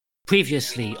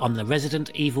Previously on the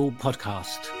Resident Evil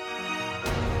podcast.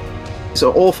 It's an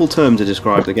awful term to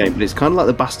describe the game, but it's kind of like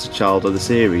the bastard child of the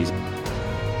series.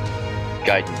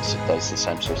 Guidance does the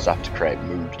same sort of stuff to create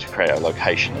mood, to create a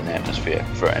location and atmosphere.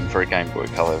 For a Game Boy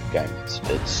Color game, it's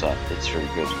very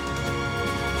good.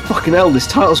 Fucking hell, this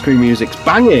title screen music's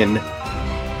banging!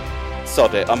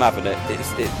 Sod it, I'm having it.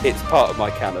 It's part of my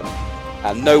canon.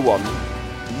 And no one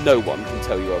can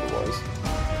tell you otherwise.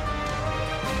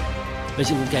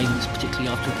 Resident Evil games, particularly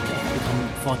after have become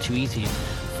far too easy and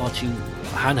far too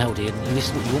handheldy, and this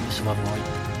is what you want with Survival Horror.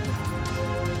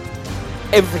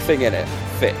 Everything in it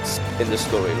fits in the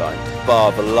storyline,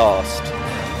 bar the last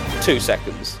 2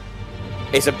 seconds.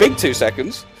 It's a big 2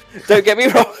 seconds, don't get me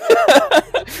wrong.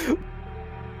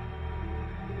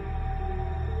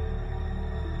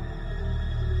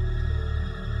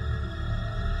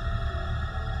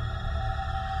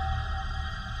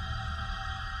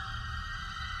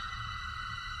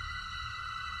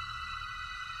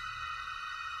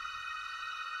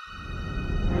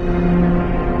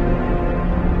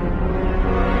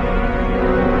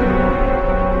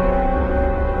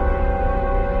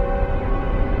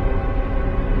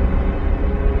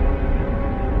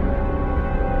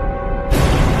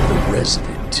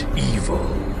 Resident Evil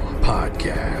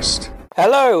podcast.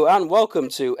 Hello and welcome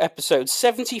to episode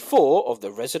 74 of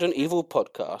the Resident Evil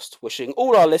podcast. Wishing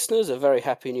all our listeners a very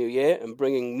happy new year and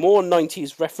bringing more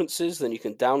 90s references than you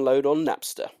can download on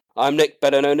Napster. I'm Nick,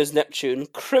 better known as Neptune,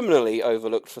 criminally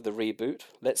overlooked for the reboot.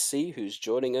 Let's see who's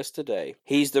joining us today.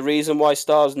 He's the reason why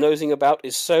Star's nosing about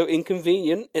is so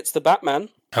inconvenient. It's the Batman.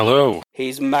 Hello.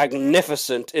 He's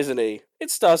magnificent, isn't he?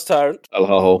 It's Star's Tyrant.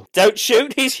 Hello. Don't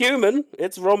shoot, he's human.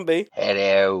 It's Romby.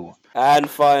 Hello. And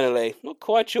finally, not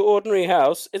quite your ordinary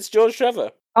house, it's George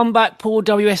Trevor. Come back, Paul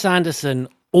W.S. Anderson.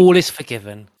 All is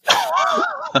forgiven.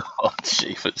 Oh,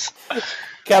 jeepers.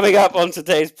 Coming up on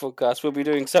today's podcast, we'll be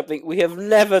doing something we have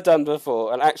never done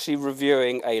before and actually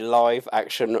reviewing a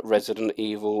live-action Resident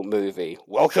Evil movie.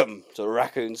 Welcome to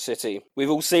Raccoon City.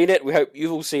 We've all seen it. We hope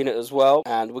you've all seen it as well.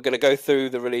 And we're going to go through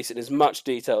the release in as much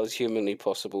detail as humanly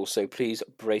possible, so please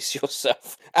brace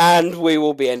yourself. And we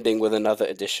will be ending with another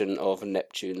edition of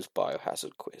Neptune's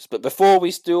Biohazard Quiz. But before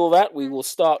we do all that, we will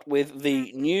start with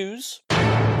the news.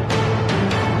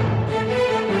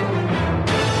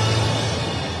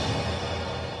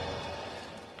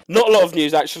 Not a lot of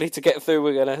news, actually, to get through.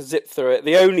 We're going to zip through it.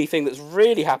 The only thing that's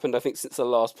really happened, I think, since the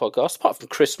last podcast, apart from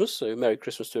Christmas, so Merry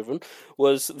Christmas to everyone,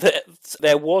 was that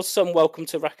there was some Welcome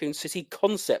to Raccoon City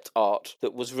concept art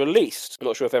that was released. I'm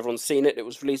not sure if everyone's seen it. It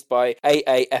was released by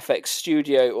AAFX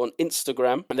Studio on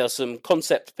Instagram. And there's some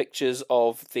concept pictures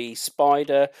of the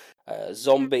spider,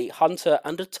 zombie, hunter,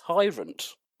 and a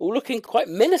tyrant. All looking quite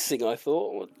menacing, I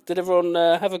thought. Did everyone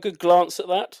have a good glance at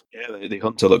that? Yeah, the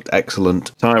hunter looked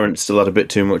excellent. Tyrant still had a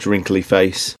bit too much wrinkly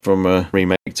face from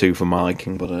Remake 2 for my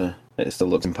liking, but it still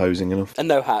looks imposing enough. And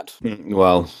no hat.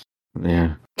 Well,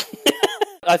 yeah.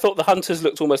 I thought the hunters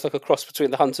looked almost like a cross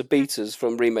between the hunter beaters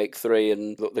from Remake 3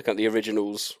 and the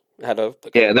originals. They're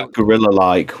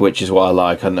gorilla-like, which is what I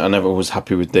like. I never was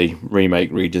happy with the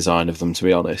remake redesign of them, to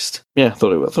be honest. Yeah, I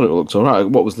thought it looked alright.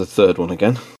 What was the third one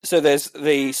again? So there's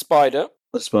the spider.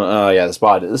 The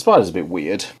spider. The spider's a bit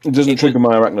weird. It doesn't trigger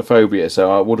my arachnophobia,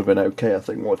 so I would have been okay, I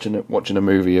think, watching a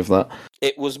movie of that.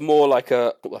 It was more like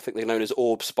I think they're known as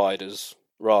orb spiders,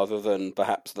 rather than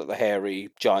perhaps the hairy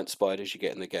giant spiders you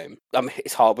get in the game.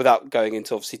 It's hard, without going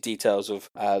into, obviously, details of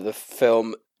the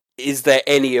film. Is there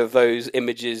any of those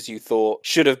images you thought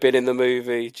should have been in the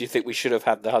movie? Do you think we should have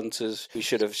had the hunters?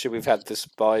 Should we've had the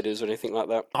spiders or anything like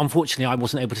that? Unfortunately, I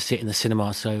wasn't able to see it in the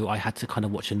cinema, so I had to kind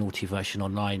of watch a naughty version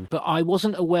online. But I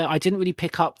wasn't aware, I didn't really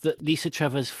pick up that Lisa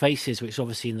Trevor's faces, which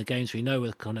obviously in the games we know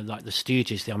were kind of like the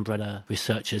stooges, the Umbrella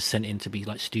researchers sent in to be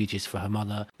like stooges for her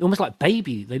mother. Almost like they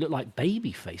look like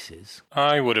baby faces.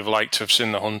 I would have liked to have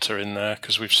seen the hunter in there,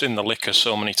 because we've seen the licker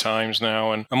so many times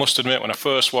now, and I must admit, when I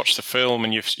first watched the film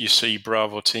and you see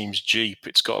Bravo Team's Jeep,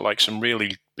 it's got like some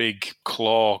really big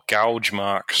claw gouge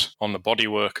marks on the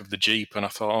bodywork of the Jeep, and I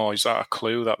thought, is that a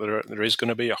clue that there is going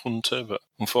to be a hunter? But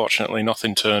unfortunately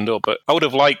nothing turned up. But I would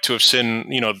have liked to have seen,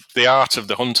 the art of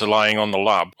the hunter lying on the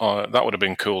lab. That would have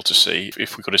been cool to see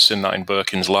if we could have seen that in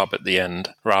Birkin's lab at the end,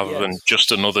 rather than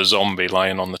just another zombie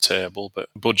lying on the table. But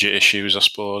budget issues, I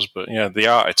suppose. But yeah, the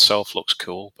art itself looks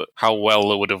cool, but how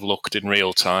well it would have looked in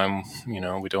real time,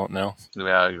 we don't know.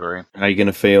 Yeah, I agree. How are you going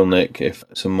to feel, Nick, if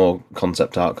some more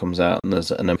concept art comes out and there's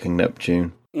an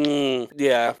Neptune?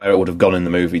 Yeah. It would have gone in the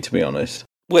movie, to be honest.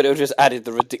 Well, it would have just added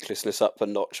the ridiculousness up a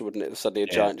notch, wouldn't it? Suddenly a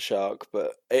giant shark,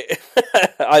 but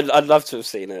I'd love to have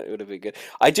seen it. It would have been good.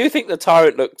 I do think the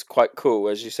Tyrant looked quite cool,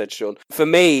 as you said, Sean. For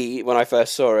me, when I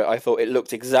first saw it, I thought it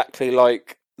looked exactly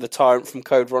like the Tyrant from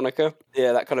Code Veronica.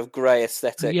 Yeah, that kind of grey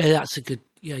aesthetic. Yeah, that's a good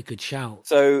shout.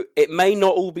 So it may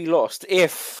not all be lost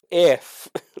if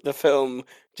the film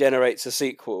generates a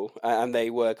sequel, and they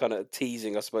were kind of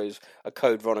teasing, I suppose, a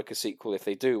Code Veronica sequel if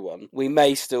they do one. We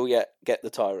may still yet get the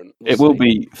Tyrant. It will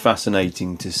be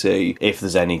fascinating to see if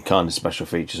there's any kind of special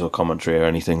features or commentary or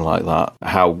anything like that,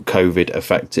 how COVID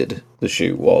affected the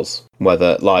shoot was.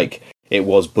 Whether, like, it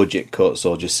was budget cuts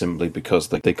or just simply because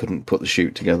they couldn't put the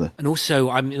shoot together. And also,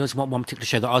 there's one particular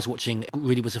show that I was watching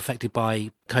really was affected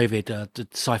by COVID, the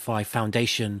Sci-Fi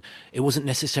Foundation. It wasn't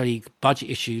necessarily budget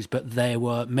issues, but there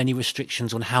were many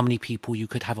restrictions on how many people you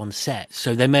could have on set.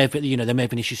 So there may have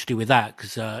been issues to do with that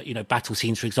because, battle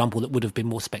scenes, for example, that would have been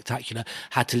more spectacular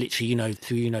had to literally,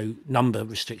 through, number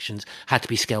restrictions, had to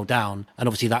be scaled down. And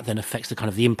obviously that then affects the kind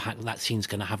of the impact that scene's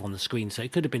going to have on the screen. So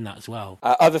it could have been that as well.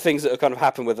 Other things that have kind of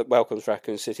happened with Welcome to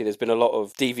Raccoon City, there's been a lot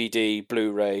of DVD,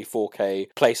 Blu-ray,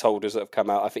 4K placeholders that have come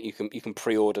out. I think you can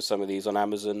pre-order some of these on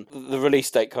Amazon. The release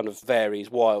date kind of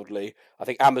varies wildly. I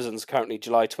think Amazon's currently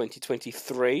July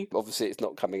 2023. Obviously, it's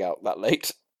not coming out that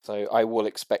late. So I will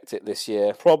expect it this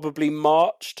year. Probably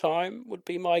March time would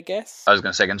be my guess. I was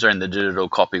going to say, considering the digital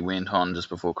copy went on just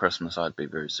before Christmas, I'd be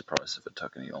very surprised if it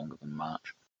took any longer than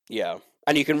March. Yeah.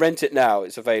 And you can rent it now.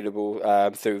 It's available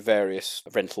through various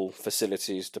rental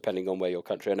facilities, depending on where your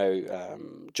country. I know,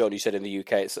 John, you said in the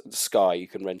UK it's at Sky. You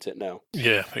can rent it now.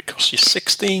 Yeah, it costs you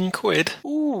 16 quid.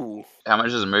 Ooh. How much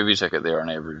is a movie ticket there on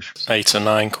average? 8 or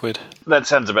 9 quid. That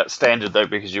sounds about standard, though,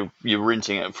 because you're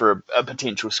renting it for a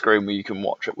potential screen where you can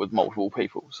watch it with multiple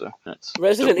people. So that's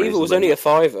Resident Evil was only a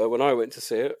 £5 when I went to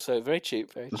see it, so very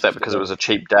cheap. Is that because it was a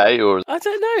cheap day, or? I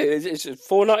don't know. It's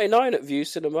 $4.99 at View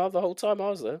Cinema the whole time I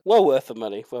was there. Well worth the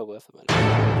money. Well worth the money.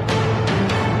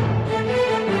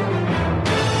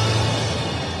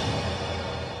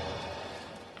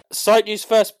 Site news,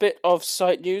 first bit of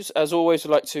site news. As always,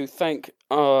 we'd like to thank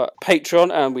our Patreon,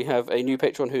 and we have a new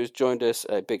Patreon who's joined us.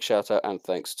 A big shout out and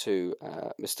thanks to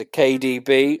Mr.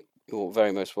 KDB. You're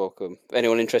very most welcome.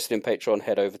 Anyone interested in Patreon,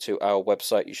 head over to our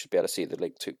website. You should be able to see the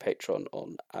link to Patreon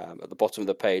on at the bottom of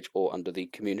the page or under the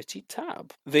community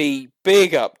tab. The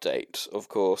big update, of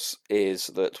course, is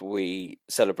that we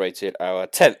celebrated our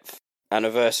 10th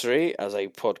anniversary as a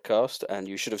podcast, and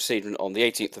you should have seen on the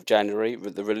 18th of January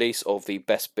with the release of the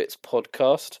Best Bits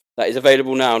podcast. That is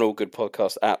available now on all good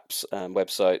podcast apps and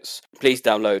websites. Please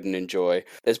download and enjoy.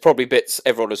 There's probably bits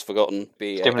everyone has forgotten.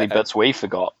 Definitely bits we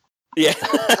forgot. Yeah,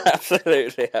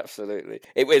 absolutely.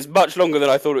 It was much longer than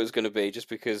I thought it was going to be, just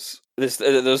because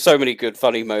there's so many good,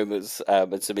 funny moments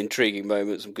and some intriguing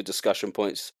moments, some good discussion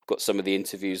points. Got some of the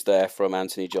interviews there from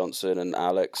Anthony Johnson and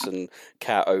Alex and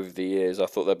Kat over the years. I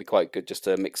thought that'd be quite good just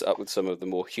to mix it up with some of the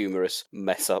more humorous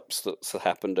mess-ups that's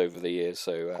happened over the years.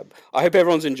 So I hope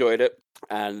everyone's enjoyed it,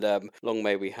 and long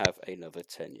may we have another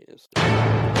 10 years.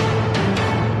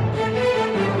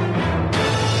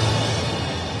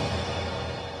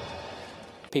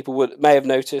 People may have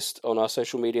noticed on our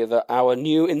social media that our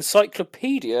new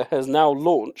encyclopedia has now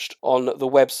launched on the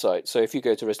website. So if you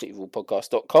go to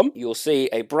ResidentEvilPodcast.com, you'll see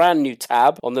a brand new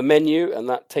tab on the menu, and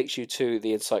that takes you to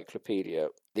the encyclopedia.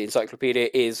 The encyclopedia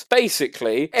is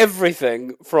basically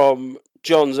everything from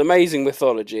John's amazing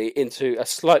mythology into a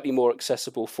slightly more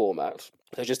accessible format.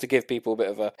 So just to give people a bit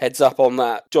of a heads up on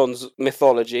that, John's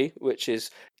mythology, which is,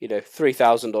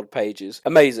 3,000 odd pages,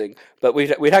 amazing. But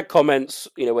we'd had comments,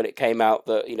 when it came out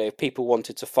that, if people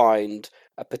wanted to find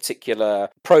a particular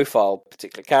profile,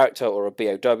 particular character, or a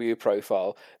BOW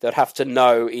profile, they'd have to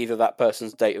know either that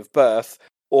person's date of birth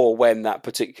or when that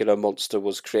particular monster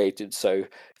was created. So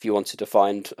if you wanted to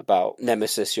find about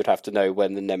Nemesis, you'd have to know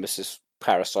when the Nemesis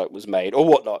parasite was made or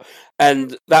whatnot,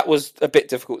 and that was a bit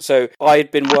difficult. So I'd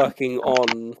been working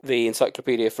on the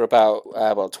encyclopedia for about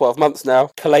 12 months now,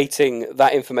 collating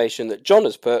that information that John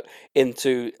has put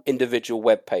into individual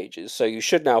web pages. So you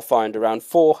should now find around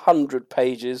 400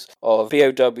 pages of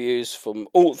BOWs from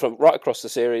right across the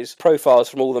series, profiles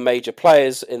from all the major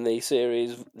players in the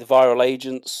series, the viral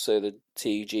agents, so the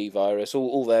TG virus,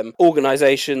 all them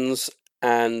organizations,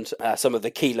 and some of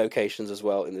the key locations as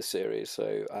well in the series.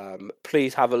 So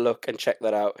please have a look and check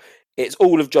that out. It's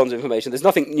all of John's information. There's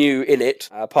nothing new in it,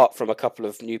 apart from a couple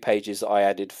of new pages that I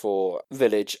added for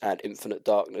Village and Infinite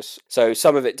Darkness. So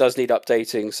some of it does need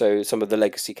updating. So some of the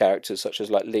legacy characters, such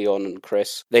as like Leon and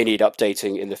Chris, they need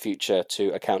updating in the future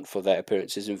to account for their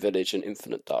appearances in Village and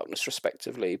Infinite Darkness,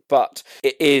 respectively. But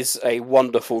it is a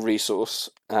wonderful resource,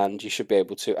 and you should be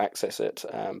able to access it.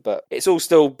 But it's all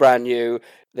still brand new.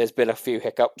 There's been a few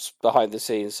hiccups behind the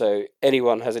scenes, so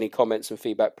anyone has any comments and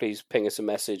feedback, please ping us a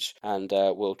message, and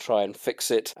we'll try and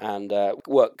fix it, and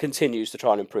work continues to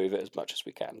try and improve it as much as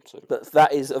we can. So, but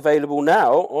that is available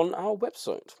now on our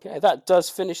website. Okay, that does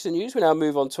finish the news. We now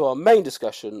move on to our main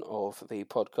discussion of the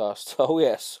podcast. Oh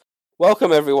yes,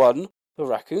 welcome everyone to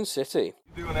Raccoon City.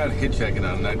 You doing out hitchhiking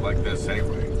on a night like this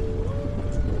anyway?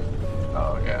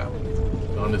 Oh yeah,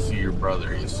 going to see your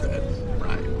brother, you said.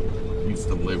 Right. Used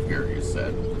to live here, you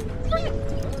said.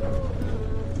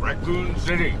 Raccoon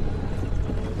City.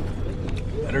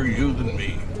 Better you than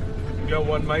me. You know,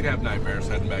 one might have nightmares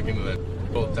heading back into that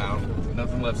old town.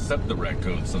 Nothing left except the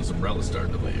raccoons since umbrellas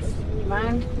started to leave. You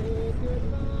mind?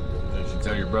 You should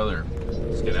tell your brother.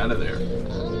 Let's get out of there.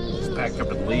 Just pack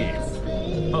up and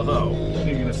leave. Although, who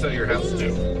are you gonna sell your house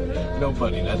to?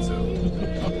 Nobody, that's who.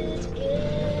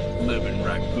 Live in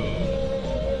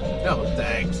Raccoon. No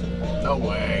thanks. No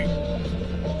way.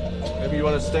 Maybe you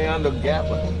want to stay on to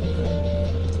Gatlin.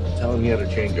 Tell him you had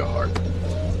to change your heart.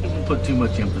 Don't put too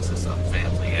much emphasis on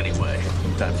family anyway.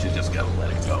 Sometimes you just gotta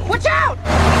let it go. Watch out!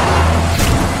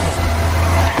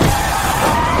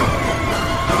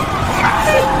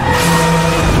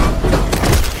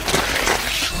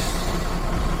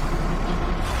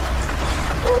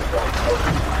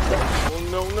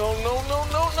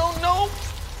 No.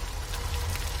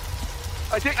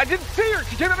 I didn't see her.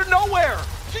 She came out of nowhere.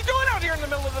 What's she doing out here in the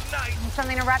middle of the night?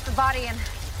 Something to wrap the body in.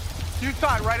 You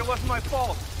saw it, right? It wasn't my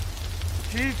fault.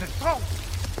 Jesus. Oh.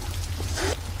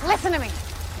 Listen to me.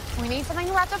 We need something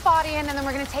to wrap the body in, and then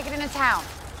we're going to take it into town.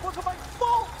 It wasn't my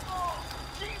fault. Oh,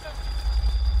 Jesus.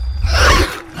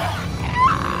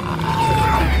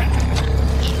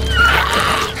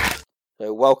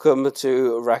 So welcome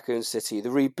to Raccoon City, the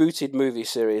rebooted movie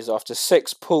series after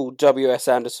 6 Paul W.S.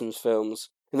 Anderson films.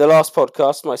 In the last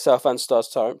podcast, myself and Stars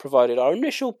Tyrant provided our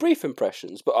initial brief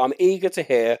impressions, but I'm eager to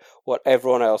hear what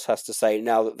everyone else has to say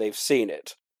now that they've seen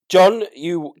it. John,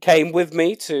 you came with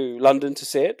me to London to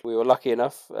see it. We were lucky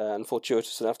enough and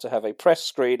fortuitous enough to have a press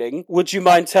screening. Would you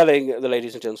mind telling the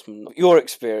ladies and gentlemen your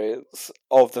experience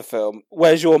of the film?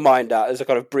 Where's your mind at as a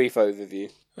kind of brief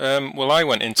overview? Well, I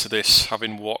went into this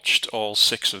having watched all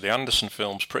 6 of the Anderson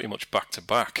films pretty much back to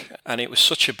back, and it was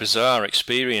such a bizarre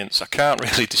experience. I can't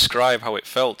really describe how it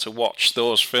felt to watch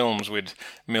those films with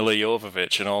Milla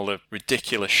Jovovich and all the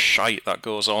ridiculous shite that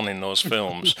goes on in those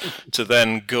films, to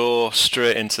then go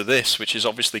straight into this, which is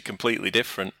obviously completely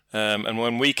different. And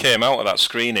when we came out of that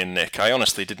screening, Nick, I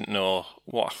honestly didn't know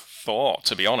what I thought,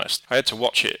 to be honest. I had to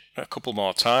watch it a couple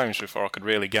more times before I could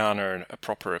really garner a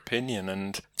proper opinion.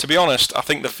 And to be honest, I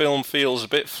think the film feels a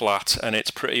bit flat and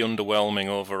it's pretty underwhelming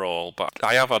overall, but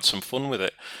I have had some fun with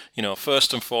it. You know,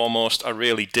 first and foremost, I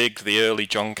really dig the early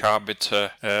John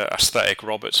Carpenter aesthetic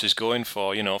Roberts is going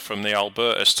for, you know, from the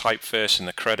Albertus typeface in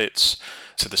the credits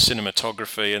to the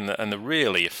cinematography and the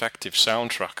really effective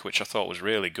soundtrack, which I thought was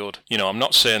really good. You know, I'm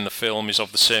not saying the film is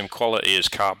of the same quality as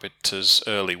Carpenter's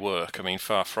early work, I mean,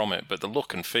 far from it, but the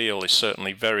look and feel is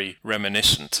certainly very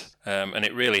reminiscent, and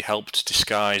it really helped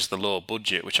disguise the low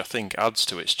budget, which I think adds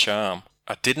to its charm.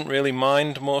 I didn't really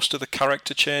mind most of the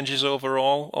character changes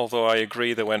overall, although I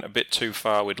agree they went a bit too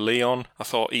far with Leon. I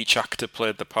thought each actor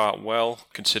played the part well,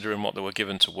 considering what they were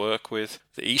given to work with.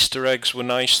 The Easter eggs were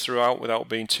nice throughout without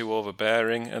being too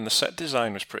overbearing, and the set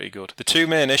design was pretty good. The 2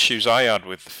 main issues I had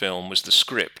with the film was the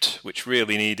script, which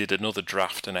really needed another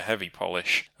draft and a heavy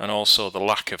polish, and also the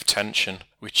lack of tension,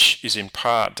 which is in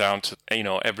part down to, you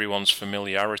know, everyone's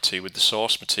familiarity with the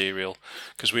source material,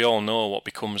 because we all know what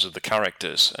becomes of the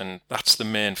characters, and that's the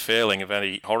main failing of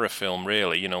any horror film,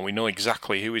 really. You know, we know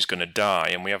exactly who is going to die,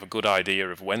 and we have a good idea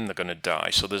of when they're going to die,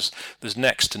 so there's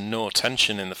next to no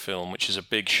tension in the film, which is a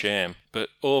big shame. But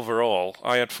overall,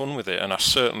 I had fun with it, and I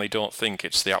certainly don't think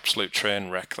it's the absolute train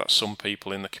wreck that some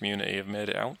people in the community have made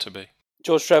it out to be.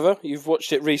 George Trevor, you've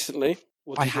watched it recently.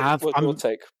 I have. What's your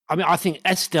take? I mean, I think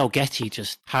Estelle Getty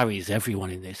just carries everyone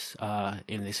in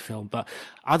this film. But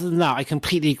other than that, I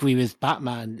completely agree with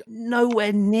Batman.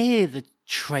 Nowhere near the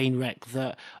train wreck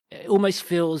that it almost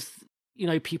feels, you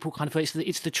know, people kind of, it's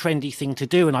the trendy thing to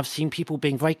do. And I've seen people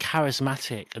being very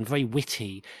charismatic and very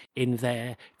witty in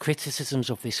their criticisms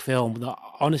of this film that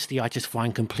honestly I just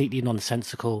find completely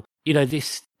nonsensical. You know,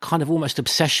 this kind of almost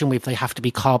obsession with they have to be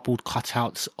cardboard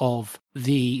cutouts of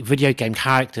the video game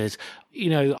characters. You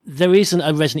know, there isn't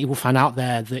a Resident Evil fan out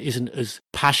there that isn't as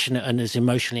passionate and as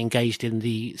emotionally engaged in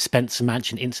the Spencer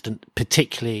Mansion incident,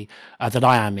 particularly that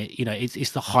I am.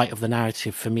 It's the height of the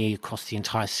narrative for me across the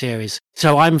entire series.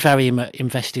 So I'm very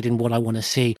invested in what I want to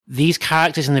see. These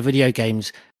characters in the video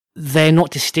games, they're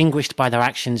not distinguished by their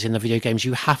actions in the video games.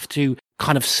 You have to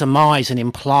kind of surmise and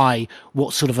imply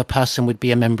what sort of a person would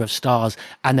be a member of STARS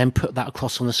and then put that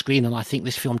across on the screen. And I think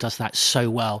this film does that so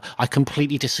well. I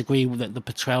completely disagree with that the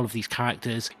portrayal of these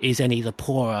characters is any the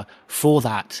poorer for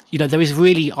that. You know, there is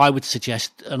really, I would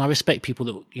suggest, and I respect people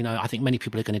that, you know, I think many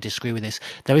people are going to disagree with this.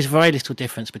 There is very little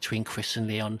difference between Chris and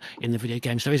Leon in the video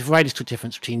games. There is very little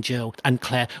difference between Jill and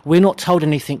Claire. We're not told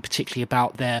anything particularly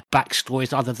about their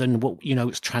backstories other than what, you know,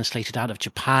 it's translated out of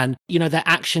Japan. You know, their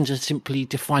actions are simply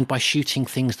defined by shooting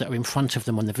things that are in front of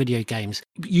them on the video games.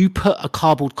 You put a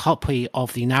cardboard copy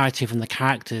of the narrative and the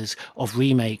characters of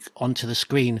Remake onto the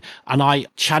screen, and I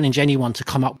challenge anyone to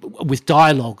come up with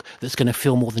dialogue that's going to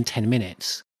fill more than 10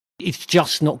 minutes. It's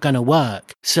just not going to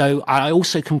work. So I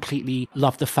also completely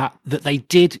love the fact that they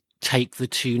did take the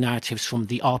two narratives from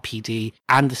the RPD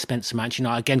and the Spencer Mansion.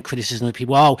 You know, again, criticism of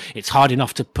people, oh, it's hard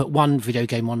enough to put one video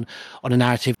game on a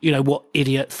narrative. You know, what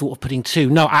idiot thought of putting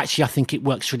two? No, actually, I think it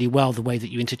works really well, the way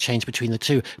that you interchange between the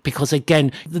two. Because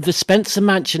again, the Spencer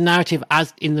Mansion narrative,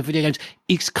 as in the video games,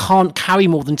 it can't carry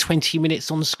more than 20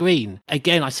 minutes on the screen.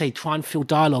 Again, I say try and fill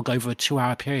dialogue over a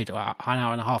 2-hour period or an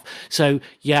hour and a half. So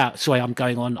yeah, sorry, I'm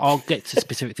going on. I'll get to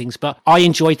specific things, but I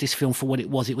enjoyed this film for what it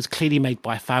was. It was clearly made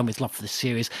by a fan with love for the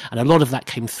series, and a lot of that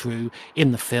came through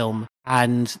in the film.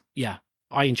 And yeah,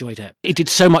 I enjoyed it. It did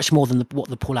so much more than what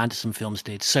the Paul Anderson films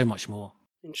did. So much more.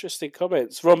 Interesting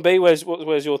comments. Ron B, where's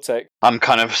your take? I'm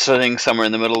kind of sitting somewhere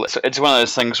in the middle. It's one of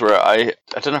those things where I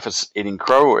don't know if it's eating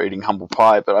crow or eating humble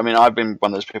pie, but I mean, I've been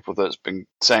one of those people that's been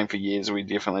saying for years we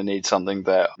definitely need something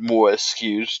that more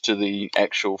skews to the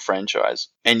actual franchise.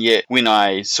 And yet, when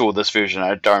I saw this version,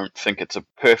 I don't think it's a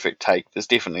perfect take. There's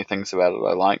definitely things about it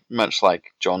I like. Much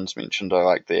like John's mentioned, I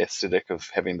like the aesthetic of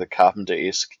having the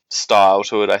Carpenter-esque style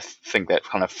to it. I think that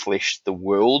kind of fleshed the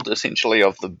world, essentially,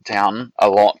 of the town a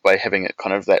lot by having it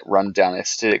kind of that run-down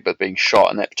aesthetic, but being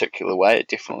shot in that particular way. It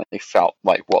definitely felt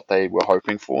like what they were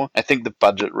hoping for. I think the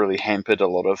budget really hampered a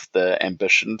lot of the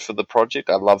ambition for the project.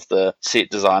 I love the set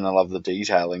design, I love the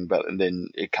detailing, but then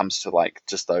it comes to like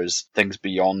just those things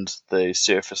beyond the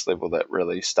surface level that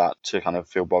really start to kind of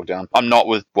feel bogged down. I'm not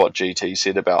with what GT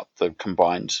said about the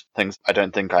combined things. I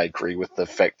don't think I agree with the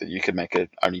fact that you could make a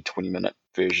only 20-minute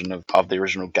version of the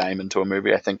original game into a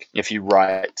movie. I think if you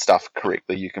write stuff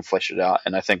correctly, you can flesh it out.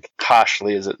 And I think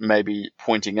harshly as it may be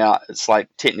pointing out, it's like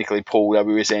technically Paul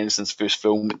W.S. Anderson's first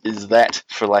film is that,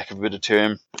 for lack of a better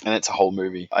term, and it's a whole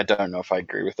movie. I don't know if I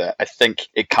agree with that. I think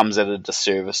it comes at a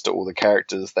disservice to all the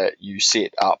characters that you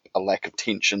set up a lack of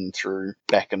tension through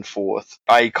back and forth.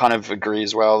 I kind of agree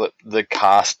as well that the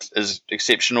cast is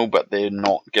exceptional, but they're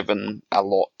not given a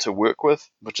lot to work with,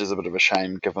 which is a bit of a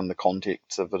shame given the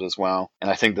context of it as well. And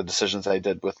I think the decisions they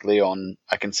did with Leon,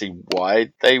 I can see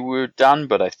why they were done,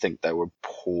 but I think they were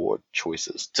poor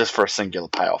choices, just for a singular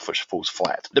payoff, which falls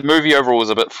flat. The movie overall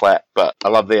was a bit flat, but I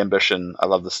love the ambition, I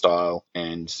love the style,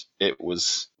 and it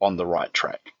was on the right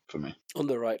track for me. On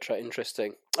the right track,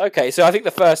 interesting. Okay, so I think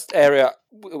the first area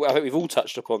I think we've all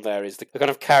touched upon there is the kind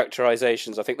of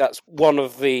characterizations. I think that's one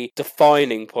of the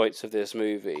defining points of this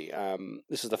movie.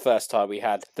 This is the first time we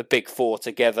had the big four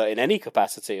together in any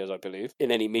capacity, as I believe,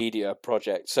 in any media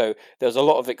project. So there's a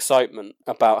lot of excitement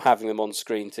about having them on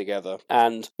screen together.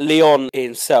 And Leon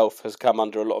himself has come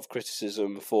under a lot of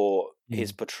criticism for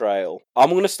his portrayal. I'm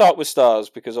going to start with Stars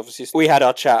because obviously we had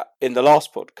our chat in the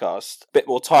last podcast. A bit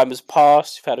more time has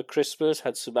passed. You've had a Christmas,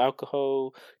 had some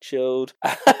alcohol, chilled.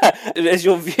 Has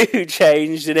your view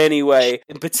changed in any way,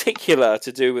 in particular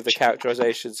to do with the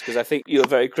characterizations? Because I think you're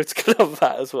very critical of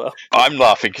that as well. I'm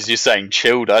laughing because you're saying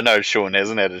chilled. I know Sean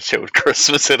hasn't had a chilled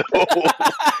Christmas at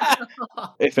all.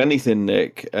 If anything,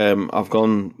 Nick, I've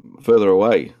gone further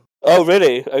away. Oh,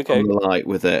 really? Okay. On the light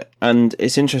with it. And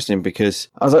it's interesting because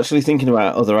I was actually thinking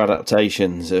about other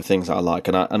adaptations of things that I like,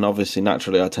 and obviously,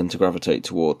 naturally, I tend to gravitate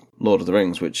toward Lord of the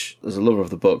Rings, which, as a lover of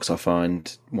the books, I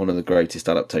find one of the greatest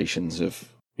adaptations of,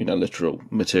 literal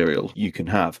material you can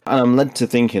have. And I'm led to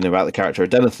thinking about the character of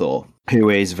Denethor, who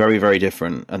is very, very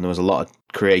different, and there was a lot of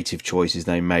creative choices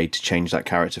they made to change that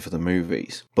character for the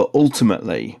movies. But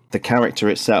ultimately, the character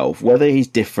itself, whether he's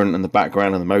different and the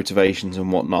background and the motivations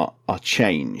and whatnot are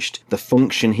changed, the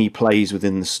function he plays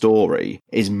within the story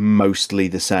is mostly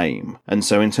the same. And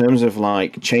so in terms of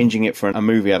changing it for a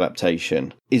movie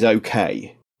adaptation is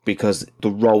okay, because the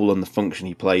role and the function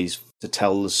he plays to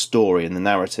tell the story and the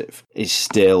narrative is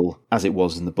still as it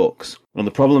was in the books. And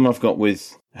the problem I've got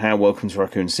with how Welcome to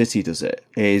Raccoon City does it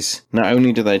is not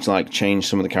only do they like change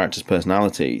some of the characters'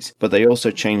 personalities, but they also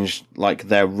change like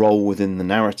their role within the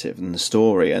narrative and the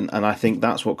story, and I think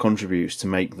that's what contributes to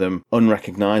make them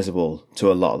unrecognisable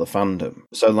to a lot of the fandom.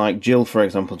 So like Jill, for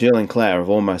example, Jill and Claire have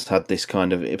almost had this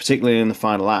kind of, particularly in the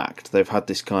final act, they've had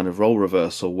this kind of role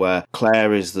reversal where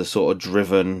Claire is the sort of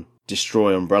driven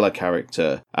destroy Umbrella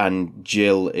character, and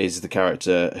Jill is the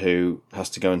character who has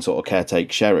to go and sort of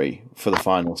caretake Sherry for the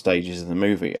final stages of the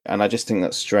movie. And I just think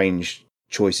that's strange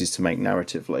choices to make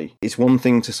narratively. It's one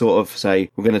thing to sort of say,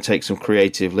 we're going to take some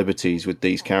creative liberties with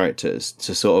these characters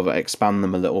to sort of expand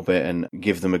them a little bit and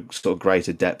give them a sort of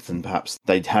greater depth than perhaps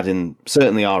they'd had in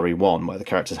certainly RE1, where the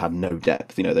characters had no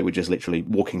depth. You know, they were just literally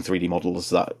walking 3D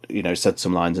models that, you know, said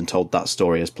some lines and told that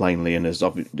story as plainly and as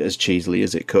cheesily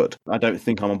as it could. I don't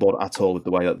think I'm on board at all with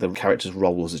the way that the characters'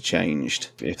 roles are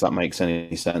changed, if that makes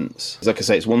any sense. Like I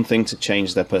say, it's one thing to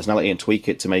change their personality and tweak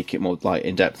it to make it more like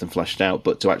in depth and fleshed out,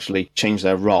 but to actually change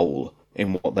their role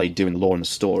in what they do in the lore and the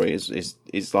story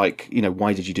is like, you know,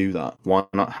 why did you do that? Why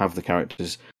not have the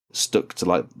characters stuck to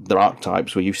like their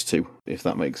archetypes we're used to, if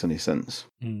that makes any sense?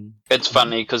 It's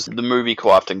funny because the movie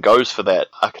quite often goes for that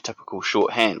archetypical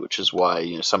shorthand, which is why,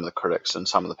 you know, some of the critics and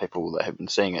some of the people that have been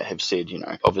seeing it have said, you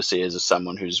know, obviously as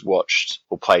someone who's watched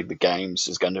or played the games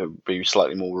is going to be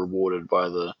slightly more rewarded by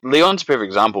the... Leon's a perfect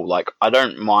example. Like, I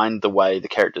don't mind the way the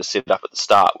character's set up at the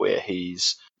start, where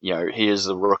he's, you know, he is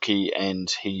the rookie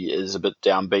and he is a bit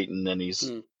downbeaten and he's,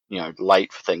 you know,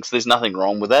 late for things. There's nothing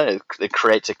wrong with that. It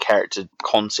creates a character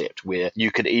concept where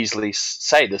you could easily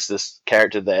say this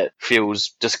character that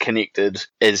feels disconnected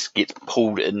gets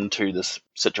pulled into this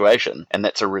situation, and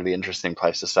that's a really interesting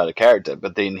place to start a character.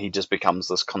 But then he just becomes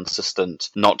this consistent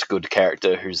not good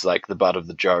character who's like the butt of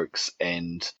the jokes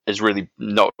and is really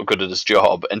not good at his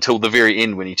job until the very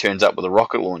end when he turns up with a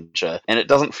rocket launcher, and it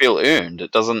doesn't feel earned.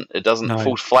 It doesn't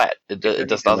fall flat. It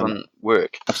just doesn't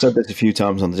work. I've said this a few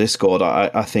times on the Discord.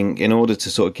 I think in order to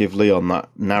sort of give Leon that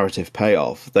narrative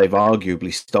payoff, they've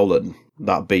arguably stolen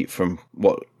that beat from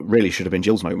what really should have been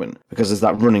Jill's moment, because there's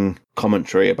that running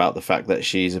commentary about the fact that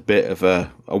she's a bit of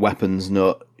a weapons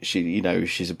nut. She, you know,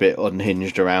 she's a bit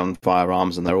unhinged around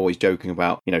firearms, and they're always joking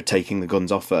about, you know, taking the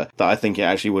guns off her. That I think it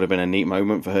actually would have been a neat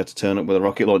moment for her to turn up with a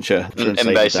rocket launcher and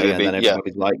save the day, and then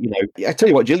everybody's like, you know, I tell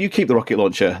you what, Jill, you keep the rocket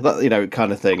launcher, that, you know,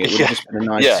 kind of thing. It would have just been a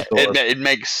nice it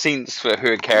makes sense for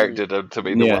her character to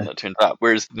be the one that turns up.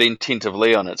 Whereas the intent of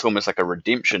Leon, it's almost like a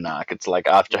redemption arc. It's like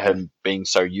after him being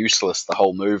so useless the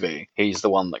whole movie, he's the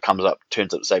one that comes up,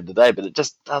 turns up to save the day, but it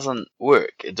just doesn't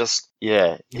work. It just,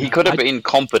 he could have been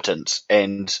competent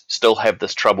and still have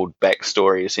this troubled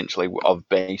backstory, essentially, of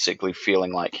basically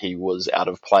feeling like he was out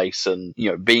of place and, you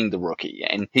know, being the rookie.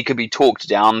 And he could be talked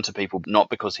down to people, not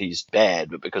because he's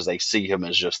bad, but because they see him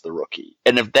as just the rookie.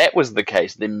 And if that was the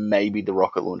case, then maybe the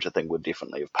rocket launcher thing would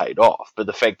definitely have paid off. But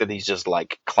the fact that he's just,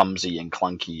 like, clumsy and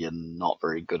clunky and not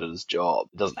very good at his job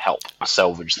doesn't help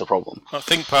salvage the problem. I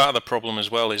think part of the problem as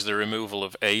well is the removal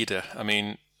of Ada. I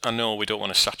mean, I know we don't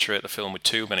want to saturate the film with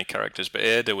too many characters, but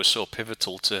Ada was so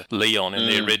pivotal to Leon in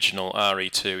the original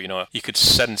RE2. You know, you could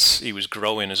sense he was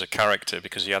growing as a character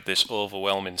because he had this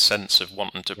overwhelming sense of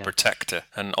wanting to protect her.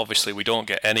 And obviously we don't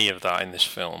get any of that in this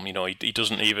film. You know, he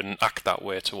doesn't even act that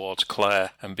way towards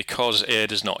Claire. And because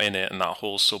Ada's not in it and that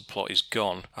whole subplot is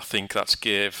gone, I think that's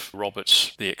gave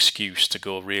Roberts the excuse to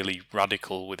go really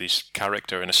radical with his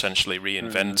character and essentially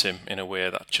reinvent him in a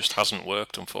way that just hasn't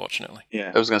worked, unfortunately.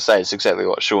 I was going to say, it's exactly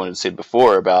what Sean had said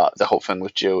before about the whole thing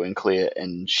with Jill and Claire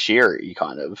and Sherry,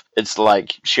 kind of. It's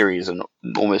like Sherry is an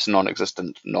almost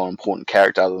non-existent, non-important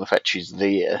character other than the fact she's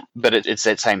there. But it's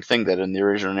that same thing that in the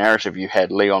original narrative you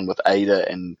had Leon with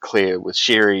Ada and Claire with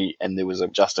Sherry, and there was a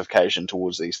justification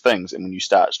towards these things. And when you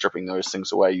start stripping those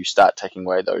things away, you start taking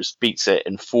away those beats that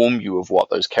inform you of what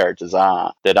those characters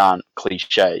are, that aren't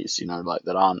cliches, you know, like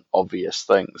that aren't obvious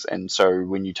things. And so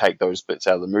when you take those bits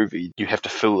out of the movie, you have to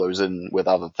fill those in with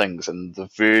other things. And the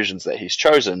versions that he's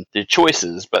chosen, they're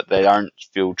choices, but they don't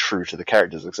feel true to the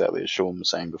characters, exactly as Sean was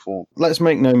saying before. Let's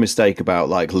make no mistake about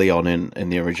like Leon in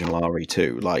the original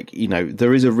RE2. Like, you know,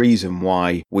 there is a reason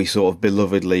why we sort of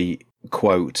belovedly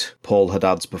quote Paul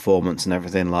Haddad's performance and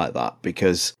everything like that,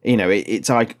 because, you know, it's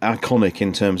iconic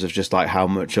in terms of just like how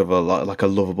much of a like a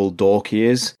lovable dork he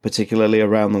is, particularly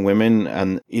around the women.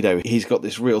 And, you know, he's got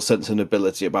this real sense of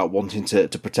nobility about wanting to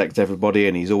protect everybody,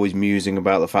 and he's always musing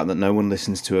about the fact that no one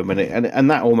listens to him, and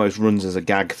that almost runs as a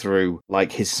gag through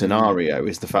like his scenario,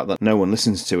 is the fact that no one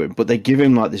listens to him, but they give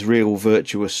him like this real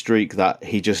virtuous streak that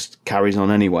he just carries on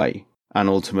anyway. and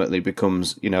ultimately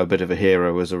becomes, a bit of a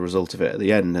hero as a result of it at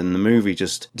the end. And the movie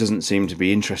just doesn't seem to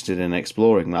be interested in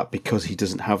exploring that because he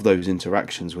doesn't have those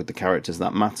interactions with the characters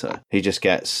that matter. He just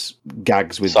gets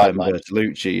gags with Ben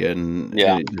Bertolucci, and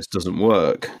it just doesn't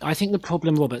work. I think the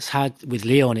problem Roberts had with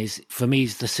Leon is, for me,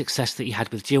 is the success that he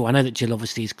had with Jill. I know that Jill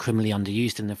obviously is criminally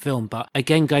underused in the film, but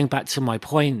again, going back to my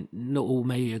point, not all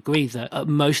may agree that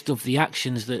most of the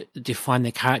actions that define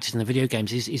their characters in the video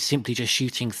games is simply just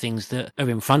shooting things that are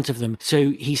in front of them.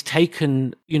 So he's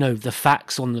taken, the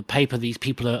facts on the paper. These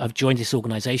people have joined this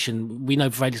organization. We know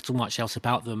very little much else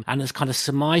about them, and has kind of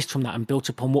surmised from that and built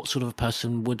upon what sort of a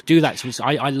person would do that. So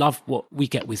I love what we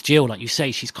get with Jill. Like you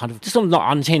say, she's kind of just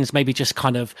not unhinged, maybe just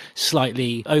kind of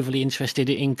slightly overly interested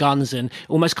in guns, and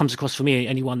almost comes across for me,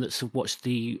 anyone that's watched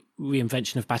the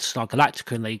reinvention of Battlestar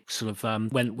Galactica, and they sort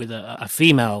of went with a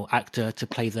female actor to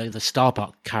play the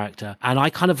Starbuck character, and I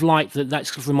kind of like that. That's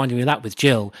sort of reminding me of that with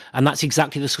Jill, and that's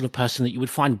exactly the sort of person that you would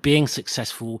find being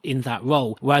successful in that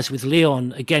role. Whereas with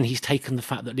Leon, again, he's taken the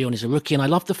fact that Leon is a rookie, and I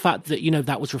love the fact that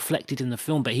that was reflected in the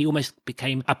film, but he almost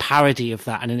became a parody of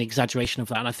that and an exaggeration of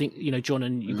that. And I think John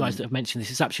and you guys that have mentioned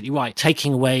this is absolutely right.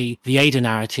 Taking away the Ada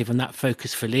narrative and that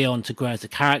focus for Leon to grow as a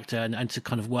character and to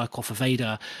kind of work off of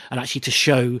Ada, and actually to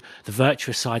show the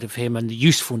virtuous side of him and the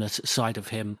usefulness side of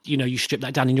him, you strip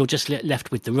that down and you're just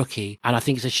left with the rookie. And I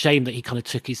think it's a shame that he kind of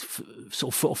took his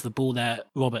sort of foot off the ball there,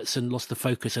 Roberts, and lost the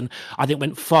focus, and I think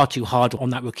went far too hard on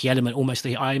that rookie element. Almost,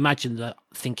 I imagine the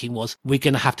thinking was, we're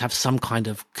going to have some kind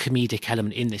of comedic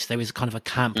element in this. There is kind of a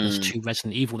campness to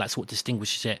Resident Evil. That's what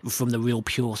distinguishes it from the real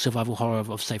pure survival horror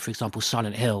of, say, for example,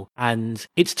 Silent Hill. And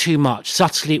it's too much.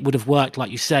 Subtly, it would have worked,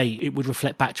 like you say. It would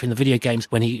reflect back to in the video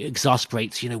games when he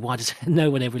exasperates, why does no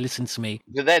one ever listen to me?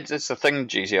 But that's the thing,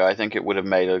 GTO. I think it would have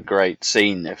made a great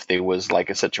scene if there was like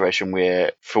a situation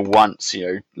where, for once,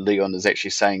 Leon is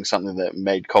actually saying something that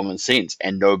made common sense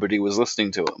and nobody was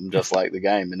listening to him, just like the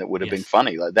game, and it would have been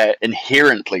funny. Like, that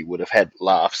inherently would have had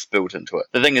laughs built into it.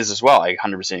 The thing is, as well, I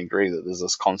 100% agree that there's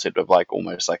this concept of like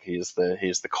almost like here's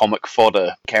the comic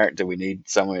fodder character we need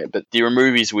somewhere. But there are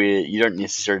movies where you don't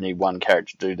necessarily need one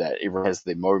character to do that. Everyone has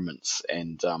their moments,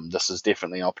 and this is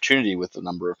definitely an opportunity with the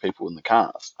number of people in the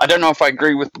cast. I don't know if I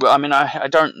agree with. I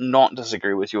don't not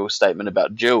disagree with your statement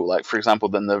about Jill. Like, for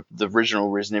example, in the original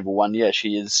Resident Evil 1,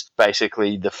 she is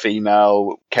basically the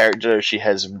female character. She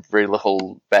has very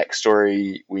little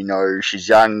backstory. We know she's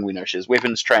young. We know she has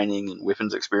weapons training and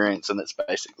weapons experience, and that's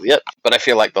basically it. But I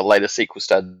feel like the later sequel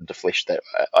started to flesh that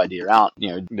idea out.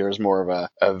 There is more of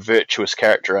a virtuous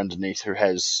character underneath who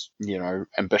has,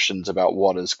 ambitions about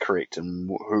what is correct and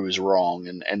who is wrong,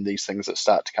 and these things that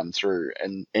start to come through.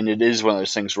 And it is one of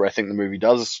those things where I think the movie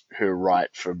does her right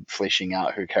for fleshing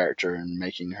out her character and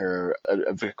making her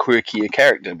a quirkier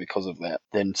character because of that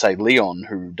than, say, Leon,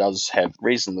 who does have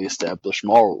reasonably established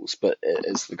morals. But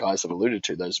as the guys have alluded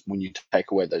to, when you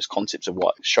take away those concepts of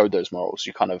what showed those morals,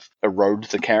 you kind of erode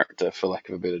the character, for lack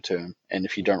of a better term. And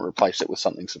if you don't replace it with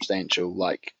something substantial,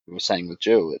 like we were saying with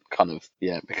Jill, it kind of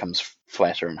it becomes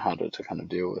flatter and harder to kind of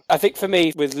deal with. I think for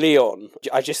me, with Leon,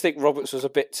 I just think Roberts was a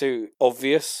bit too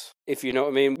obvious, if you know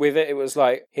what I mean. With it was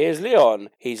like, here's Leon,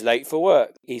 he's late for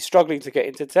work, he's struggling to get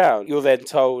into town. You're then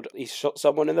told he's shot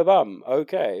someone in the bum.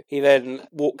 Okay. He then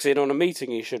walks in on a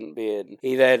meeting he shouldn't be in.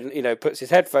 He then, puts his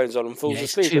headphones on and falls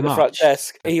asleep at the front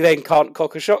desk. He then can't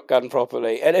cock a shotgun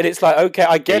properly. And it's like, okay,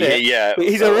 I get it. Yeah. But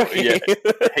he's a rookie. Yeah.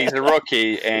 He's a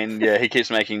rookie, and he keeps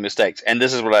making mistakes. And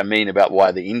this is what I mean about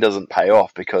why the end doesn't pay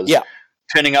off, because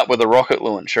turning up with a rocket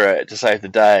launcher to save the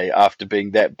day after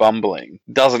being that bumbling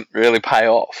doesn't really pay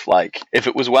off. Like, if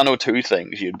it was one or two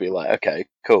things, you'd be like, okay,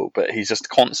 cool. But he's just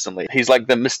constantly, he's like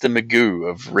the Mr. Magoo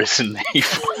of Resident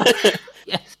Evil.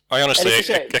 Yes. I honestly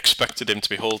expected him to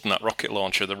be holding that rocket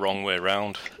launcher the wrong way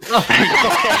round.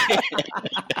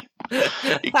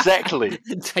 Exactly.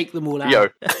 Take them all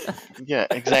out. Yeah,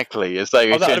 exactly. It's like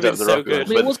that would have been so good.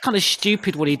 It was kind of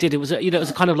stupid what he did. It was, it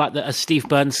was kind of like a Steve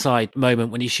Burnside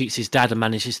moment when he shoots his dad and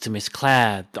manages to miss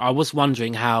Claire. I was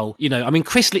wondering how,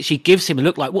 Chris literally gives him a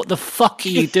look like, what the fuck are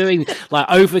you doing? Like,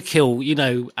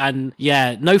 overkill, and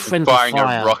no friendly firing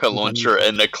fire. A rocket launcher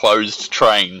in a closed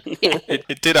train.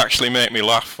 It did actually make me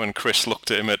laugh when Chris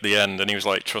looked at him at the end and he was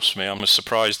like, trust me, I'm as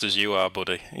surprised as you are,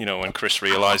 buddy. When Chris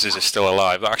realises he's still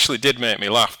alive. That actually did make me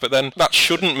laugh, but then that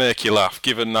shouldn't make you laugh,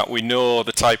 given that we know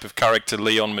the type of character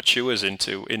Leon matures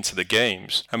into the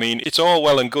games. I mean, it's all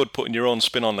well and good putting your own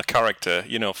spin on the character.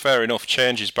 You know, fair enough,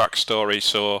 change his backstory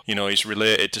so, you know, he's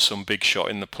related to some big shot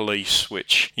in the police,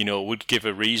 which, you know, would give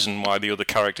a reason why the other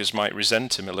characters might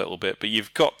resent him a little bit. But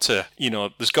you've got to, you know,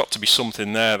 there's got to be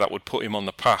something there that would put him on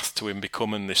the path to him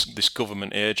becoming this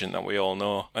government agent that we all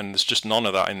know. And there's just none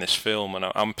of that in this film. And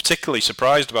I'm particularly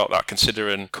surprised about that,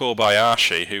 considering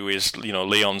Kobayashi, who is, you know,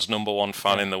 Leon's number one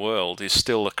fan in the world, is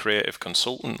still a creative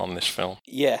consultant on this film.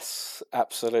 Yes,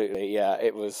 absolutely. Yeah,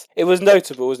 it was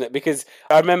notable, wasn't it? Because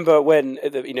I remember when,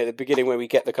 you know, the beginning when we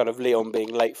get the kind of Leon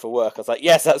being late for work, I was like,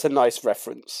 yes, that's a nice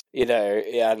reference, you know,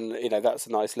 and, you know, that's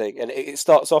a nice link. And it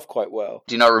starts off quite well.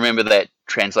 Do you not remember that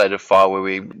translated file where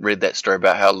we read that story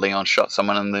about how Leon shot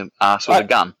someone in the arse with a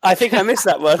gun? I think I missed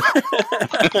that one.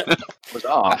 It was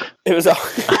Ark. It was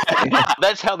Ark.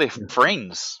 That's how they're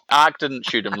friends. Ark didn't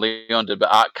shoot him, Leon did,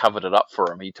 but Ark covered it up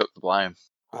for him. He took the blame.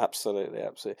 Absolutely.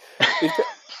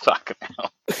 Fucking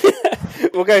hell.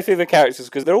 We'll go through the characters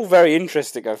because they're all very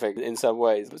interesting, I think, in some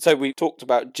ways. So we talked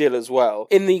about Jill as well.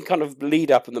 In the kind of lead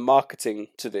up and the marketing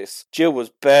to this, Jill was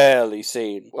barely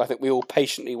seen. I think we all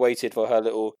patiently waited for her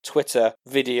little Twitter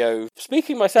video.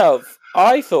 Speaking myself,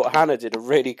 I thought Hannah did a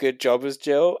really good job as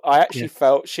Jill. I actually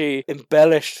felt she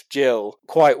embellished Jill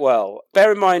quite well.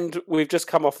 Bear in mind, we've just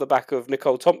come off the back of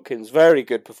Nicole Tompkins' very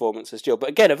good performance as Jill. But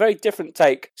again, a very different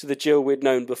take to the Jill we'd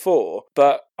known before.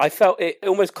 But I felt it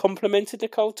almost complemented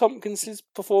Nicole Tompkins'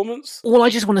 performance. All I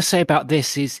just want to say about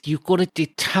this is you've got to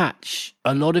detach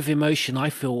a lot of emotion, I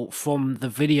feel, from the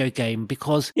video game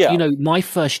because, you know, my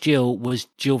first Jill was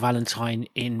Jill Valentine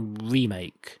in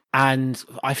Remake. And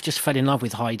I just fell in love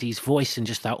with Heidi's voice and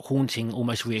just that haunting,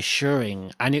 almost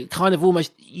reassuring. And it kind of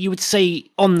almost, you would say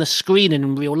on the screen and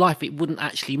in real life, it wouldn't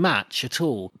actually match at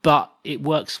all. But it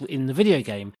works in the video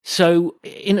game. So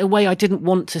in a way, I didn't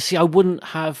want to see, I wouldn't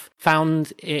have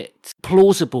found it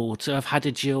plausible to have had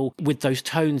a Jill with those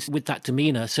tones, with that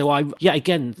demeanor. So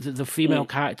again, the female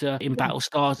character in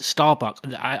Battlestar, Starbuck,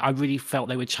 I really felt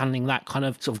they were channeling that kind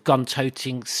of sort of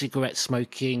gun-toting,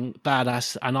 cigarette-smoking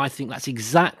badass. And I think that's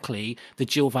exactly the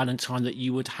Jill Valentine that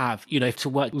you would have, you know, to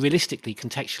work realistically,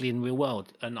 contextually in the real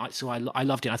world. And I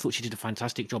loved it. I thought she did a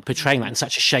fantastic job portraying that, and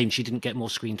such a shame she didn't get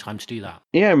more screen time to do that.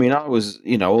 Yeah, I mean, I was,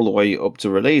 you know, all the way up to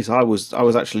release, I was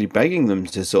actually begging them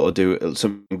to sort of do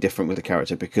something different with the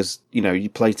character because, you know, you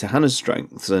play to Hannah's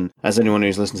strengths. And as anyone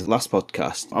who's listened to the last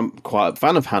podcast, I'm quite a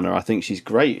fan of Hannah. I think she's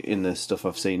great in the stuff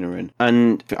I've seen her in.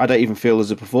 And I don't even feel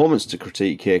there's a performance to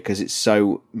critique here because it's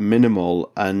so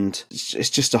minimal and it's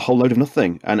just a whole load of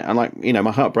nothing. And like, you know,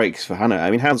 my heart breaks for Hannah. I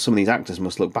mean, how some of these actors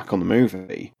must look back on the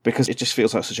movie because it just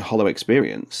feels like such a hollow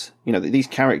experience. You know, these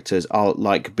characters are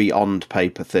like beyond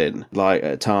paper thin. Like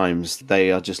at times,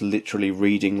 they are just literally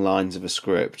reading lines of a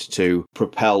script to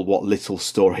propel what little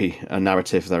story and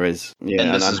narrative there is. Yeah,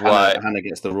 and this is why Hannah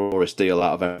gets the rawest deal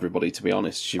out of everybody, to be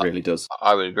honest. She really does.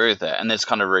 I would agree with that. And that's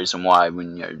kind of the reason why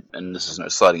when, you know, and this is no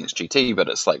slight against GT, but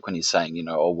it's like when he's saying, you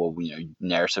know, oh, well, you know,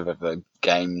 narrative of a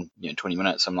game, you know, 20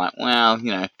 minutes. I'm like, well,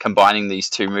 you know, combining these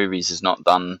two movies has not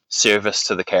done service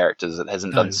to the characters. It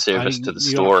hasn't done service to the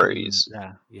stories.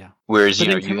 Yeah. Whereas, you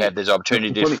know, you have this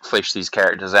opportunity to flesh these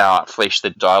characters out, flesh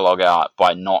the dialogue out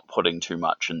by not putting too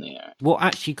much in there. What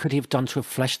actually could he have done to have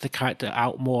fleshed the character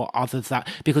out more other than that?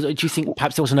 Because do you think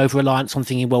perhaps there was an over-reliance on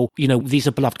thinking, well, you know, these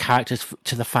are beloved characters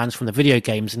to the fans from the video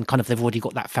games and kind of they've already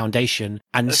got that foundation.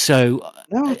 And so...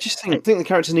 No, I just think the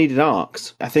characters needed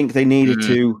arcs. I think they needed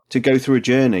to go through a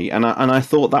journey. And I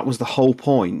thought that was the whole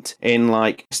point in,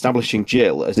 like, establishing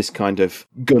Jill as this kind of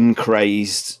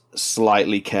gun-crazed,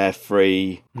 slightly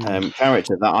carefree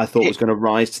character that I thought was going to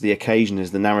rise to the occasion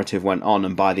as the narrative went on,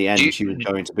 and by the end she was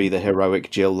going to be the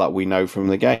heroic Jill that we know from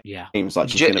the games. Like,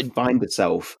 she's going to find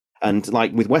herself. And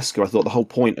like with Wesker, I thought the whole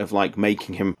point of like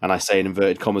making him, and I say in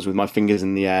inverted commas with my fingers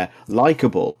in the air,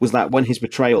 likable, was that when his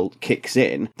betrayal kicks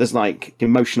in, there's like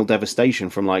emotional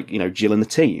devastation from like, you know, Jill and the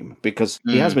team, because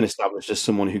he has been established as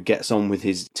someone who gets on with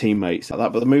his teammates like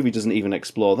that. But the movie doesn't even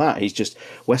explore that.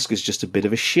 Wesker's just a bit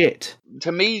of a shit.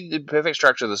 To me, the perfect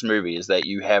structure of this movie is that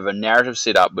you have a narrative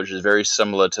set up which is very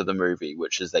similar to the movie,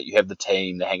 which is that you have the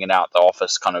team, they're hanging out at the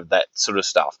office, kind of that sort of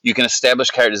stuff. You can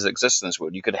establish characters that exist in this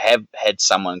world. You could have had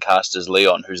someone cast as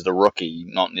Leon, who's the rookie,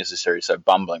 not necessarily so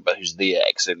bumbling, but who's there,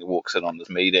 accidentally walks in on this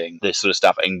meeting, this sort of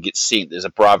stuff, and gets sent. There's a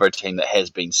Bravo team that has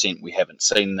been sent. We haven't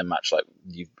seen them much, like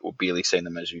you've barely seen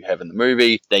them as you have in the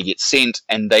movie. They get sent,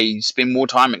 and they spend more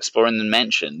time exploring the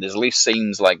mansion. There's less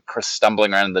scenes like Chris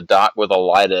stumbling around in the dark with a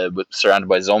lighter, surrounded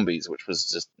by zombies, which was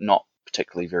just not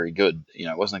particularly very good.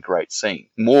 It wasn't a great scene.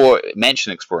 More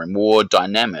mansion exploring, more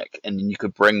dynamic, and then you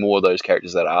could bring more of those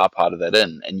characters that are part of that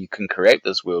in, and you can create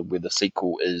this world where the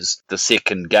sequel is the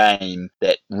second game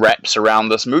that wraps around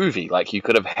this movie. Like, you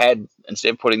could have had,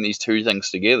 instead of putting these two things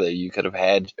together, you could have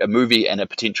had a movie and a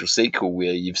potential sequel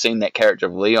where you've seen that character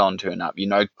of Leon turn up.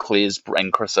 Claire's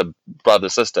and Chris are brother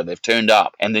sister. They've turned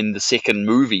up, and then the second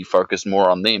movie focused more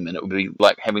on them, and it would be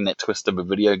like having that twist of a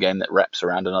video game that wraps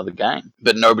around another game.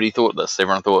 But nobody thought this.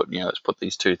 Everyone thought, let's put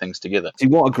these two things together. See,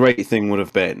 what a great thing would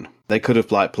have been. They could have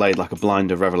played like a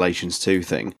Blind of Revelations 2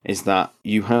 thing, is that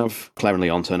you have Claire and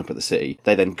Leon turn up at the city,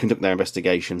 they then conduct their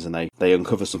investigations and they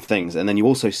uncover some things, and then you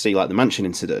also see like the mansion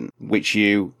incident, which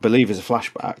you believe is a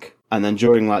flashback. And then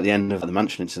during the end of the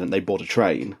mansion incident, they board a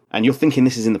train, and you're thinking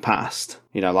this is in the past,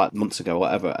 like months ago or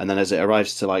whatever. And then as it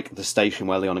arrives to the station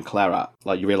where Leon and Claire are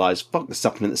at, you realise, fuck, this is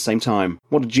happening at the same time.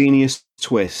 What a genius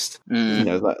twist.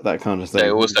 That kind of thing. They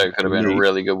also could have been a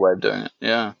really good way of doing it.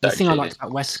 Yeah. The thing I liked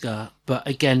about Wesker, but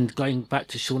again, going back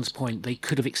to Sean's point, they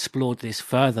could have explored this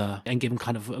further and given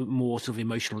kind of a more sort of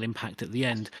emotional impact at the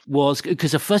end, was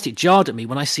because at first it jarred at me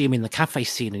when I see him in the cafe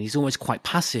scene and he's almost quite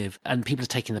passive and people are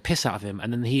taking the piss out of him,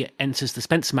 and then he enters the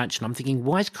Spencer mansion. I'm thinking,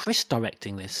 why is Chris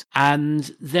directing this?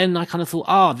 And then I kind of thought,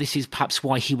 this is perhaps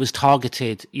why he was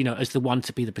targeted, as the one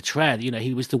to be the betrayer.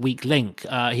 He was the weak link.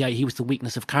 He was the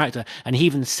weakness of character. And he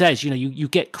even says, you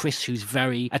get Chris, who's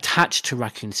very attached to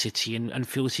Raccoon City and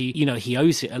feels he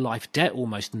owes it a life debt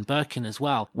almost, and Birkin as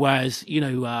well. Whereas,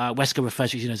 Wesker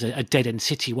refers to it as a dead end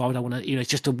city. Why would I want to, it's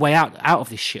just a way out of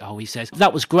this shithole, he says.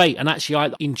 That was great. And actually,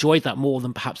 I enjoyed that more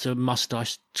than perhaps a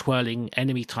mustache twirling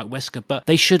enemy type Wesker. But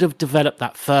they should have developed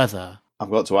that further. I've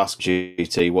got to ask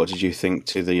GT, what did you think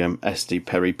to the SD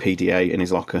Perry PDA in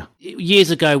his locker?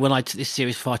 Years ago, when I took this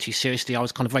series far too seriously, I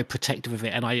was kind of very protective of it,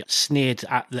 and I sneered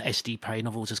at the SD Perry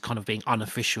novels as kind of being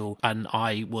unofficial, and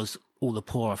I was all the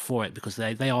poorer for it because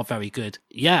they are very good.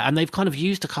 Yeah, and they've kind of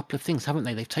used a couple of things, haven't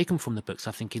they? They've taken from the books,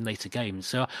 I think, in later games.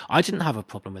 So I didn't have a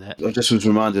problem with it. I just was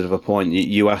reminded of a point.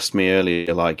 You asked me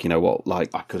earlier, what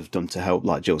I could have done to help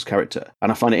Jill's character.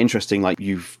 And I find it interesting,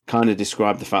 you've kind of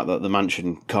described the fact that the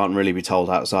mansion can't really be told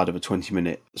outside of a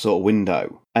 20-minute sort of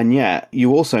window. And yet,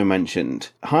 you also mentioned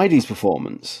Heidi's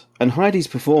performance. And Heidi's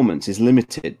performance is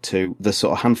limited to the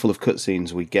sort of handful of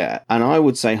cutscenes we get. And I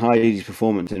would say Heidi's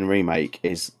performance in Remake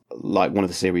is one of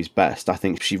the series' best. I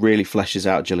think she really fleshes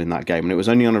out Jill in that game. And it was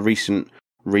only on a recent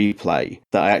replay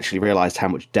that I actually realised how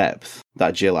much depth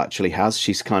that Jill actually has.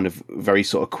 She's kind of very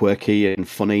sort of quirky and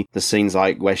funny. The scenes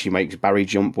where she makes Barry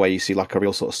jump, where you see a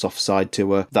real sort of soft side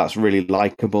to her, that's really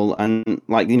likeable. And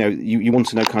you want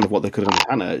to know kind of what they could have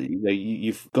done with Hannah.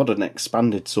 You've got an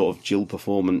expanded sort of Jill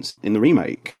performance in the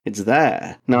remake. It's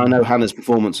there. Now I know Hannah's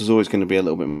performance was always going to be a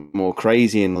little bit more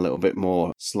crazy and a little bit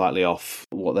more slightly off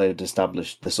what they had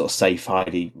established, the sort of safe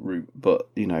Heidi route, but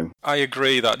I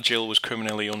agree that Jill was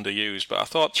criminally underused, but I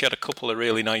thought she had a couple of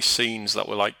really nice scenes that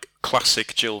were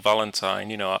classic Jill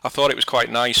Valentine. I thought it was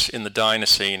quite nice in the diner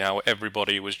scene how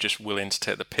everybody was just willing to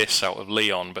take the piss out of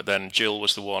Leon, but then Jill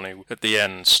was the one who at the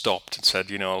end stopped and said,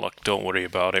 don't worry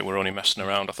about it, we're only messing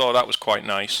around. I thought that was quite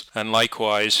nice. And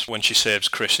likewise, when she saves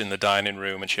Chris in the dining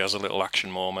room and she has a little action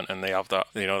moment and they have that,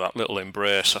 that little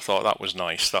embrace, I thought that was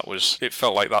nice. It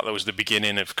felt like that was the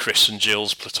beginning of Chris and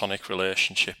Jill's platonic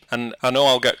relationship. And I know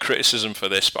I'll get criticism for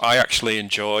this, but I actually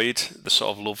enjoyed the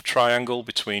sort of love triangle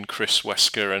between Chris,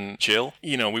 Wesker and Jill.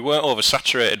 We weren't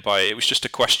oversaturated by it. It was just a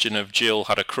question of Jill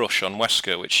had a crush on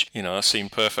Wesker, which,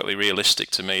 seemed perfectly realistic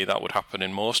to me. That would happen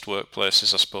in most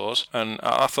workplaces, I suppose. And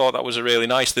I thought that was really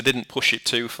nice. They didn't push it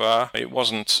too far. It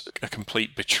wasn't a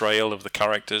complete betrayal of the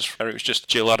characters. It was just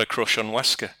Jill had a crush on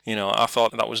Wesker. I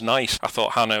thought that was nice. I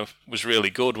thought Hannah was really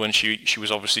good when she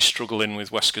was obviously struggling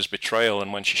with Wesker's betrayal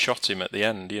and when she shot him at the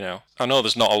end, I know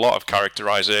there's not a lot of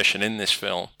characterization in this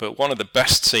film, but one of the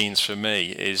best scenes for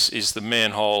me is the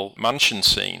main hall mansion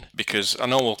scene, because I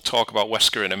know we'll talk about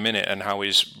Wesker in a minute and how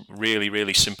he's really,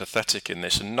 really sympathetic in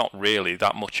this and not really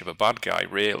that much of a bad guy,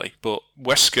 really. But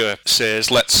Wesker says,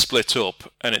 let's split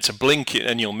up, and it's a blink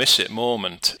and you'll miss it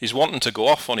moment. He's wanting to go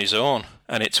off on his own.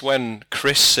 And it's when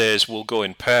Chris says we'll go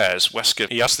in pairs, Wesker,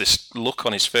 he has this look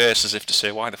on his face as if to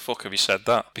say, why the fuck have you said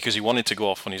that? Because he wanted to go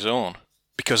off on his own.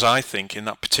 Because I think in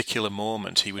that particular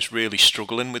moment he was really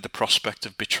struggling with the prospect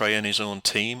of betraying his own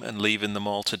team and leaving them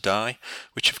all to die,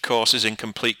 which of course is in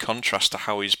complete contrast to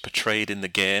how he's portrayed in the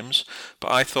games.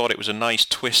 But I thought it was a nice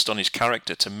twist on his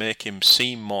character to make him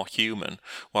seem more human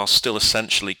while still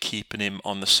essentially keeping him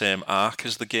on the same arc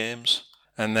as the games.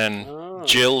 And then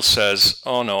Jill says,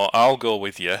 oh no, I'll go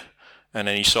with you. And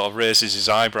then he sort of raises his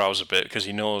eyebrows a bit because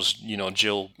he knows,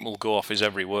 Jill will go off his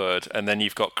every word. And then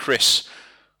you've got Chris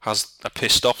has a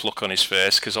pissed off look on his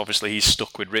face because obviously he's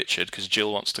stuck with Richard because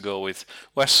Jill wants to go with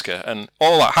Wesker. And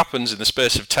all that happens in the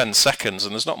space of 10 seconds,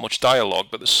 and there's not much dialogue,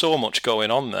 but there's so much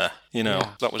going on there.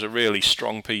 That was a really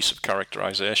strong piece of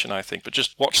characterization, I think. But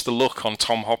just watch the look on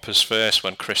Tom Hopper's face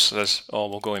when Chris says, "Oh,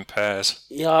 we'll go in pairs."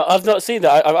 Yeah, I've not seen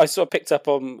that. I sort of picked up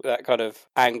on that kind of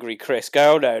angry Chris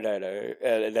go, "Oh, no.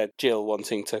 And then Jill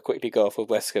wanting to quickly go off with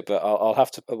Wesker, but I'll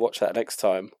have to watch that next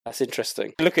time. That's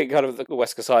interesting. Looking at kind of the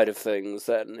Wesker side of things,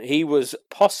 then he was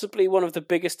possibly one of the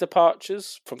biggest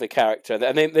departures from the character.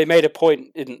 And they made a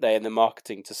point, didn't they, in the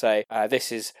marketing to say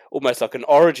this is almost like an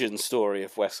origin story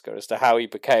of Wesker as to how he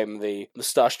became the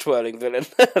moustache-twirling villain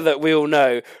that we all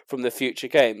know from the future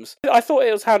games. I thought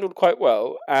it was handled quite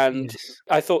well, and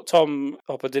I thought Tom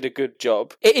Hopper did a good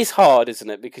job. It is hard, isn't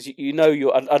it? Because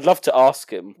I'd love to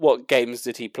ask him what games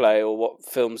did he play or what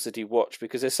films did he watch,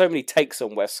 because there's so many takes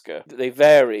on Wesker. They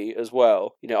vary as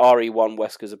well. RE1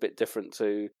 Wesker's a bit different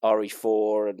to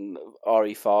RE4 and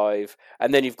RE5,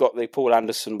 and then you've got the Paul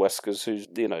Anderson Weskers who's,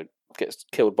 gets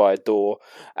killed by a door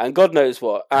and God knows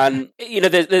what. And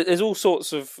there's all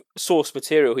sorts of source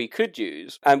material he could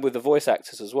use, and with the voice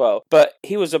actors as well, but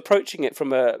he was approaching it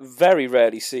from a very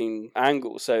rarely seen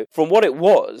angle. So from what it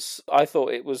was, I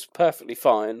thought it was perfectly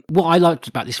fine. What I liked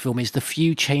about this film is the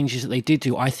few changes that they did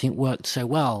do, I think, worked so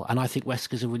well, and I think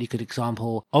Wesker's a really good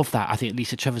example of that. I think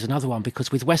Lisa Trevor's another one,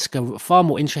 because with Wesker, far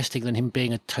more interesting than him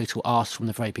being a total arse from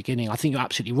the very beginning. I think you're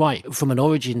absolutely right. From an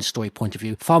origin story point of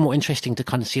view, far more interesting to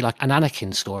kind of see like an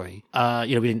Anakin story.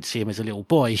 We didn't see him as a little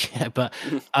boy, but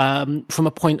from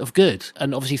a point of good,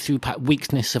 and obviously through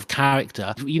weakness of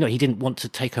character, he didn't want to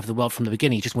take over the world from the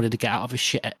beginning. He just wanted to get out of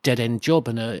a dead-end job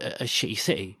and a shitty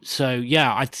city. So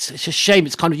yeah, it's a shame.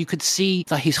 It's kind of, you could see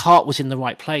that his heart was in the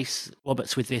right place,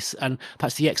 Roberts, with this, and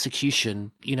perhaps the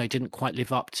execution, didn't quite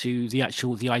live up to the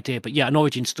idea. But yeah, an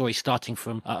origin story starting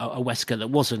from a Wesker that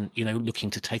wasn't,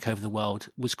 looking to take over the world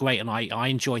was great, and I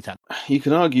enjoyed that. You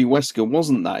can argue Wesker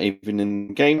wasn't that even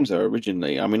in games though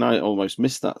originally. I mean, I almost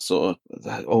missed that sort of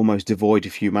that almost devoid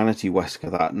of humanity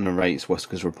Wesker that narrates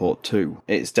Wesker's Report 2.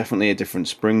 It's definitely a different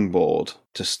springboard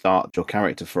to start your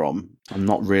character from. I'm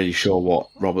not really sure what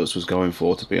Roberts was going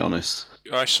for, to be honest.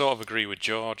 I sort of agree with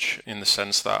George in the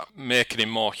sense that making him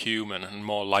more human and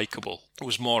more likeable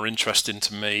was more interesting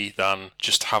to me than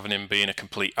just having him being a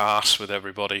complete arse with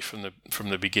everybody from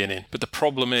the beginning. But the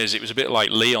problem is, it was a bit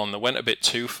like Leon. They went a bit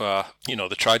too far. They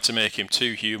tried to make him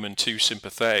too human, too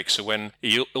sympathetic. So when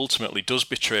he ultimately does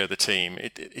betray the team,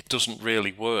 it doesn't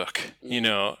really work.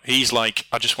 He's like,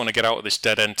 I just want to get out of this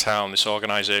dead-end town. This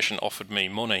organisation offered me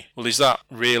money. Well, is that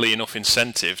really enough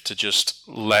incentive to just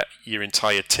let your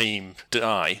entire team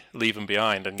die, leave them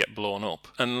behind and get blown up?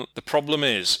 And the problem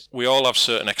is, we all have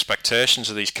certain expectations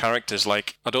of these characters.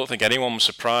 Like, I don't think anyone was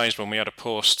surprised when we had a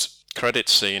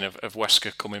post-credits scene of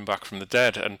Wesker coming back from the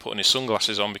dead and putting his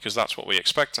sunglasses on, because that's what we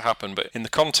expect to happen. But in the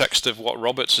context of what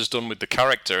Roberts has done with the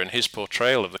character and his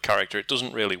portrayal of the character, it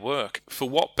doesn't really work. For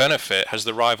what benefit has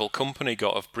the rival company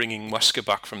got of bringing Wesker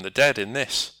back from the dead in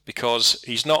this? Because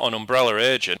he's not an Umbrella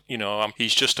agent,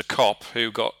 he's just a cop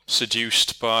who got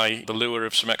seduced by the lure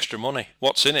of some extra money.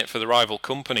 What's in it for the rival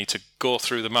company to go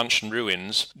through the mansion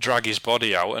ruins, drag his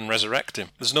body out and resurrect him?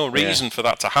 There's no reason for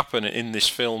that to happen in this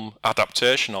film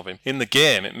adaptation of him. In the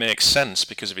game, it makes sense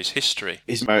because of his history.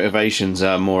 His motivations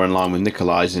are more in line with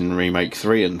Nikolai's in Remake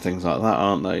 3 and things like that,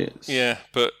 aren't they? Yeah,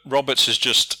 but Roberts is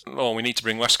just, we need to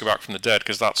bring Wesker back from the dead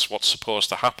because that's what's supposed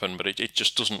to happen, but it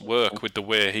just doesn't work with the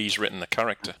way he's written the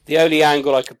character. The only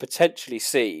angle I could potentially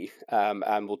see,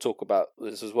 and we'll talk about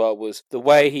this as well, was the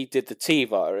way he did the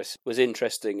T-virus was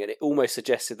interesting, and it almost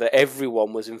suggested that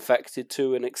everyone was infected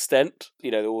to an extent.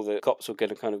 All the cops were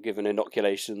getting kind of given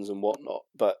inoculations and whatnot,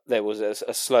 but there was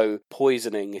a slow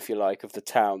poisoning, if you like, of the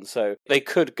town. So they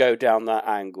could go down that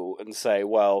angle and say,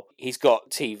 well, he's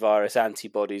got T-virus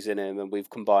antibodies in him, and we've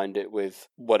combined it with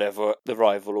whatever the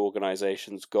rival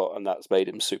organisation's got, and that's made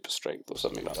him super strength or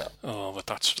something like that. Oh, but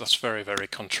that's very, very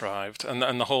contrived. And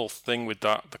the whole thing with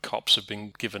that, the cops have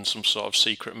been given some sort of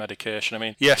secret medication. I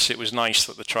mean, yes, it was nice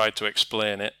that they tried to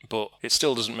explain it, but it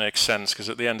still doesn't make sense, because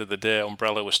at the end of the day,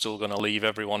 Umbrella was still going to leave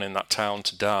everyone in that town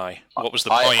to die. What was the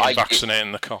point of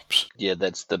vaccinating the cops? Yeah,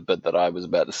 that's the bit that I was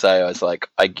about to say. I was like,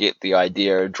 I get the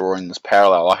idea of drawing this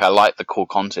parallel. Like, I like the core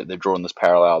concept they've drawn this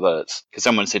parallel, that it's, because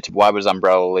someone said to me, why was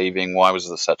Umbrella leaving? Why was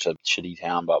this such a shitty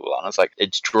town? Blah, blah, blah. And it's like,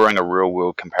 it's drawing a real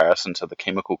world comparison to the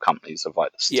chemical companies of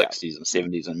like the 60s and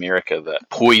 70s in America that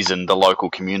poisoned the local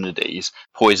community entities,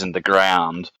 poisoned the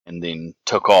ground, and then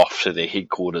took off to their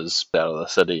headquarters out of the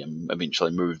city and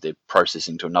eventually moved their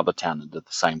processing to another town and did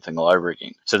the same thing all over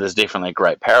again. So there's definitely a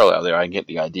great parallel there. I get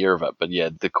the idea of it, but yeah,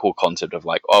 the core concept of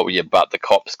like, oh yeah, but the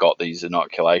cops got these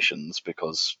inoculations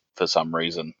because for some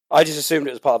reason. I just assumed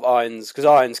it was part of Irons, because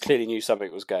Irons clearly knew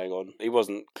something was going on. He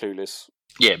wasn't clueless.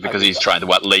 Yeah, because he's trying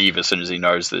to leave as soon as he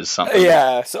knows there's something.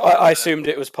 Yeah, so I assumed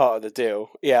it was part of the deal.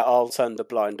 Yeah, I'll turn the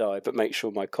blind eye, but make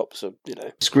sure my cops are,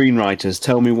 Screenwriters,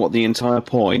 tell me what the entire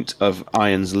point of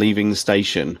Irons leaving the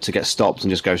station to get stopped and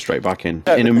just go straight back in.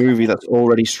 In a movie that's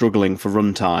already struggling for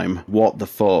runtime, what the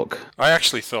fuck? I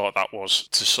actually thought that was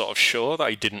to sort of show that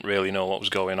he didn't really know what was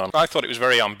going on. I thought it was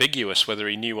very ambiguous whether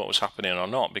he knew what was happening or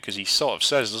not, because he sort of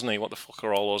says, doesn't he, what the fuck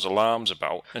are all those alarms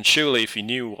about? And surely if he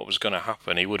knew what was going to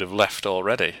happen, he would have left already.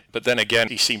 But then again,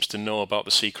 he seems to know about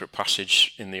the secret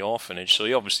passage in the orphanage, so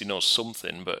he obviously knows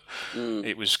something, but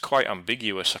it was quite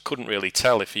ambiguous. I couldn't really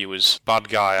tell if he was bad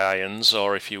guy Irons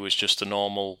or if he was just a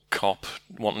normal cop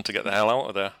wanting to get the hell out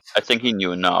of there. I think he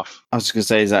knew enough. I was just going to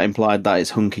say, is that implied that it's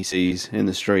Hunky sees in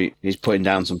the street? He's putting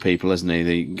down some people, isn't he?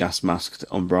 The gas-masked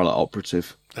umbrella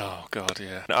operative. Oh, God,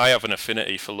 yeah. I have an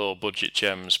affinity for low-budget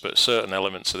gems, but certain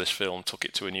elements of this film took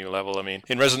it to a new level. I mean,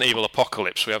 in Resident Evil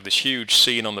Apocalypse, we have this huge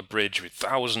scene on the bridge with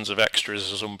thousands of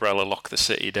extras as Umbrella lock the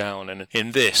city down, and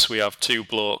in this, we have two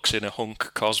blokes in a hunk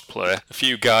cosplay, a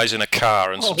few guys in a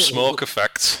car, and some smoke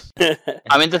effects.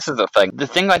 I mean, this is the thing. The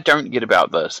thing I don't get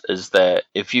about this is that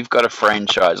if you've got a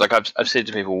franchise, like I've said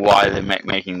to people, why they're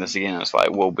making this again, it's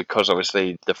like, well, because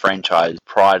obviously the franchise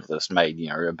prior to this made,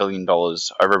 over $1 billion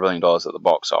at the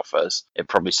box office. It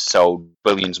probably sold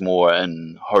billions more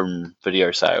in home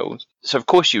video sales. So of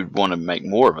course you'd want to make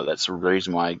more of it. That's the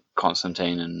reason why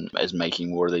Constantine is making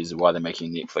more of these, why they're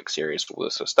making Netflix series for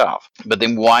this sort of stuff. But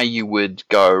then why you would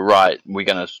go, right, we're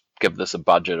going to give this a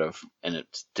budget of, and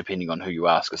it's depending on who you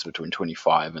ask, it's between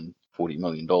 25 and $40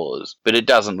 million, but it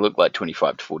doesn't look like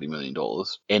 $25 to $40 million.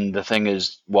 And the thing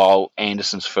is, while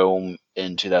Anderson's film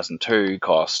in 2002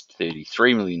 cost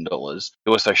 $33 million,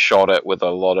 he also shot it with a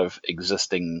lot of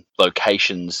existing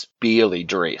locations barely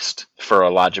dressed for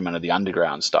a large amount of the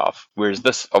underground stuff. Whereas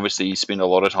this, obviously, you spend a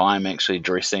lot of time actually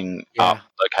dressing up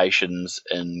locations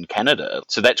in Canada.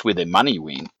 So that's where their money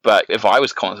went. But if I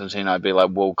was Constantine, I'd be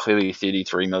like, well, clearly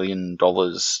 $33 million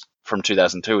from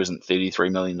 2002 isn't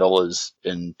 $33 million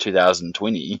in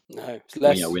 2020. No, it's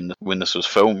less. When this was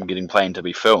planned to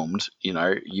be filmed,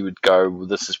 you would go, well,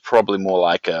 this is probably more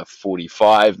like a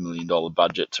 $45 million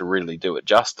budget to really do it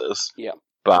justice. Yeah.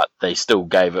 But they still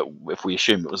gave it, if we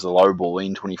assume it was the low ball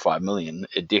in $25 million,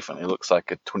 it definitely looks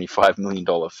like a $25 million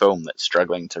film that's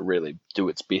struggling to really do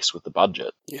its best with the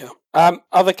budget. Yeah.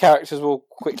 Other characters we'll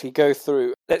quickly go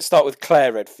through. Let's start with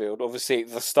Claire Redfield, obviously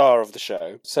the star of the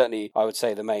show. Certainly, I would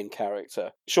say the main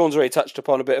character. Sean's already touched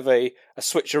upon a bit of a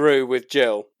switcheroo with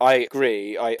Jill. I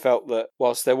agree. I felt that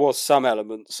whilst there was some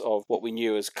elements of what we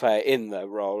knew as Claire in the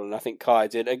role, and I think Kai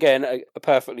did, again, a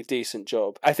perfectly decent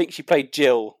job. I think she played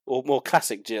Jill, or more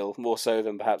classic Jill, more so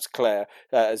than perhaps Claire,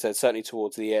 as I said, certainly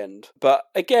towards the end. But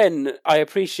again, I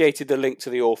appreciated the link to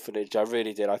the orphanage. I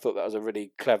really did. I thought that was a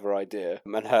really clever idea.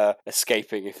 And her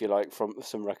escaping, if you like, from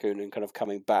some Raccoon and kind of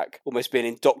coming back, almost being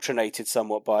indoctrinated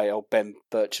somewhat by old Ben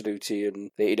Bertolucci and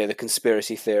the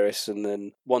conspiracy theorists, and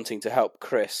then wanting to help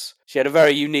Chris. She had a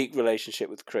very unique relationship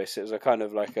with Chris. It was a kind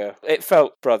of like it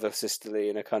felt brother sisterly,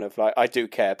 and a kind of like, I do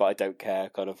care but I don't care,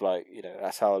 kind of like,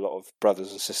 that's how a lot of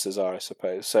brothers and sisters are, I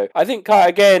suppose. So I think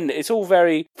again, it's all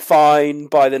very fine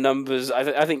by the numbers.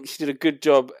 I think she did a good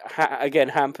job, again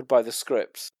hampered by the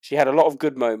scripts. She had a lot of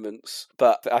good moments,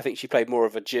 but I think she played more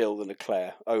of a Jill than a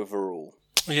Claire overall.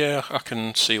 Yeah, I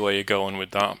can see where you're going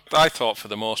with that. I thought for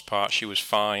the most part she was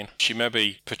fine. She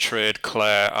maybe portrayed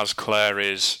Claire as Claire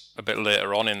is a bit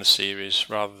later on in the series,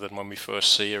 rather than when we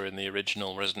first see her in the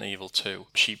original Resident Evil 2.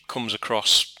 She comes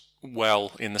across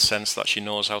well in the sense that she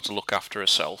knows how to look after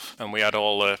herself, and we had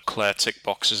all the Claire tick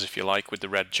boxes, if you like, with the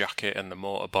red jacket and the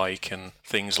motorbike and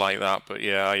things like that. But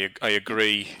yeah, I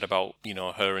agree about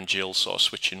her and Jill sort of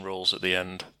switching roles at the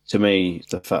end. To me,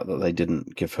 the fact that they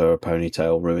didn't give her a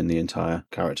ponytail ruined the entire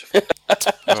character.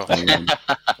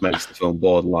 Makes the film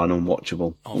borderline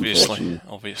unwatchable. Obviously,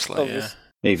 yeah.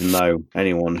 Even though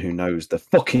anyone who knows the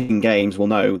fucking games will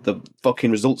know the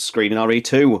fucking results screen in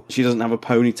RE2, she doesn't have a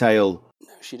ponytail.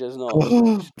 She does not.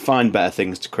 Find better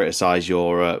things to criticise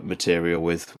your material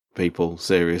with. people,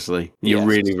 seriously. You're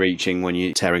really reaching when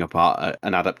you're tearing apart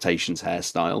an adaptation's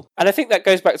hairstyle. And I think that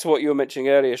goes back to what you were mentioning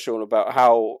earlier, Sean, about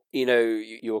how,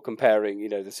 you're comparing,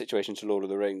 the situation to Lord of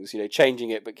the Rings, changing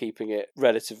it but keeping it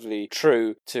relatively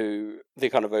true to the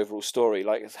kind of overall story.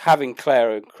 Like having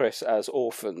Claire and Chris as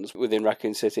orphans within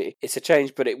Raccoon City, it's a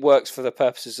change, but it works for the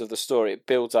purposes of the story. It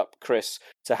builds up Chris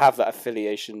to have that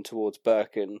affiliation towards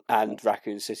Birkin and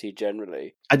Raccoon City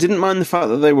generally. I didn't mind the fact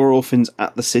that they were orphans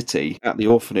at the city, at the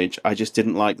orphanage. I just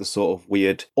didn't like the sort of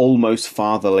weird, almost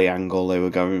fatherly angle they were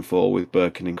going for with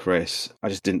Birkin and Chris. I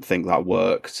just didn't think that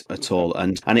worked at all.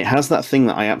 And it has that thing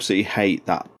that I absolutely hate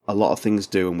that a lot of things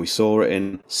do, and we saw it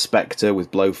in Spectre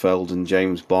with Blofeld and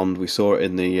James Bond. We saw it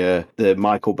in the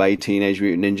Michael Bay Teenage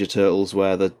Mutant Ninja Turtles,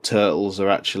 where the turtles are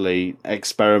actually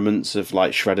experiments of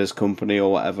like Shredder's company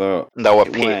or whatever. They were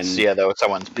pets, they were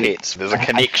someone's pets. There's a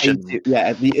connection.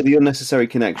 The unnecessary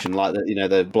connection, like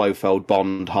the Blofeld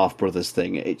Bond half brothers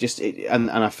thing.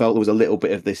 And I felt there was a little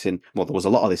bit of this there was a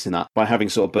lot of this in that, by having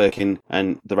sort of Birkin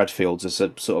and the Redfields as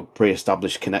a sort of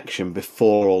pre-established connection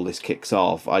before all this kicks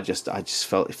off. I just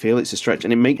feel it's a stretch,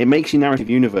 and it makes your narrative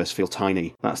universe feel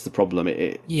tiny. That's the problem.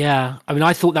 Yeah, I mean,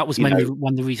 I thought that was maybe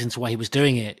one of the reasons why he was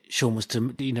doing it, Sean, was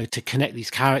to to connect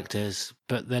these characters.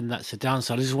 But then that's the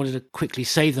downside. I just wanted to quickly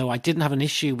say, though, I didn't have an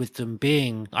issue with them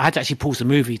being... I had to actually pause the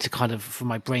movie for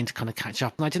my brain to kind of catch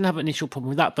up. And I didn't have an initial problem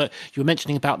with that. But you were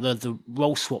mentioning about the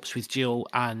role swaps with Jill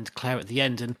and Claire at the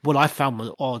end. And what I found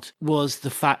was odd was the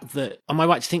fact that... Am I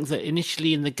right to think that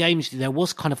initially in the games, there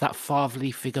was kind of that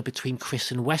fatherly figure between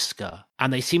Chris and Wesker?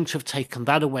 And they seem to have taken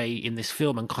that away in this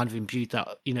film and kind of imbued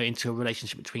that, into a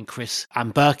relationship between Chris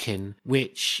and Birkin,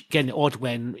 which, again, odd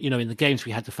when, in the games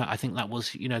we had the fact, I think that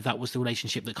was, that was the relationship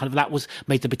that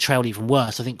made the betrayal even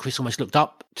worse. I think Chris almost looked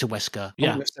up to Wesker.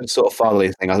 Yeah. Sort of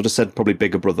fatherly thing. I would have said probably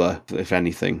bigger brother, if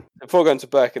anything. Before going to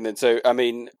Birkin then, so, I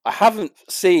mean, I haven't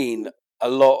seen a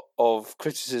lot of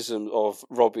criticism of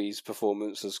Robbie's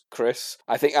performance as Chris.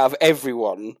 I think out of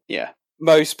everyone... Yeah.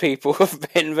 Most people have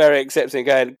been very accepting.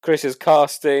 Again, Chris's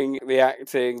casting, the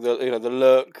acting, the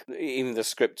look, even the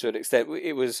script to an extent,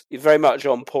 it was very much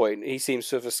on point. He seems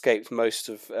to have escaped most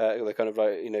of the kind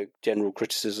of general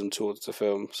criticism towards the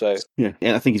film. So yeah,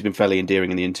 I think he's been fairly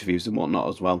endearing in the interviews and whatnot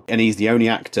as well. And he's the only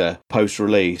actor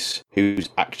post-release who's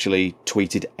actually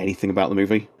tweeted anything about the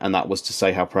movie, and that was to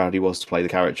say how proud he was to play the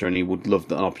character, and he would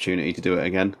love an opportunity to do it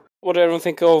again. What did everyone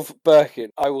think of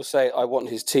Birkin? I will say I want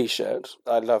his T-shirt.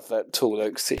 I love that Tall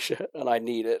Oaks T-shirt, and I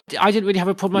need it. I didn't really have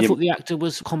a problem. I thought the actor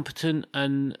was competent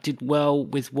and did well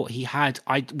with what he had.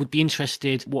 I would be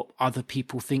interested what other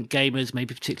people think, gamers,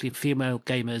 maybe particularly female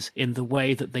gamers, in the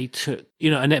way that they took,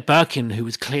 Annette Birkin, who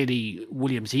was clearly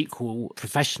William's equal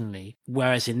professionally,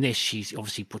 whereas in this, she's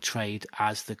obviously portrayed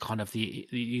as the kind of the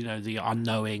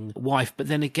unknowing wife. But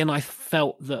then again, I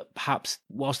felt that perhaps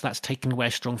whilst that's taking away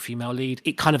a strong female lead,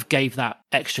 it kind of gave that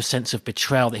extra sense of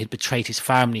betrayal, that he'd betrayed his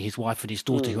family, his wife and his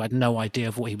daughter, who had no idea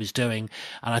of what he was doing.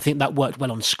 And I think that worked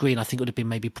well on screen. I think it would have been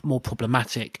maybe more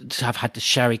problematic to have had the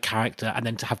Sherry character and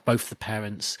then to have both the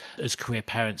parents as career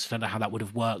parents. I don't know how that would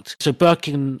have worked. So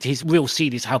Birkin, his real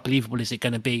seed is how believable is it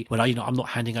going to be when I'm not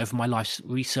handing over my life's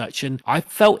research. And I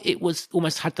felt it was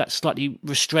almost had that slightly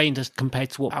restrained as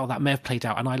compared to how that may have played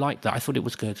out. And I liked that. I thought it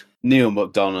was good. Neil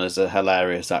McDonough is a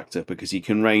hilarious actor because he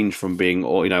can range from being,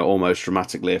 almost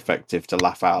dramatically effective to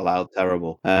laugh out loud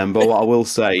terrible. But what I will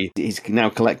say, he's now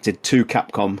collected 2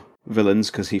 Capcom villains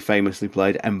because he famously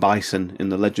played M. Bison in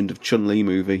the Legend of Chun-Li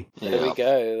movie. There we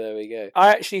go. I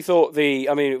actually thought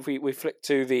if we flick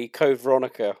to the Code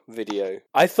Veronica video,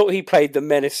 I thought he played the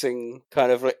menacing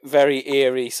kind of very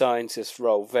eerie scientist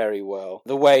role very well.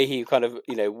 The way he kind of,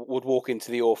 would walk into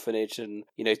the orphanage and,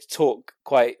 talk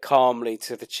quite calmly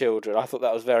to the children. I thought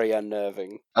that was very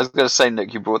unnerving. I was going to say,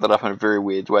 Nick, you brought that up in a very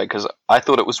weird way because I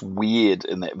thought it was weird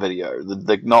in that video.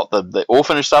 Not the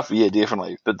orphanage stuff, yeah,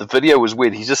 definitely. But the video was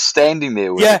weird. He's just standing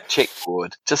there with a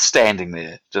checkboard, just standing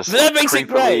there, just that makes it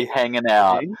great. Hanging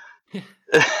out.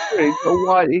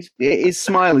 His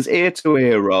smile is ear to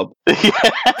ear, Rob.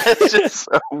 It's just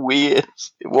so weird.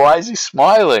 Why is he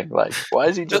smiling? Like, why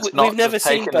is he just not? We've never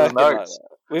seen Birkin like that.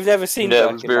 We've never seen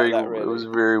Birkin like that, really. It was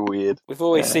very weird. We've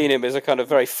always seen him as a kind of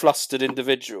very flustered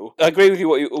individual. I agree with you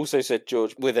what you also said,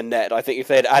 George, with Annette. I think if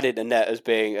they had added Annette as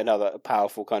being another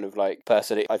powerful kind of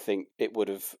person, I think it would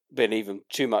have been even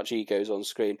too much egos on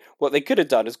screen. What they could have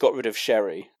done is got rid of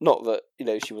Sherry. Not that,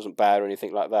 she wasn't bad or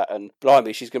anything like that. And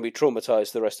blimey, she's going to be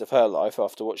traumatised the rest of her life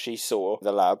after what she saw in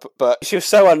the lab. But she was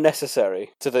so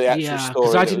unnecessary to the actual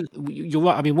story. You're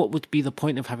right. I mean, what would be the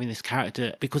point of having this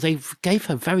character? Because they gave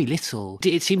her very little.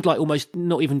 It's it seemed like almost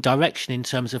not even direction in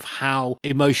terms of how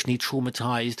emotionally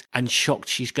traumatized and shocked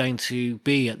she's going to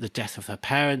be at the death of her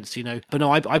parents, But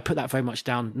no, I put that very much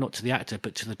down, not to the actor,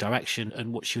 but to the direction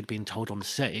and what she had been told on the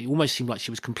set. It almost seemed like she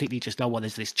was completely just,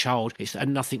 there's this child,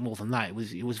 and nothing more than that.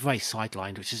 It was very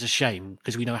sidelined, which is a shame,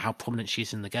 because we know how prominent she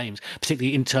is in the games,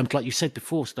 particularly in terms, like you said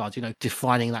before, Stars,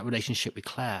 defining that relationship with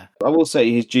Claire. I will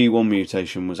say his G1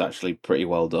 mutation was actually pretty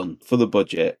well done for the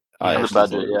budget. I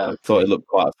thought it looked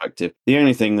quite effective. The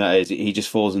only thing that is, he just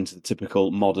falls into the typical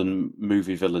modern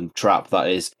movie villain trap. That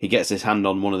is, he gets his hand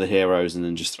on one of the heroes and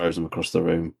then just throws them across the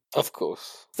room. Of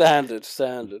course. Standard.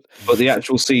 But the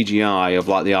actual CGI of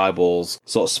like the eyeballs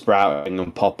sort of sprouting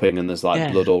and popping, and there's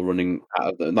like blood all running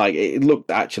out of them. Like, it looked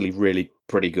actually really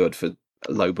pretty good for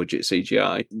low budget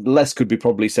CGI. Less could be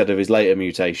probably said of his later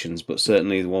mutations, but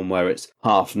certainly the one where it's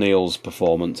half Neil's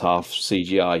performance, half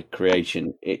CGI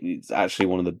creation, it's actually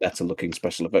one of the better looking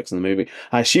special effects in the movie.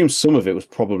 I assume some of it was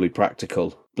probably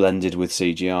practical, blended with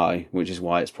CGI, which is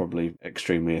why it's probably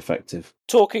extremely effective.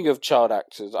 Talking of child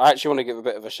actors, I actually want to give a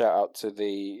bit of a shout out to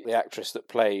the actress that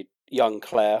played young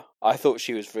Claire. I thought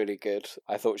she was really good.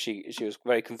 I thought she was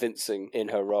very convincing in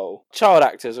her role. Child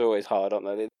actors are always hard, aren't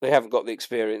they? They haven't got the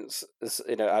experience as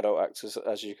adult actors,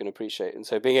 as you can appreciate. And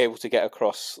so being able to get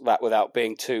across that without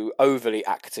being too overly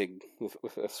acting,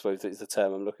 I suppose is the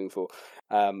term I'm looking for,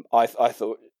 I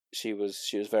thought she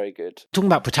was very good. Talking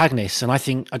about protagonists, and I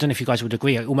don't know if you guys would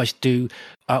agree, I almost do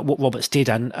what Roberts did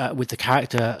and with the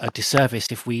character a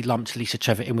disservice if we lumped Lisa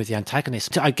Trevor in with the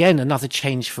antagonist. Again, another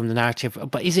change from the narrative,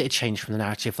 but is it a change from the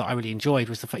narrative that I really enjoyed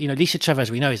was the fact, Lisa Trevor, as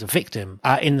we know, is a victim.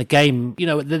 In the game,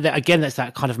 again, that's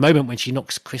that kind of moment when she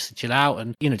knocks Chris and Jill out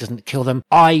and, doesn't kill them.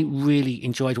 I really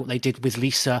enjoyed what they did with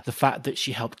Lisa, the fact that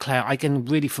she helped Claire. I can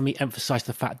really, for me, emphasize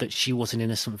the fact that she was an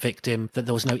innocent victim, that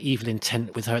there was no evil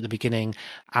intent with her at the beginning.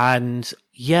 And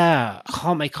yeah, I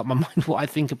can't make up my mind what I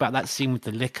think about that scene with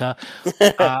the liquor.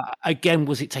 Again,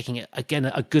 was it taking it,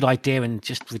 a good idea and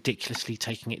just ridiculously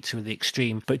taking it to the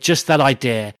extreme? But just that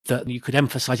idea that you could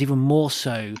emphasize even more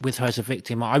so with her as a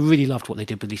victim. I really loved what they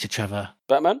did with Lisa Trevor.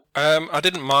 Batman? I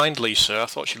didn't mind Lisa. I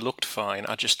thought she looked fine.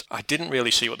 I didn't really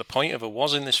see what the point of her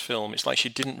was in this film. It's like she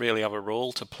didn't really have a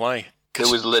role to play. It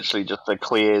was literally just the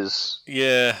Claire's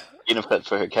benefit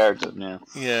for her character.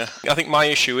 Yeah. I think my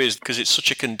issue is because it's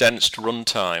such a condensed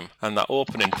runtime, and that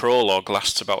opening prologue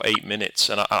lasts about 8 minutes,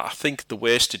 and I think they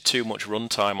wasted too much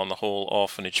runtime on the whole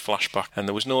orphanage flashback, and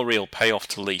there was no real payoff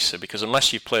to Lisa, because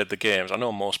unless you've played the games, I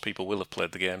know most people will have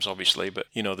played the games, obviously, but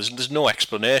there's no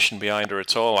explanation behind her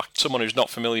at all. Someone who's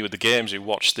not familiar with the games who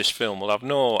watched this film will have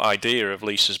no idea of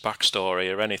Lisa's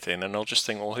backstory or anything, and they'll just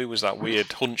think, well, who was that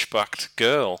weird hunchbacked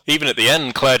girl? Even at the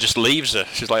end, Claire just leaves her.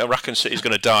 She's like, Raccoon City's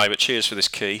going to die, but cheers for this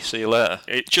key, see you later.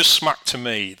 It just smacked to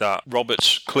me that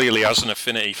Roberts clearly has an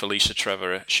affinity for Lisa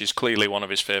Trevor. She's clearly one of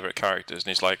his favourite characters,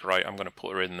 and he's like, right, I'm going to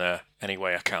put her in there any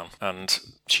way I can. And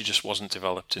she just wasn't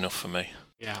developed enough for me.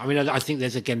 Yeah, I mean, I think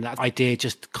there's, again, that idea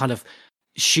just kind of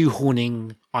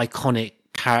shoehorning iconic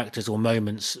characters or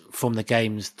moments from the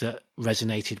games that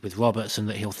resonated with Roberts and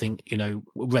that he'll think,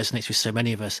 resonates with so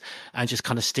many of us, and just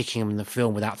kind of sticking them in the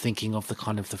film without thinking of the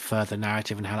kind of the further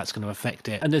narrative and how that's going to affect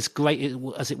it. And as great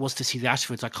as it was to see the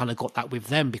Ashfords, I kind of got that with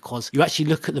them, because you actually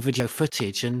look at the video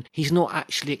footage and he's not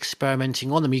actually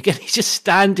experimenting on them. He's just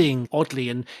standing oddly,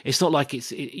 and it's not like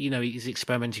he's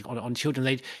experimenting on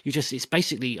children. It's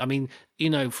basically, I mean,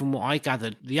 from what I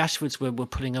gathered, the Ashfords were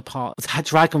pulling apart that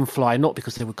dragonfly, not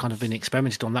because they were kind of being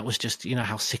experimented on. That was just,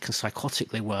 how sick and psychotic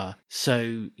they were.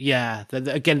 So, yeah,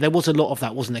 again, there was a lot of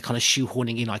that, wasn't there? Kind of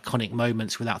shoehorning in iconic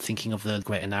moments without thinking of the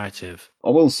greater narrative. I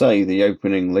will say the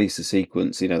opening Lisa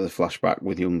sequence, the flashback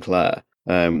with young Claire,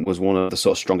 was one of the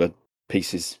sort of stronger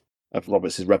pieces of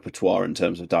Roberts' repertoire in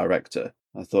terms of director.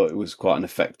 I thought it was quite an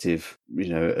effective,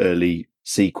 early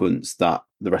sequence that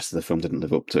the rest of the film didn't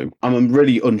live up to. I'm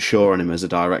really unsure on him as a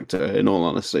director, in all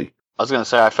honesty. I was going to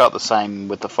say, I felt the same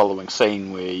with the following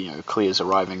scene where, Claire's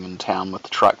arriving in town with the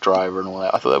truck driver and all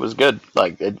that. I thought that was good.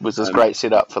 Like, it was this great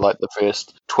setup for, like, the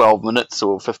first 12 minutes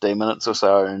or 15 minutes or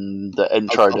so, and the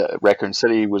intro to Raccoon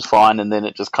City was fine, and then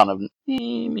it just kind of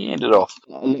meandered off.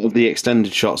 A lot of the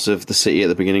extended shots of the city at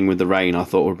the beginning with the rain I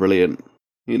thought were brilliant.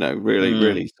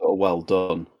 Really sort of well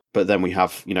done. But then we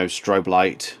have, strobe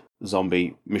light,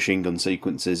 zombie machine gun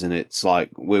sequences, and it's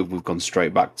like we've gone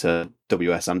straight back to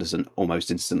W.S. Anderson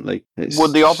almost instantly.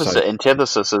 The opposite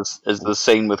antithesis is the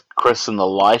scene with Chris and the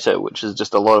lighter, which is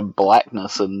just a lot of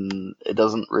blackness, and it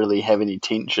doesn't really have any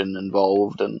tension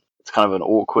involved, and it's kind of an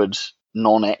awkward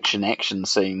non-action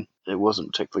scene. It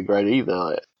wasn't particularly great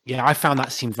either. Yeah, I found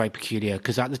that scene very peculiar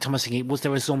because at the time I was thinking, was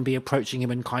there a zombie approaching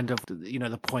him and kind of,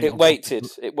 the point? It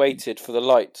waited for the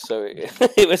light, so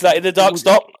it was like in the dark.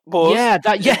 Stop. Pause.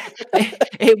 Yeah,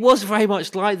 it was very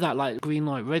much like that, like green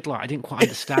light, red light. I didn't quite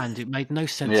understand. It made no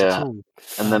sense at all.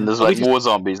 And then there's more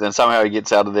zombies. Then somehow he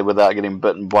gets out of there without getting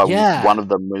bitten by one of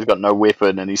them. He's got no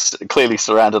weapon, and he's clearly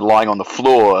surrounded, lying on the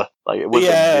floor. Like it was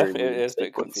it is a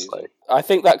bit confusing. I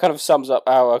think that kind of sums up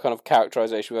our kind of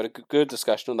characterization. We had a good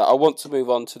discussion on that. I want to move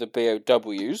on to the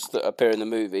BOWs that appear in the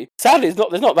movie. Sadly,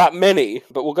 there's not that many,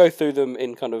 but we'll go through them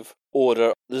in kind of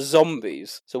order. The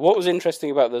zombies. So what was interesting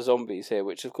about the zombies here,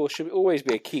 which of course should always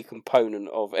be a key component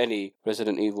of any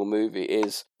Resident Evil movie,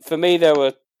 is for me there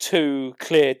were two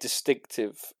clear,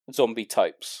 distinctive zombie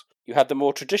types. You had the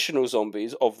more traditional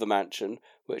zombies of the mansion,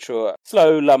 which were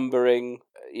slow, lumbering,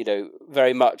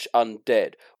 very much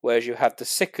undead, whereas you had the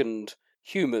sickened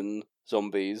human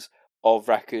zombies of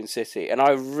Raccoon City. And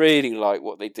I really like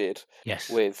what they did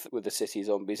with the city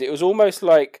zombies. It was almost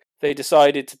like they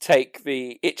decided to take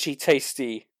the Itchy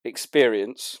Tasty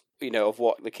experience, of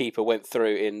what the Keeper went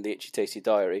through in the Itchy Tasty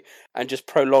diary, and just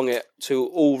prolong it to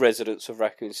all residents of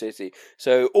Raccoon City.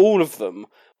 So all of them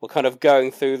were kind of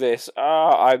going through this,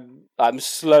 I'm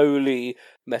slowly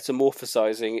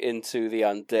metamorphosizing into the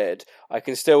undead. I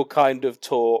can still kind of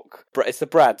talk. It's the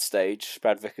Brad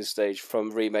Vickers stage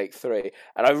from Remake 3.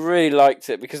 And I really liked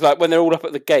it because when they're all up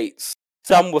at the gates,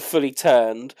 some were fully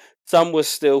turned, some were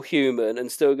still human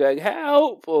and still going,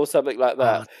 help, or something like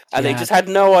that. And they just had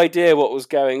no idea what was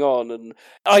going on. And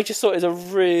I just thought it was a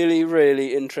really,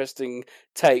 really interesting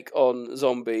take on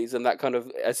zombies and that kind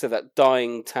of, as I said, that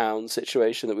dying town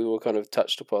situation that we all kind of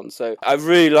touched upon. So I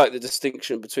really like the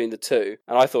distinction between the two,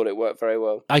 and I thought it worked very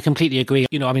well. I completely agree.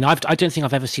 I don't think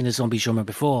I've ever seen a zombie genre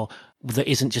before that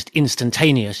isn't just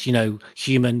instantaneous,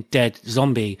 human, dead,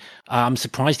 zombie. I'm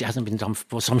surprised it hasn't been done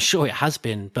before, so I'm sure it has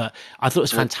been, but I thought it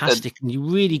was fantastic, and you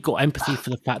really got empathy for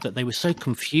the fact that they were so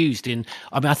confused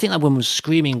I think that woman was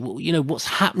screaming, what's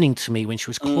happening to me, when she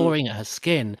was clawing at her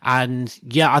skin. And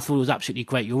I thought it was absolutely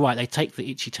great. You're right, they take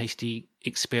the Itchy Tasty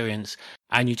experience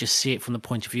and you just see it from the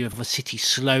point of view of a city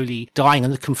slowly dying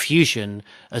and the confusion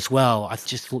as well. I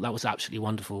just thought that was absolutely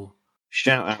wonderful.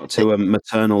 Shout out to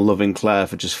maternal loving Claire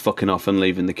for just fucking off and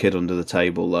leaving the kid under the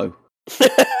table, though.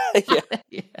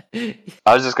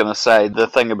 I was just going to say, the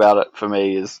thing about it for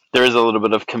me is there is a little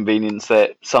bit of convenience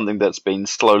that something that's been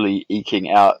slowly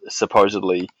eking out,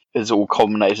 supposedly, is all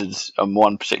culminated on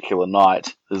one particular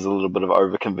night. There's a little bit of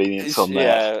overconvenience on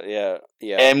that.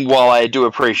 Yeah. And while I do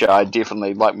appreciate, I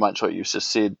definitely like much what you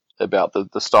just said about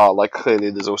the style,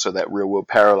 clearly there's also that real world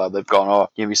parallel. They've gone,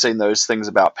 have you seen those things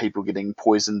about people getting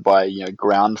poisoned by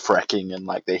ground fracking and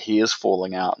their hair's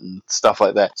falling out and stuff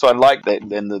like that? So I like that.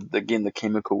 Then the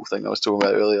chemical thing I was talking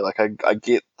about earlier, I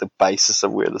get the basis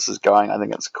of where this is going. I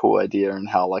think it's a cool idea and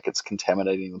how it's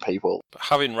contaminating the people.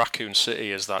 Having Raccoon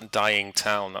City as that dying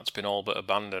town that's been all but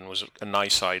abandoned was a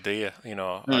nice idea.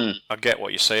 I get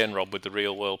what you're saying, Rob, with the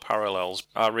real world parallels.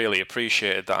 I really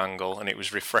appreciated that angle, and it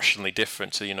was refreshingly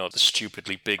different to the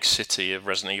stupidly big city of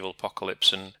Resident Evil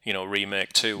Apocalypse and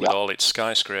Remake 2 with all its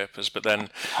skyscrapers. But then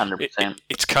 100%.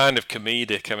 It's kind of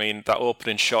comedic. I mean, that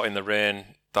opening shot in the rain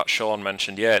that Sean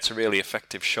mentioned, it's a really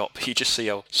effective shot, but you just see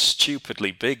how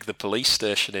stupidly big the police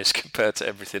station is compared to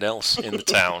everything else in the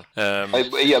town.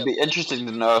 It'd be interesting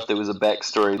to know if there was a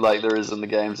backstory like there is in the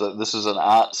games, that this was an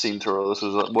art centre or this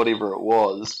was whatever it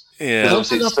was. Yeah,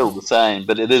 obviously it's still the same,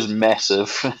 but it is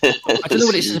massive. I don't know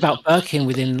what it says about Birkin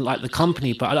within the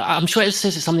company, but I'm sure it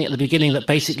says something at the beginning that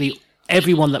basically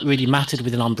everyone that really mattered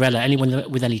with an Umbrella, anyone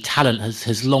with any talent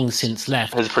has long since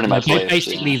left. Has pretty much left.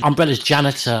 Basically, Umbrella's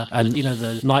janitor and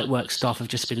the Nightwork staff have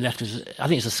just been left as, I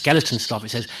think it's a skeleton staff, it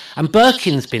says, and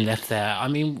Birkin's been left there. I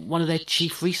mean, one of their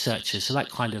chief researchers, so that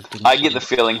kind of didn't. I get the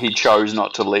feeling he chose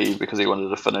not to leave because he wanted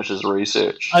to finish his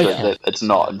research. Okay. So that it's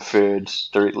not inferred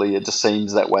directly, it just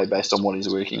seems that way based on what he's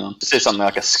working on. It says something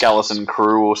like a skeleton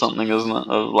crew or something, isn't it,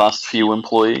 of last few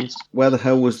employees? Where the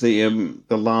hell was the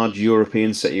large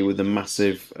European city with the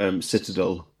massive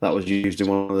citadel that was used in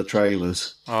one of the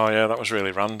trailers? Oh yeah, that was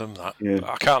really random, that. Yeah.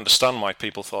 I can't understand why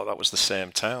people thought that was the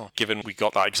same town, given we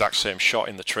got that exact same shot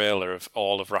in the trailer of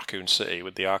all of Raccoon City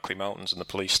with the Arkley Mountains and the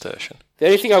police station. The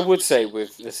only thing I would say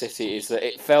with the city is that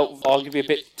it felt arguably a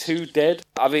bit too dead.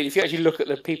 I mean, if you actually look at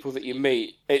the people that you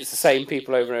meet, it's the same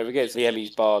people over and over again. It's the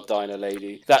Emmy's Bar diner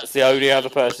lady. That's the only other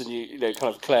person you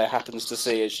kind of Claire happens to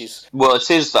see as she's... Well, it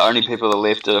says the only people that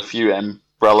left are a few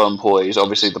umbrella employees,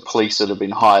 obviously the police that have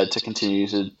been hired to continue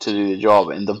to do the job,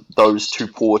 and those too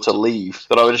poor to leave.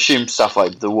 But I would assume stuff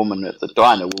like the woman at the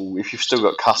diner, well, if you've still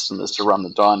got customers to run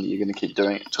the diner, you're going to keep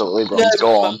doing it until everyone's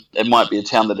gone. It might be a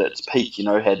town that at its peak,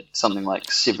 had something like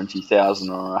 70,000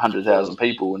 or 100,000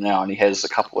 people, and now only has a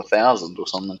couple of thousand or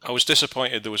something. I was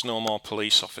disappointed there was no more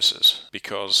police officers,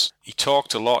 because he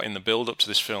talked a lot in the build-up to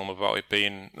this film about it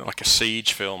being like a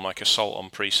siege film, like Assault on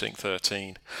Precinct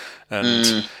 13.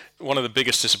 And one of the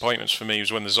biggest disappointments for me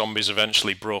was when the zombies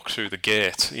eventually broke through the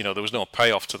gate. There was no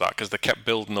payoff to that, because they kept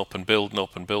building up and building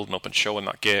up and building up and showing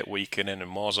that gate weakening and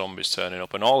more zombies turning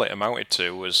up. And all it amounted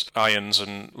to was Irons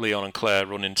and Leon and Claire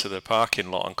run into the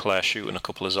parking lot and Claire shooting a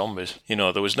couple of zombies.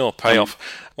 There was no payoff.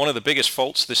 One of the biggest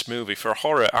faults of this movie, for a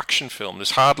horror action film,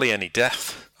 there's hardly any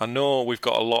death. I know we've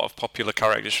got a lot of popular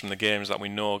characters from the games that we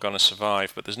know are going to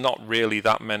survive, but there's not really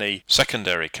that many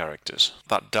secondary characters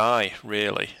that die,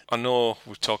 really. I know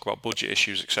we've talked about budget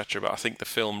issues, etc., but I think the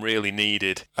film really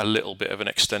needed a little bit of an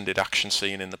extended action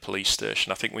scene in the police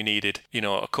station. I think we needed,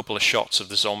 a couple of shots of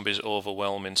the zombies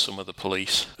overwhelming some of the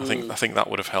police. I think that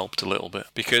would have helped a little bit,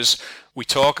 because we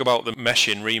talk about the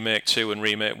meshing Remake 2 and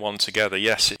Remake 1 together.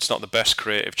 Yes, it's not the best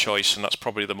creative choice, and that's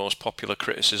probably the most popular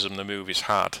criticism the movie's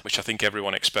had, which I think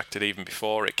everyone expected even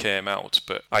before it came out.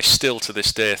 But I still, to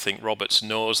this day, think Roberts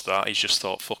knows that. He's just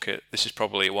thought, fuck it, this is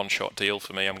probably a one-shot deal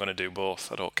for me. I'm going to do both.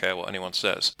 I don't care what anyone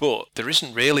says. But there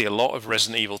isn't really a lot of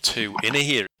Resident Evil 2 in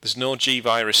here. There's no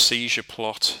G-Virus seizure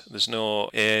plot. There's no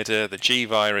Ada. The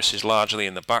G-Virus is largely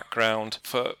in the background.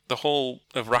 For the whole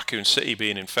of Raccoon City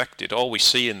being infected, all we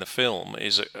see in the film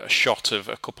is a shot of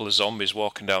a couple of zombies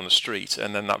walking down the street,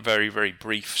 and then that very, very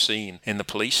brief scene in the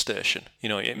police station.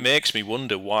 It makes me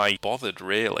wonder why he bothered,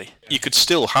 really. You could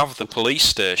still have the police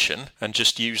station and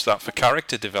just use that for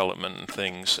character development and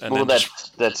things. And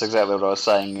that's exactly what I was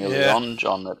saying earlier on,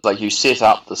 John. That, like, you set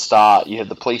up the start, you have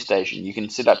the police station, you can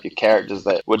set up your characters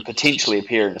that would potentially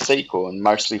appear in a sequel, and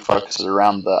mostly focus it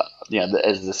around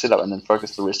as the setup, and then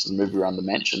focus the rest of the movie around the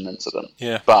mansion incident.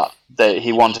 Yeah. But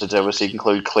he wanted to obviously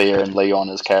include Claire and Leon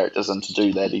as characters, and to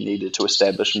do that he needed to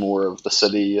establish more of the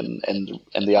city and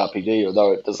the RPD,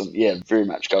 although it doesn't very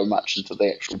much go much into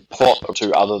the actual plot or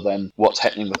two, other than what's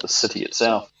happening with the city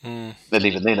itself. And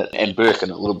even then, and Birkin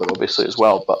a little bit obviously as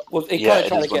well. But he kind of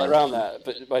tried to get around that,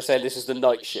 but by saying this is the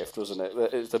night shift, wasn't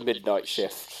it? It was the midnight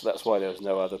shift. That's why there was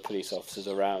no other police officers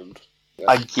around.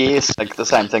 I guess like the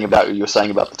same thing about what you were saying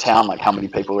about the town, like how many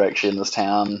people are actually in this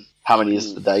town, how many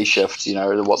is the day shift,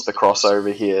 what's the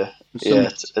crossover here. It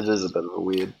is a bit of a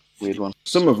weird one.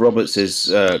 Some of Roberts's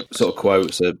sort of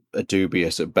quotes are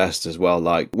dubious at best as well.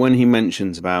 Like when he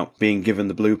mentions about being given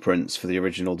the blueprints for the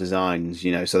original designs,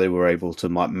 so they were able to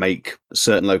make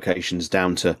certain locations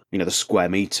down to, the square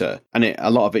meter. And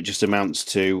a lot of it just amounts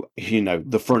to,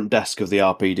 the front desk of the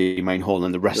RPD main hall,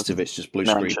 and the rest of it's just blue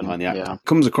screen behind the actor. Yeah.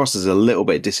 Comes across as a little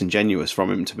bit disingenuous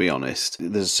from him, to be honest.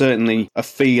 There's certainly a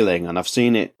feeling, and I've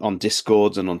seen it on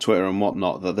Discords and on Twitter and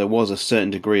whatnot, that there was a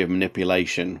certain degree of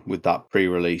manipulation with that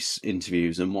pre-release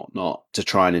interviews and whatnot to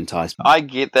try and entice me. I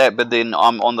get that, but then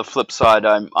I'm on the flip side.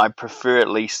 I prefer at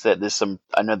least that there's some.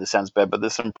 I know this sounds bad, but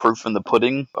there's some proof in the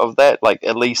pudding of that. Like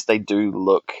at least they do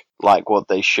look like what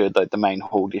they should. Like the main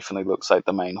hall definitely looks like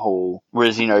the main hall.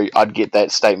 Whereas I'd get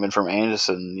that statement from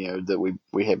Anderson, that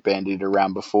we had bandied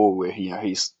around before, where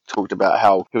he's talked about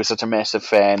how he was such a massive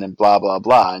fan and blah blah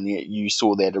blah, and yet you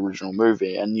saw that original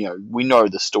movie, and we know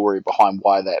the story behind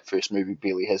why that first movie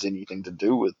barely has anything to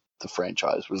do with the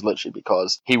franchise. Was literally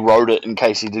because he wrote it in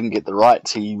case he didn't get the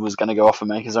rights. He was going to go off and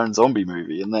make his own zombie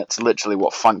movie, and that's literally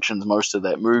what functions most of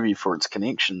that movie for its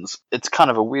connections. It's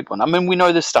kind of a weird one. I mean, we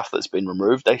know there's stuff that's been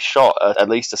removed. They shot at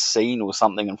least a scene or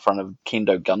something in front of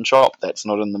Kendo Gun Shop that's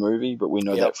not in the movie, but we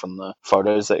know that from the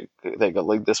photos that got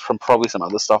leaked. There's from probably some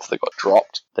other stuff that got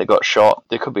dropped, that got shot.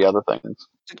 There could be other things.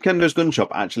 Did Kendo's Gun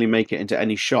Shop actually make it into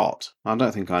any shot? I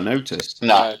don't think I noticed.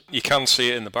 No. You can see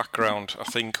it in the background, I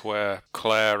think, where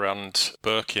Claire and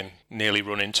Birkin nearly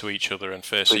run into each other and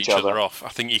face each other off. I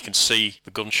think you can see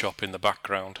the gun shop in the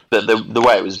background. The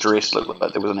way it was dressed looked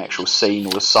like there was an actual scene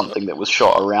or something that was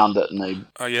shot around it. And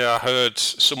I heard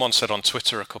someone said on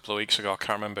Twitter a couple of weeks ago, I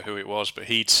can't remember who it was, but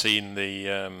he'd seen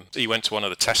he went to one of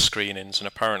the test screenings, and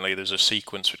apparently there's a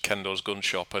sequence with Kendo's Gun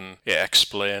Shop, and it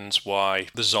explains why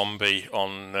the zombie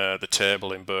on the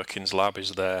table in Birkin's lab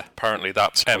is there. Apparently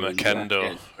that's Emma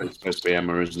Kendo. It's supposed to be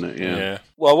Emma, isn't it? Yeah.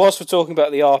 Well, whilst we're talking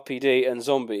about the RPD and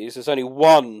zombies, there's only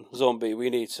one zombie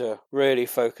we need to really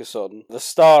focus on. The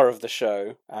star of the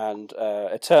show and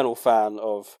eternal fan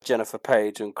of Jennifer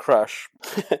Page and Crush.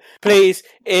 Please,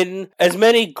 in as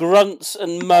many grunts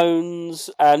and moans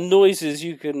and noises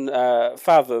you can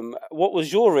fathom, what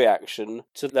was your reaction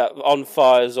to that on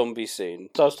fire zombie scene?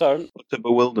 Tone? The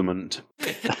bewilderment.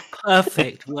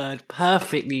 Perfect word,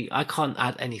 perfectly. I can't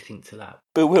add anything to that.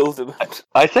 Bewilderment.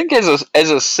 I think as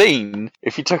a scene,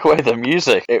 if you took away the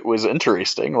music, it was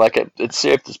interesting. Like it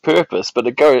served its purpose, but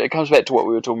it comes back to what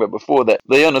we were talking about before. That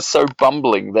Leon is so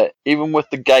bumbling that even with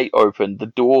the gate open, the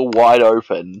door wide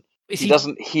open, he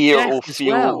doesn't hear or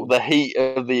feel the heat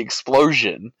of the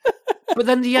explosion. But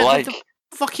then you have the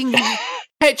fucking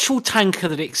petrol tanker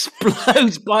that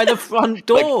explodes by the front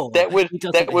door. Like,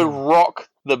 that would rock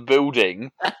the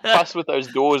building. Plus, with those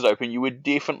doors open, you would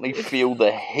definitely feel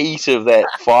the heat of that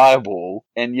fireball.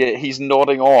 And yet he's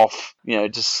nodding off,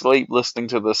 to sleep, listening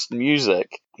to this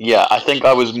music. Yeah, I think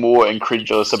I was more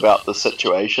incredulous about the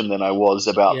situation than I was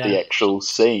about the actual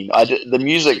scene. The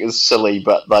music is silly,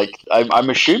 but I'm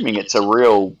assuming it's a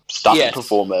real stunt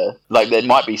performer. Like, there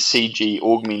might be CG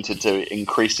augmented to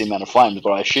increase the amount of flames,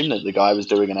 but I assume that the guy was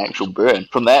doing an actual burn.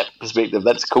 From that perspective,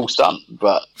 that's a cool stunt,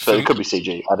 but so it could be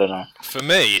CG. I don't know. For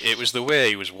me, it was the way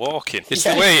he was walking. It's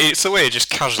the way he just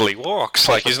casually walks,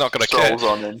 like he's not going to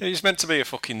care. He's meant to be a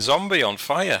fucking zombie on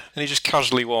fire, and he just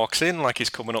casually walks in like he's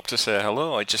coming up to say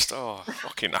hello.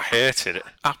 I hated it.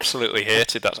 Absolutely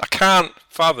hated that. I can't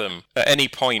fathom at any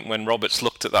point when Roberts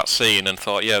looked at that scene and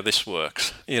thought, yeah, this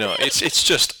works. It's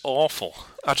just awful.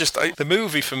 The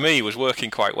movie for me was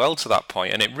working quite well to that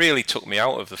point, and it really took me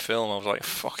out of the film. I was like,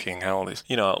 fucking hell,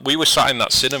 we were sat in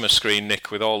that cinema screen,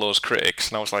 Nick, with all those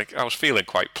critics, and I was feeling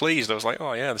quite pleased. I was like,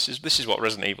 oh yeah, this is what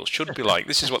Resident Evil should be like.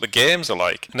 This is what the games are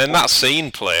like. And then that scene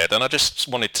played, and I just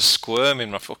wanted to squirm in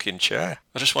my fucking chair.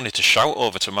 I just wanted to shout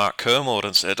over to Mark Kermode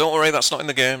and say, don't worry, that's not in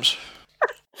the games.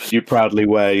 You proudly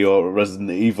wear your Resident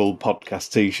Evil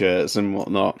podcast t-shirts and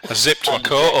whatnot. I zipped my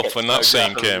coat up when that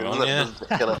scene came on,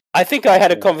 yeah. I think I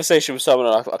had a conversation with someone,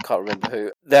 I can't remember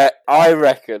who, that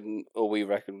we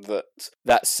reckon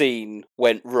that scene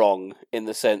went wrong in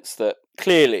the sense that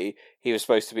clearly he was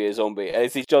supposed to be a zombie. And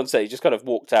as John said, he just kind of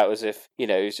walked out as if, he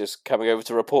was just coming over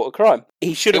to report a crime.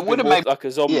 He should have been walked like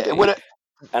a zombie. Yeah,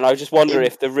 and I just wonder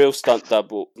if the real stunt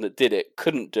double that did it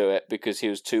couldn't do it because he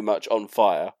was too much on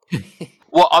fire.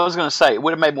 Well, I was going to say, it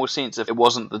would have made more sense if it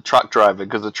wasn't the truck driver,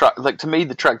 because to me,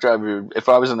 the truck driver, if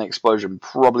I was in the explosion,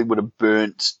 probably would have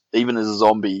burnt, even as a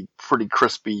zombie, pretty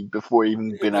crispy before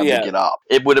even being able to get up.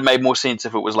 It would have made more sense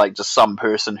if it was just some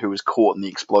person who was caught in the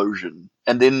explosion.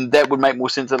 And then that would make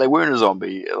more sense that they weren't a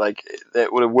zombie. That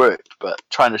would have worked. But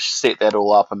trying to set that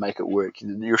all up and make it work,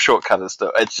 your shortcut is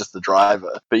it's just the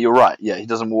driver. But you're right, yeah, he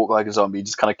doesn't walk like a zombie, he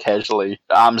just kind of casually,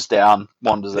 arms down,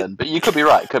 wanders in. But you could be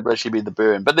right, it could actually be the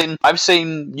burn. But then I've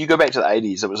seen, you go back to the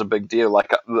 80s, it was a big deal.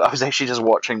 I was actually just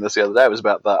watching this the other day. It was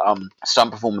about the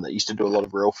stunt performer that used to do a lot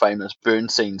of real famous burn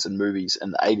scenes in movies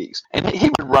in the 80s. And he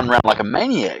would run around like a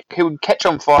maniac. He would catch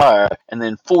on fire and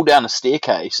then fall down a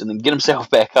staircase and then get himself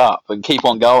back up and keep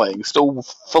on going, still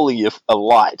fully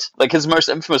alight. His most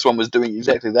infamous one was doing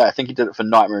exactly that. I think he did it for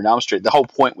Nightmare on Elm Street. The whole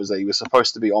point was that he was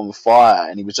supposed to be on fire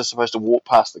and he was just supposed to walk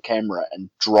past the camera and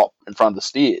drop in front of the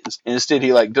stairs. And instead he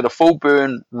did a full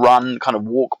burn run, kind of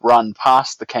run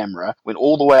past the camera, went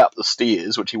all the way up the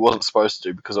stairs, which he wasn't supposed to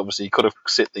do because obviously he could have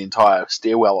set the entire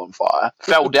stairwell on fire,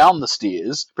 fell down the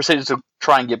stairs, proceeded to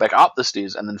try and get back up the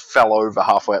stairs, and then fell over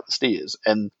halfway up the stairs.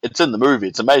 And it's in the movie,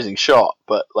 it's an amazing shot,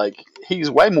 but he's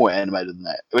way more animated than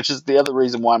that, which is the other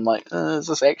reason why I'm is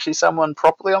this actually someone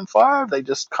properly on fire? They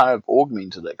just kind of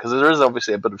augmented it, because there is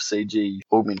obviously a bit of CG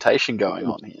augmentation going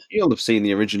on here. You'll have seen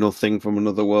the original Thing from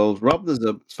Another World, Rob. There's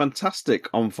a fantastic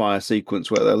on-fire sequence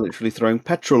where they're literally throwing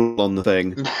petrol on the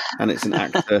thing, and it's an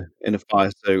actor in a fire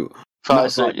suit.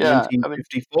 Yeah,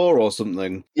 1954 or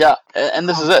something. Yeah, and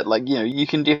this is it. You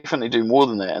can definitely do more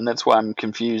than that, and that's why I'm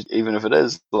confused. Even if it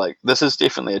is this is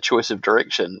definitely a choice of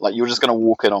direction. You're just going to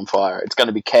walk in on fire. It's going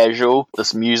to be casual.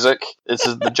 This music, this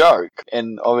is the joke,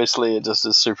 and obviously it just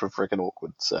is super freaking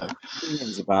awkward. So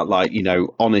it's about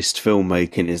honest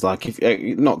filmmaking is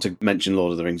if not to mention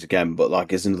Lord of the Rings again, but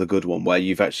it's another good one where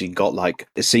you've actually got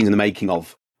a scene in the making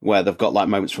of, where they've got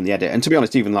moments from the edit. And to be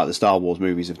honest, even the Star Wars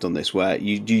movies have done this, where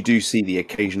you do see the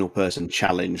occasional person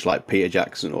challenge Peter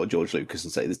Jackson or George Lucas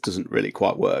and say, this doesn't really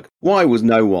quite work. Why was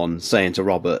no one saying to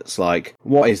Roberts,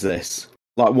 what is this?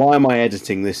 Why am I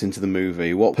editing this into the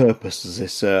movie? What purpose does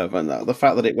this serve? And the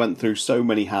fact that it went through so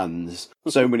many hands,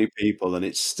 so many people, and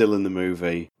it's still in the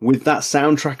movie, with that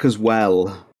soundtrack as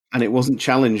well, and it wasn't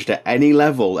challenged at any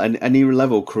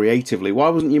level creatively. Why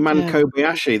wasn't your man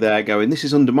Kobayashi there going, this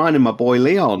is undermining my boy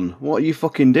Leon? What are you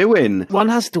fucking doing? One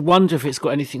has to wonder if it's got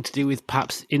anything to do with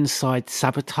perhaps inside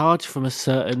sabotage from a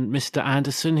certain Mr.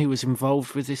 Anderson who was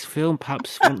involved with this film,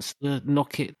 perhaps wants to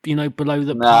knock it, below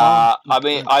the par. I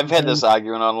mean, I've had this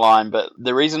argument online, but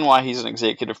the reason why he's an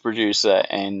executive producer,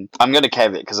 and I'm going to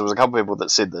caveat because there was a couple of people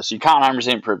that said this, you can't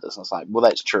 100% prove this, and it's like, well,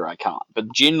 that's true, I can't.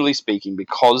 But generally speaking,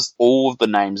 because all of the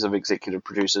names of executive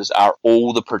producers are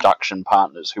all the production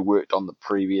partners who worked on the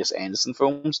previous Anderson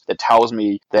films, it tells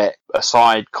me that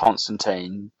aside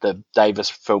Constantine, the Davis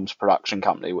Films production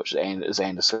company, which is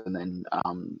Anderson, and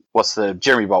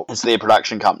Jeremy Bolt, it's their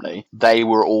production company, they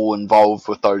were all involved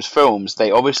with those films.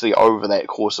 They obviously, over that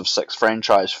course of 6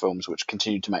 franchise films, which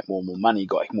continued to make more and more money,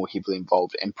 got more heavily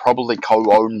involved and probably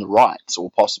co-own the rights or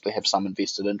possibly have some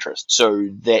invested interest. So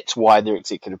that's why they're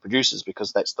executive producers,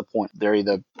 because that's the point. They're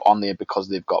either on there because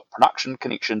they've got production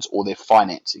connections or they're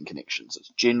financing connections. It's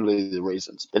generally the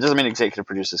reasons. It doesn't mean executive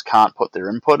producers can't put their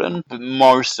input in, but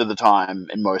most of the time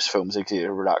in most films,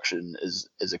 executive production is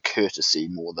a courtesy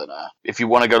more than a... If you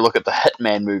want to go look at the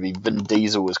Hitman movie, Vin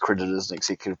Diesel was credited as an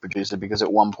executive producer because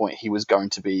at one point he was going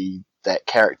to be that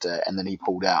character and then he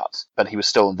pulled out, but he was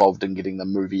still involved in getting the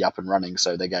movie up and running,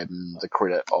 so they gave him the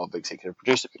credit of executive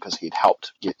producer because he'd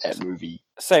helped get that movie.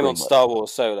 Same on Star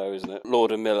Wars Solo, isn't it?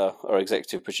 Lord and Miller are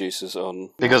executive producers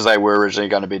on... Because they were originally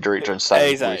going to be director and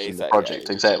started producing the project.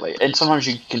 Exactly. And sometimes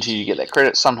you continue to get that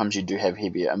credit, sometimes you do have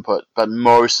heavier input, but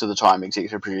most of the time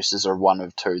executive producers are one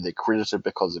of two. They're credited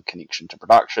because of connection to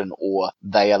production, or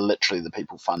they are literally the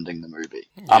people funding the movie.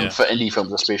 For indie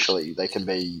films especially, they can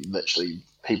be literally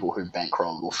people who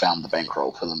bankrolled or found the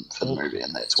bankroll for the movie,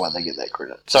 and that's why they get that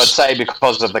credit. So I'd say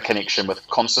because of the connection with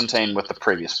Constantine with the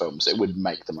previous films, it would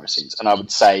make the most sense. And I would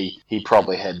say he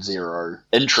probably had zero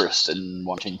interest in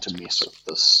wanting to mess with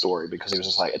this story because he was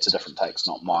just like, it's a different take, it's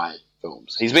not my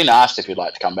films. He's been asked if he'd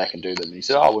like to come back and do them, and he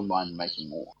said, I wouldn't mind making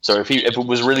more. So if it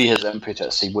was really his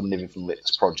impetus, he wouldn't have even let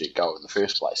this project go in the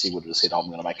first place. He would have said, I'm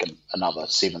going to make another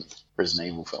 7th Resident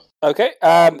Evil film. Okay,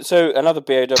 so another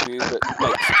BOW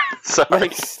that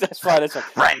makes that's fine.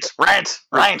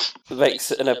 Rant.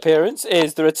 Makes an appearance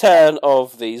is the return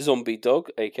of the zombie dog,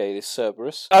 aka the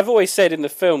Cerberus. I've always said in the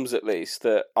films, at least,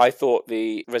 that I thought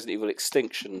the Resident Evil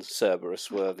Extinction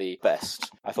Cerberus were the best.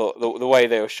 I thought the way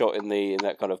they were shot in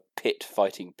that kind of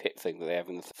fighting pit thing that they have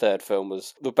in the third film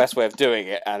was the best way of doing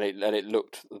it, and it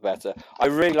looked better. I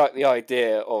really like the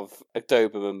idea of a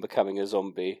Doberman becoming a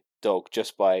zombie dog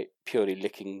just by purely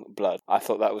licking blood. I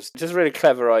thought that was just a really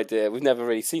clever idea. We've never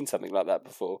really seen something like that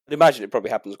before. I'd imagine it probably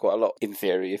happens quite a lot in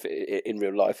theory, if in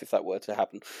real life, if that were to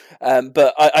happen.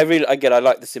 But I really, again, I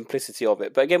like the simplicity of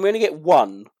it. But again, we only get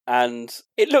one, and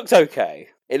it looked okay.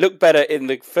 It looked better in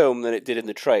the film than it did in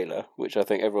the trailer, which I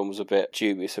think everyone was a bit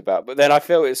dubious about. But then I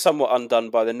feel it's somewhat undone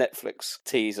by the Netflix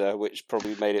teaser, which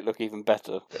probably made it look even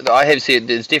better. I have said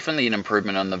there's definitely an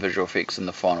improvement on the visual effects in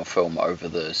the final film over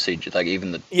the CG. Like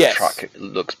even the truck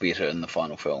looks better in the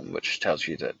final film, which tells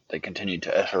you that they continue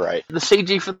to iterate. The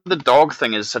CG for the dog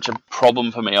thing is such a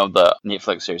problem for me of the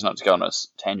Netflix series, not to go on a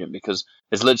tangent, because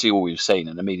it's literally all we've seen,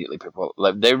 and immediately people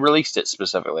they released it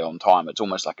specifically on time. It's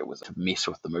almost like it was to mess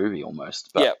with the movie almost.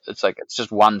 But it's like it's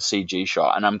just one CG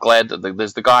shot, and I'm glad that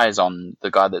there's the guy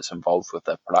that's involved with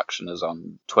the production is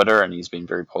on Twitter, and he's been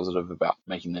very positive about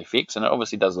making the effects, and it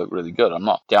obviously does look really good. I'm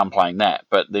not downplaying that,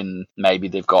 but then maybe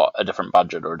they've got a different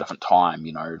budget or a different time,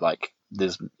 like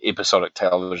there's episodic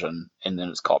television, and then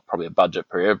it's got probably a budget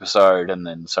per episode, and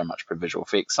then so much per visual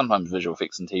effects. Sometimes visual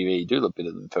effects in TV do look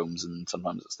better than films, and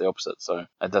sometimes it's the opposite. So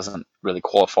it doesn't really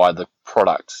qualify the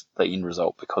product, the end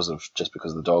result, because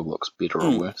the dog looks better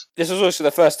or worse. This was also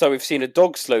the first time we've seen a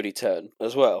dog slowly turn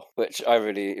as well, which I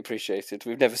really appreciated.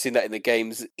 We've never seen that in the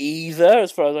games either,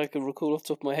 as far as I can recall off the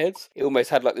top of my head. It almost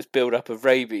had like this build-up of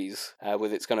rabies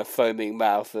with its kind of foaming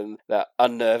mouth and that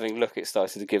unnerving look it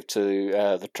started to give to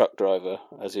the truck driver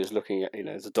as he was looking at,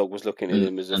 as the dog was looking at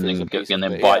him as if and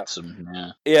then bites him.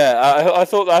 I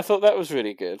thought that was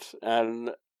really good,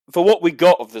 and for what we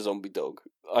got of the zombie dog,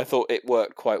 I thought it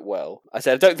worked quite well. I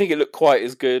said I don't think it looked quite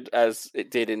as good as it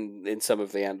did in some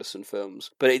of the Anderson films,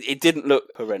 but it didn't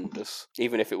look horrendous,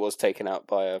 even if it was taken out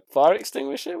by a fire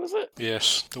extinguisher, was it?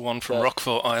 Yes, the one from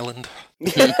Rockfort Island.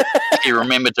 He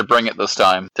remembered to bring it this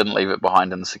time. Didn't leave it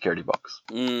behind in the security box.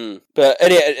 But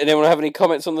anyone have any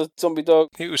comments on the zombie dog?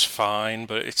 It was fine,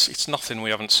 but it's nothing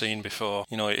we haven't seen before.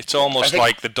 It's almost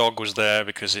like the dog was there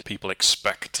because people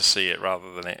expect to see it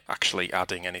rather than it actually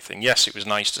adding anything. Yes, it was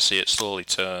nice to see it slowly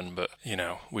turn, but,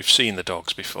 we've seen the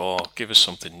dogs before. Give us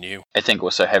something new. I think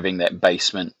also having that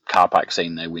basement car park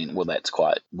scene, they went, well, that's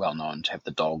quite well known to have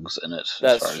the dogs in it.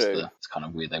 That's true. It's kind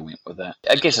of where they went with that.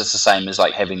 I guess it's the same as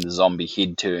like having the zombie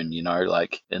head turn,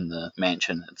 like in the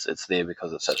mansion. It's there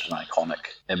because it's such an iconic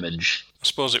image. I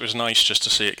suppose it was nice just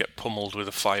to see it get pummeled with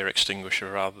a fire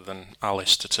extinguisher rather than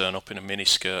Alice to turn up in a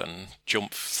miniskirt and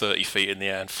jump 30 feet in the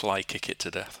air and fly kick it to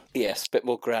death. Yes, a bit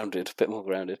more grounded. But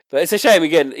it's a shame,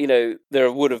 again,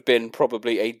 there would have been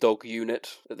probably a dog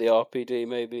unit at the RPD,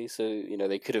 maybe, so,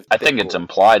 they could have... I think it's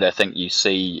implied. I think you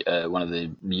see one of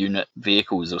the unit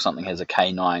vehicles or something has a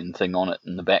K9 thing on it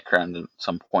in the background at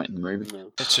some point in the movie. Yeah.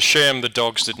 It's a shame the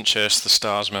dogs didn't chase the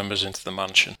STARS members into the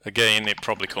mansion. Again, it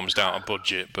probably comes down to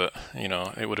budget, but,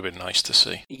 it would have been nice to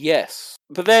see. Yes.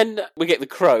 But then we get the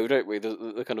crow, don't we?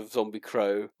 The kind of zombie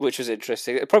crow, which was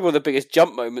interesting. Probably one of the biggest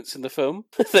jump moments in the film.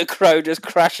 The crow just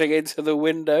crashing into the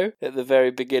window at the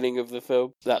very beginning of the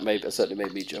film. That certainly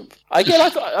made me jump. Again, I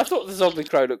thought the zombie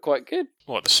crow looked quite good.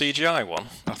 What, the CGI one?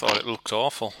 I thought it looked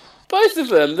awful. Both of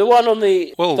them. The one on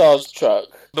the STARS truck.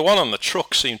 The one on the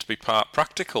truck seemed to be part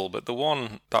practical, but the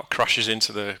one that crashes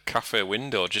into the cafe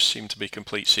window just seemed to be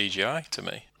complete CGI to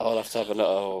me. I'll have to have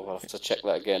I'll have to check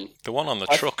that again. The one on the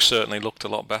truck certainly looked a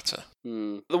lot better.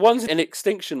 The ones in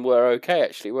Extinction were okay,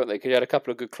 actually, weren't they? Because you had a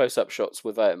couple of good close-up shots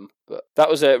with them. But that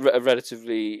was a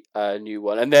relatively new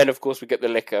one. And then, of course, we get the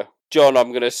liquor. John, I'm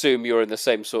going to assume you're in the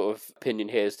same sort of opinion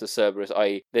here as the Cerberus,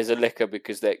 i.e. there's a liquor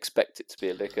because they expect it to be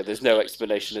a liquor. There's no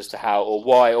explanation as to how or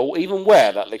why or even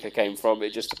where that liquor came from.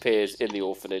 It just appears in the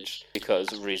orphanage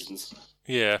because of reasons.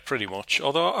 Yeah, pretty much.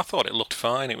 Although I thought it looked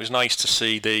fine. It was nice to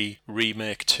see the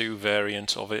Remake 2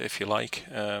 variant of it, if you like.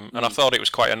 And I thought it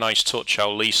was quite a nice touch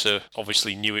how Lisa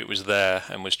obviously knew it was there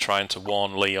and was trying to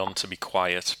warn Leon to be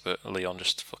quiet, but Leon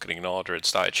just fucking ignored her and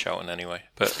started shouting anyway.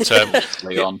 But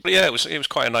Leon. Yeah, it was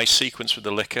quite a nice sequence with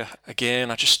the liquor.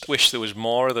 Again, I just wish there was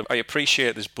more of them. I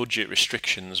appreciate there's budget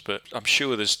restrictions, but I'm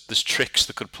sure there's tricks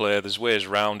that could play. There's ways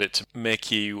around it to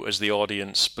make you, as the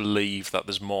audience, believe that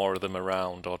there's more of them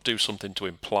around, or do something to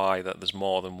imply that there's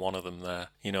more than one of them there.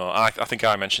 I think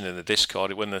I mentioned in the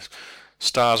Discord, when the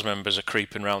STARS members are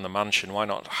creeping around the mansion, why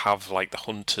not have like the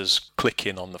hunters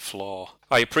clicking on the floor?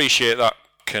 I appreciate that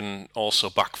can also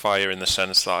backfire in the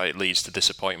sense that it leads to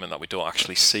disappointment that we don't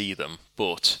actually see them,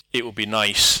 but it would be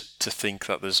nice to think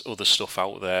that there's other stuff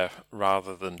out there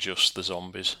rather than just the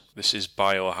zombies. This is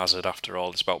Biohazard after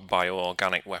all. It's about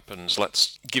bioorganic weapons.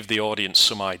 Let's give the audience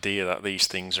some idea that these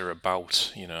things are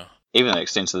about, Even the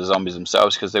extent of the zombies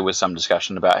themselves, because there was some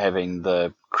discussion about having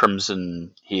the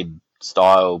Crimson Head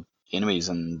style enemies,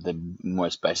 and they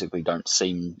most basically don't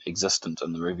seem existent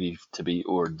in the review to be,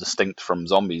 or distinct from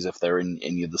zombies. If they're in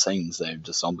any of the scenes, they're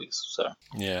just zombies. So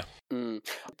yeah.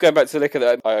 Going back to the liquor,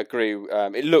 though, I agree.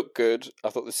 It looked good. I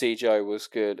thought the CGI was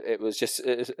good. It was just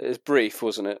it was brief,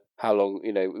 wasn't it? How long?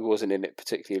 It wasn't in it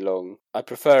particularly long. I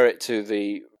prefer it to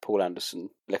the Paul Anderson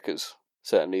liquors.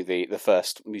 Certainly the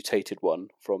first mutated one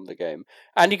from the game.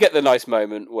 And you get the nice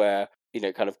moment where,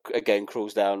 kind of again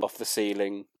crawls down off the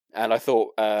ceiling. And I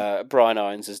thought Brian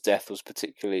Irons' death was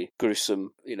particularly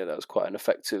gruesome. That was quite an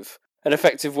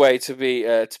effective way to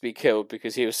be killed,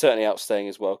 because he was certainly outstaying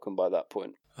his welcome by that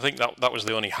point. I think that was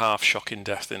the only half-shocking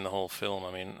death in the whole film.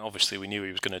 I mean, obviously we knew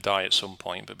he was going to die at some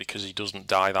point, but because he doesn't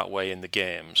die that way in the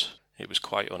games, it was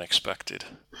quite unexpected.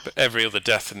 But every other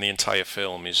death in the entire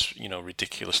film is,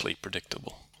 ridiculously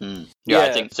predictable. Yeah,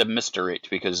 I think it's a misdirect,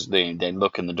 because they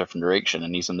look in the different direction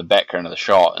and he's in the background of the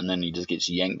shot, and then he just gets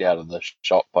yanked out of the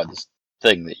shot by this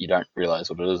thing that you don't realise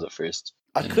what it is at first.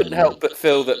 I couldn't help but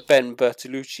feel that Ben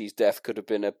Bertolucci's death could have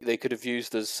been they could have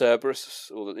used the Cerberus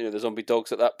or the zombie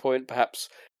dogs at that point. Perhaps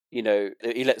he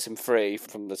lets him free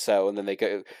from the cell, and then they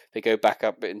go back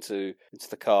up into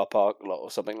the car park lot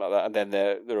or something like that, and then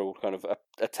they're all kind of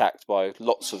attacked by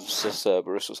lots of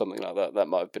Cerberus or something like that. That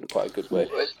might have been quite a good way.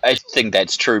 I think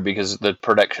that's true, because the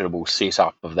predictable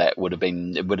setup of that would have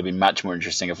been much more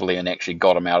interesting if Leon actually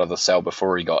got him out of the cell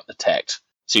before he got attacked.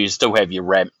 So you still have your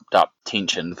ramped up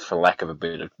tension, for lack of a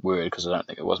better word, because I don't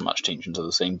think there was much tension to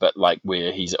the scene, but like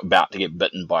where he's about to get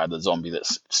bitten by the zombie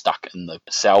that's stuck in the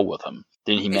cell with him.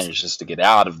 Then he manages to get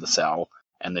out of the cell,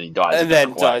 and then he dies. And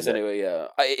then dies anyway, yeah.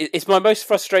 It's my most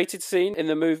frustrated scene in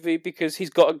the movie because he's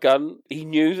got a gun. He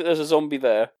knew that there's a zombie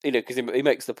there, because he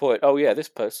makes the point, oh yeah, this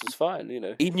person's fine,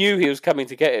 He knew he was coming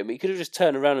to get him. He could have just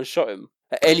turned around and shot him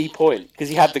at any point because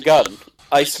he had the gun.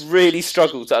 I really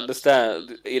struggled to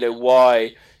understand,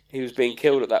 why he was being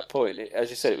killed at that point. As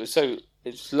you said,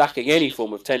 it's lacking any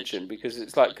form of tension because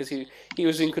he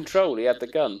was in control. He had the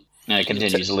gun. It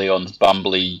continues Leon's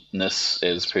bumbliness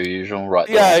as per usual, right?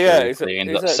 They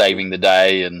end up saving the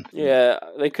day, and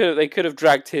they could have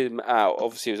dragged him out.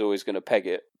 Obviously, he was always going to peg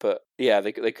it, but yeah,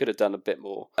 they could have done a bit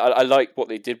more. I like what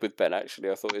they did with Ben.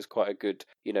 Actually, I thought it was quite a good,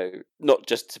 not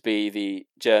just to be the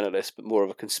journalist, but more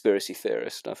of a conspiracy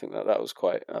theorist. And I think that was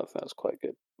quite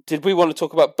good. Did we want to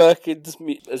talk about Birkin's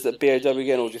as a BOW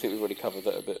again, or do you think we've already covered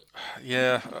that a bit?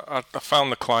 Yeah, I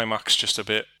found the climax just a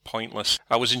bit pointless.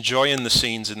 I was enjoying the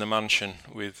scenes in the mansion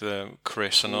with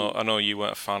Chris. I know you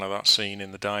weren't a fan of that scene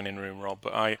in the dining room, Rob,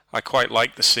 but I quite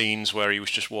liked the scenes where he was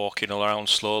just walking around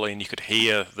slowly and you could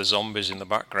hear the zombies in the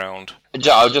background.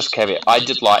 I'll just caveat, I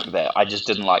did like that. I just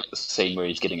didn't like the scene where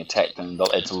he's getting attacked, and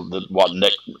it's what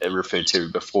Nick referred to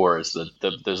before as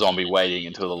the zombie waiting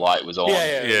until the light was on.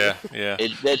 Yeah.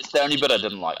 That's the only bit I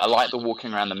didn't like. I like the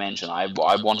walking around the mansion. I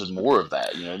wanted more of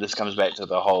that. This comes back to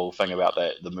the whole thing about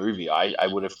the movie. I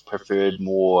would have preferred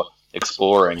more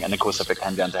exploring, and of course if it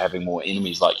came down to having more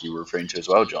enemies like you were referring to as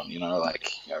well, John,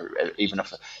 even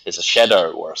if there's a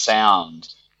shadow or a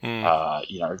sound,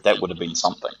 that would have been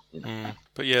something.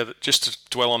 But yeah, just to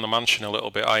dwell on the mansion a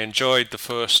little bit, I enjoyed the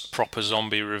first proper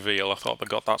zombie reveal. I thought they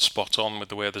got that spot on with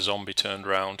the way the zombie turned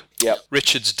round. Yep.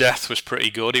 Richard's death was pretty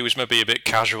good. He was maybe a bit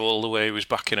casual the way he was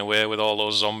backing away with all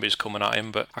those zombies coming at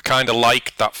him, but I kind of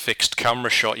liked that fixed camera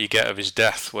shot you get of his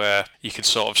death where you can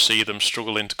sort of see them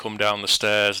struggling to come down the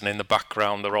stairs, and in the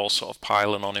background they're all sort of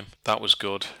piling on him. That was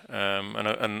good.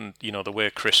 And the way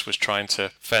Chris was trying to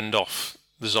fend off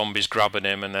the zombies grabbing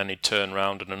him, and then he'd turn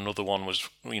round and another one was,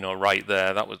 right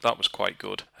there. That was quite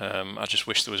good. I just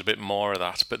wish there was a bit more of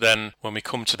that. But then when we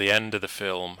come to the end of the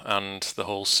film and the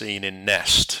whole scene in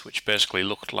Nest, which basically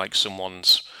looked like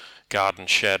someone's garden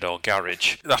shed or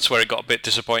garage, that's where it got a bit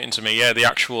disappointing to me. Yeah, the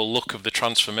actual look of the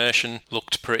transformation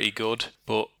looked pretty good,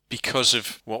 but because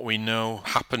of what we know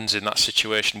happens in that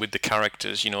situation with the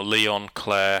characters, Leon,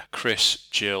 Claire, Chris,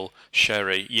 Jill,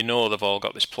 Sherry, they've all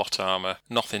got this plot armour.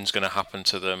 Nothing's going to happen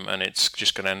to them, and it's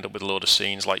just going to end up with a load of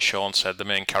scenes. Like Sean said, the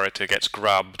main character gets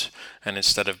grabbed, and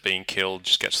instead of being killed,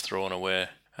 just gets thrown away.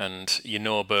 And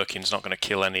Birkin's not going to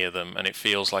kill any of them, and it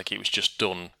feels like it was just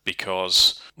done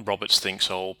because Roberts thinks,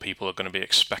 people are going to be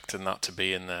expecting that to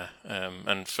be in there.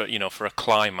 And for a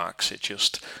climax, it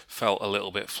just felt a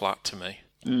little bit flat to me.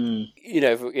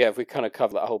 If we kind of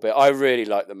cover that whole bit, I really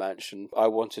like the mansion. I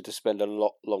wanted to spend a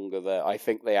lot longer there. I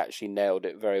think they actually nailed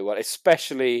it very well,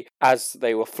 especially as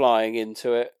they were flying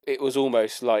into it. It was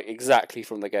almost like exactly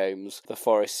from the games. The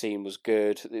forest scene was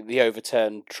good. The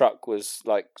overturned truck was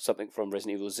like something from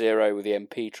Resident Evil 0 with the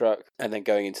MP truck, and then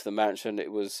going into the mansion,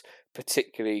 it was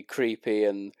particularly creepy.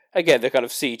 And again, the kind of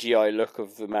CGI look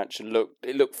of the mansion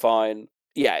looked fine.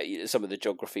 Yeah, some of the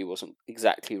geography wasn't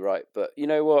exactly right, but you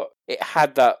know what? It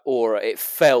had that aura. It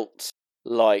felt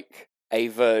like a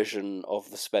version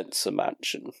of the Spencer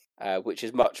Mansion, which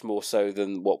is much more so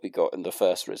than what we got in the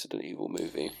first Resident Evil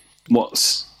movie.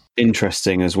 What's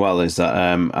interesting as well is that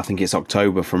I think it's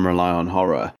October from Rely on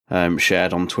Horror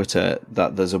shared on Twitter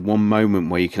that there's one moment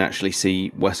where you can actually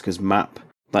see Wesker's map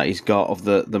that he's got of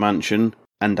the mansion.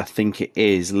 And I think it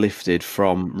is lifted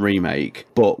from Remake,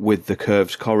 but with the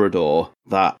curved corridor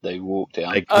that they walked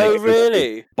down.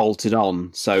 Really? Bolted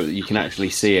on, so that you can actually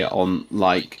see it on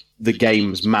like the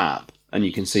game's map, and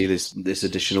you can see this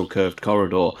additional curved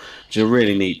corridor, which is a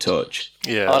really neat touch.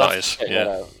 Yeah, that is.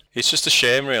 Yeah. It's just a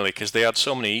shame, really, because they had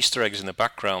so many Easter eggs in the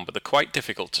background, but they're quite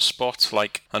difficult to spot.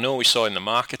 Like, I know we saw in the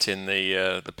marketing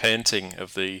the painting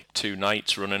of the two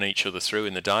knights running each other through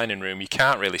in the dining room. You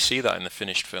can't really see that in the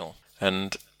finished film.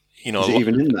 And, is it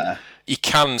even in there? You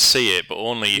can see it, but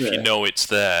only if you know it's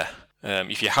there.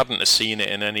 If you hadn't seen it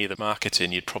in any of the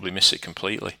marketing, you'd probably miss it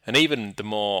completely. And even the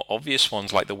more obvious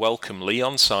ones, like the Welcome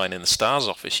Leon sign in the Stars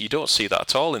office, you don't see that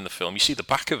at all in the film. You see the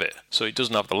back of it, so it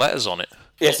doesn't have the letters on it.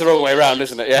 Yeah, it's the wrong way around,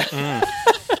 isn't it?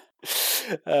 Yeah.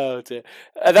 Oh dear.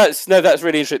 That's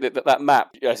really interesting. That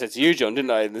map. I said to you, John,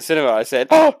 didn't I? In the cinema, I said,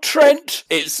 "Oh, Trent."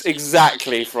 It's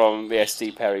exactly from the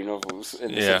S.D. Perry novels.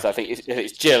 In the sense, I think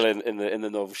it's Jill in the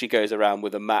novel. She goes around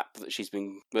with a map that she's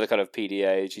been with a kind of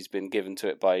PDA. She's been given to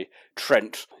it by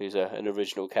Trent, who's an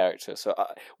original character. So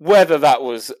whether that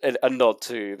was a nod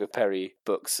to the Perry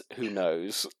books, who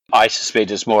knows? I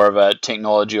suspect it's more of a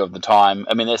technology of the time.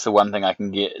 I mean, that's the one thing I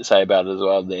can say about it as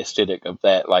well, the aesthetic of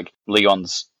that. Like,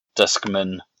 Leon's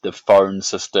Discman, the phone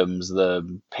systems,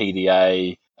 the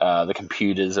PDA, the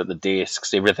computers at the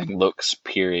desks, everything looks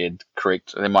period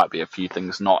correct. There might be a few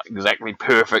things not exactly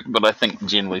perfect, but I think,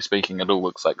 generally speaking, it all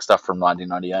looks like stuff from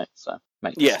 1998. So,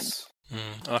 makes sense.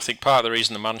 I think part of the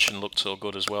reason the mansion looked so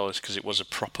good as well is because it was a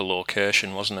proper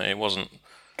location, wasn't it? It wasn't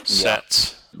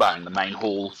set. But in the main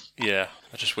hall. Yeah,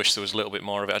 I just wish there was a little bit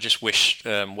more of it. I just wish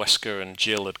Wesker and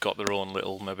Jill had got their own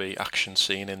little maybe action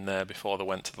scene in there before they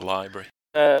went to the library.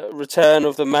 Return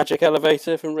of the magic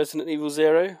elevator from Resident Evil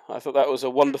 0. I thought that was a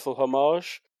wonderful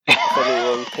homage. If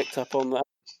anyone picked up on that.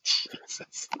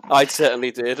 I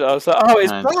certainly did. I was like, oh,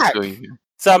 it's back!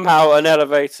 Somehow an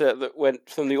elevator that went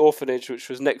from the orphanage, which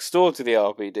was next door to the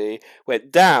RPD,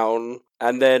 went down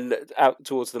and then out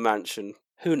towards the mansion.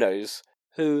 Who knows?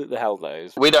 Who the hell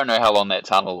knows? We don't know how long that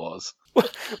tunnel was.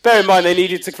 Bear in mind, they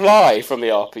needed to fly from the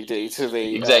RPD to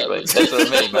the... Exactly, that's what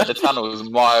I mean. Like, the tunnel is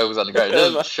miles underground. It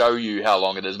doesn't show you how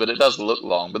long it is, but it does look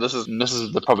long. But this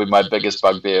is probably my biggest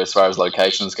bugbear as far as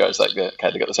locations go. It's like,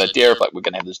 okay, they got this idea of, like, we're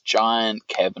going to have this giant,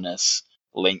 cavernous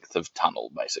length of tunnel,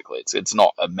 basically. It's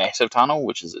not a massive tunnel,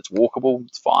 it's walkable,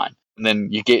 it's fine. And then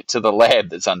you get to the lab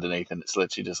that's underneath, and it's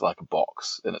literally just like a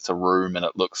box, and it's a room, and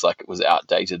it looks like it was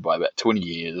outdated by about 20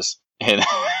 years. And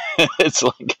it's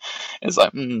like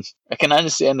I can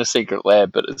understand the secret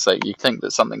lab, but it's like you think that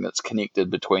something that's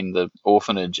connected between the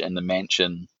orphanage and the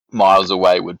mansion miles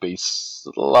away would be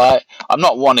slight. I'm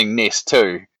not wanting Nest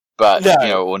 2, but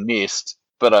or Nest,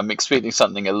 but I'm expecting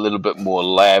something a little bit more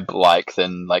lab-like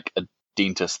than like a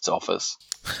dentist's office.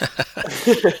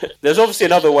 There's obviously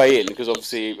another way in because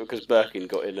Birkin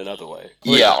got in another way.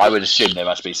 Yeah, I would assume there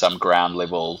must be some ground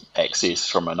level access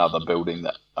from another building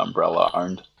that Umbrella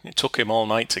owned. It took him all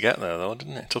night to get there, though,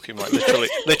 didn't it? It took him like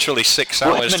literally 6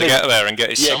 hours to get there and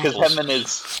get his samples.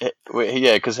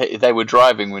 Because they were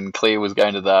driving when Claire was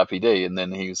going to the RPD, and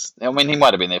then he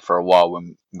might have been there for a while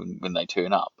when they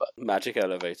turn up. But magic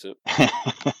elevator.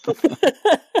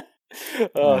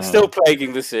 Still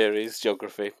plaguing the series,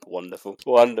 geography. Wonderful.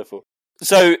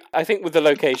 So I think with the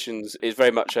locations is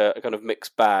very much a kind of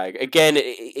mixed bag. Again,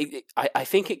 I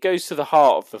think it goes to the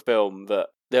heart of the film that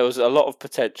there was a lot of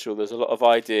potential, there's a lot of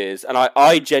ideas, and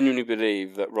I genuinely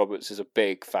believe that Roberts is a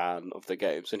big fan of the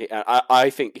games, and I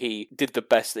think he did the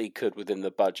best that he could within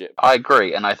the budget. I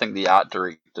agree, and I think the art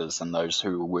directors and those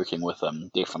who were working with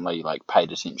him definitely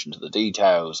paid attention to the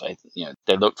details.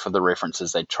 They looked for the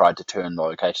references, they tried to turn the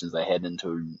locations they had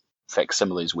into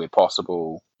facsimiles where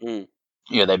possible.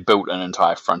 They built an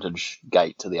entire frontage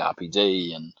gate to the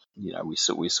RPD, and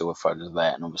we saw photos of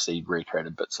that, and obviously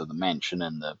recreated bits of the mansion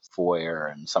and the foyer,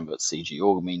 and some of it's CG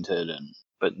augmented.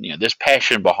 But there's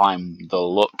passion behind the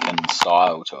look and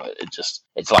style to it.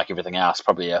 It's like everything else,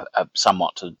 probably a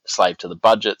somewhat a slave to the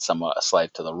budget, somewhat a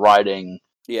slave to the writing,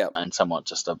 and somewhat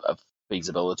just a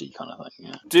feasibility kind of thing.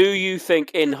 Yeah. Do you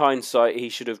think, in hindsight, he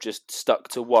should have just stuck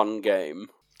to one game?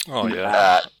 Oh,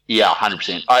 yeah.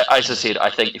 100%. As I said,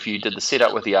 I think if you did the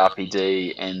setup with the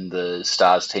RPD and the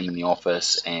Stars team in the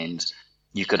office, and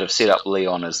you could have set up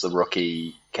Leon as the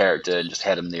rookie character and just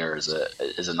had him there as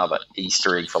another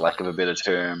Easter egg, for lack of a better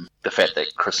term. The fact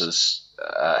that Chris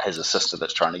has a sister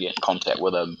that's trying to get in contact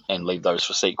with him, and leave those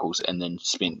for sequels, and then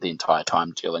spent the entire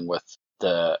time dealing with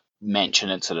the mansion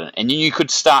incident, and you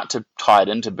could start to tie it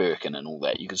into Birkin and all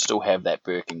that. You could still have that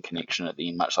Birkin connection at the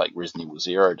end, much like Resident Evil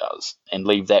 0 does, and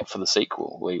leave that for the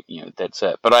sequel. That's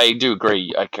it. But I do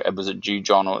agree. Was it you,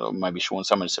 John, or maybe Sean?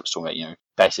 Someone was talking about,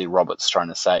 basically Roberts trying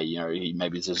to say, he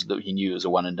knew it was a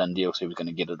one and done deal, so he was going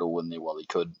to get it all in there while he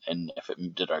could, and if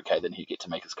it did okay, then he'd get to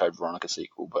make his Code Veronica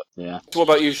sequel. But yeah. So what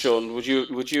about you, Sean? Would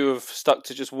you have stuck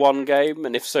to just one game,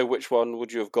 and if so, which one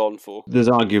would you have gone for? There's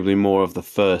arguably more of the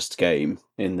first game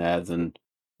in there than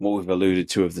what we've alluded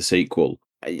to of the sequel.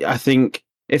 I think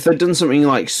if they'd done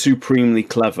something supremely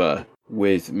clever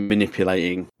with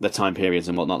manipulating the time periods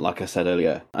and whatnot, like I said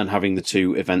earlier, and having the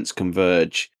two events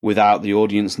converge without the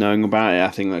audience knowing about it, I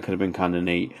think that could have been kind of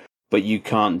neat. But you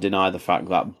can't deny the fact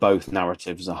that both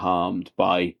narratives are harmed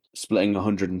by splitting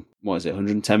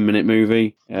 110-minute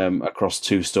movie across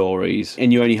two stories.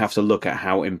 And you only have to look at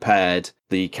how impaired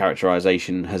the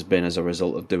characterization has been as a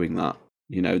result of doing that.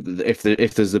 You know, if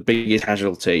there's the biggest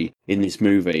casualty in this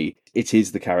movie, it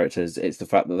is the characters. It's the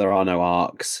fact that there are no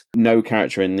arcs. No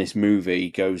character in this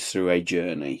movie goes through a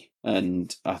journey.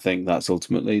 And I think that's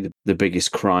ultimately the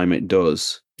biggest crime it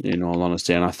does, in all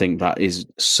honesty. And I think that is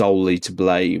solely to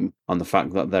blame on the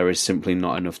fact that there is simply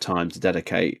not enough time to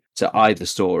dedicate to either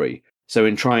story. So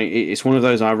it's one of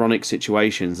those ironic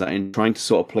situations that in trying to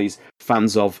sort of please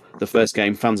fans of the first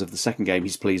game, fans of the second game,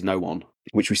 he's pleased no one,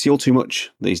 which we see all too much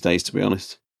these days, to be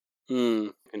honest.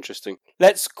 Interesting.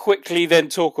 Let's quickly then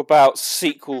talk about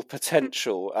sequel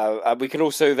potential. And we can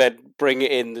also then bring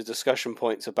in the discussion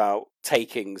points about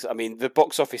takings. I mean, the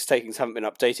box office takings haven't been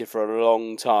updated for a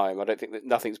long time. I don't think that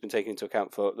nothing's been taken into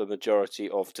account for the majority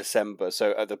of December.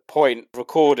 So at the point of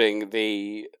recording,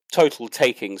 the total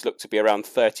takings look to be around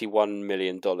 $31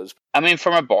 million. I mean,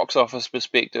 from a box office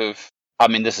perspective, I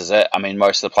mean, this is it. I mean,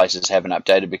 most of the places haven't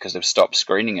updated because they've stopped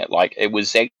screening it. Like, it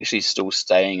was actually still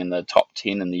staying in the top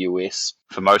 10 in the US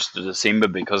for most of December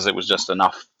because it was just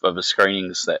enough of the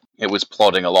screenings that it was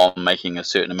plodding along, making a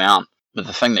certain amount. But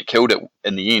the thing that killed it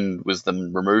in the end was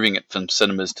them removing it from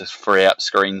cinemas to free up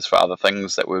screens for other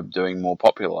things that were doing more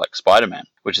popular, like Spider-Man,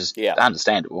 which is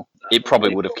understandable. It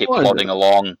probably would have kept plodding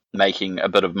along, making a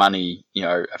bit of money, you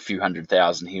know, a few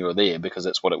 100,000 here or there, because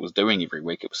that's what it was doing every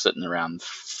week. It was sitting around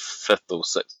 5th or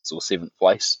 6th or 7th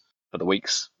place for the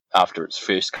weeks after its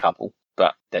first couple.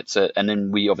 But that's it. And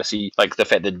then we obviously, like the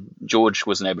fact that George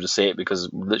wasn't able to see it because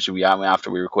literally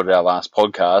after we recorded our last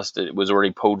podcast, it was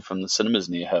already pulled from the cinemas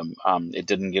near him. It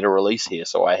didn't get a release here,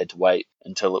 so I had to wait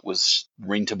until it was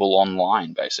rentable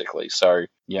online, basically. So,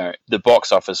 you know, the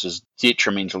box office was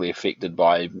detrimentally affected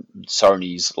by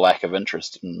Sony's lack of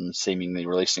interest in seemingly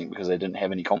releasing it because they didn't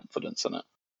have any confidence in it.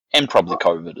 And probably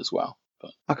COVID as well.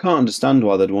 But I can't understand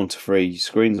why they'd want to free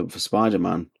screens up for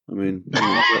Spider-Man. I mean,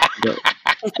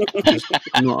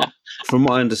 from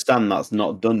what I understand, that's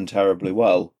not done terribly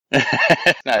well. No,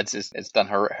 it's done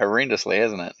horrendously,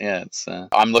 hasn't it? Yeah, it's.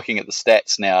 I'm looking at the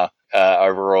stats now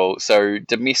overall. So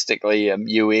domestically,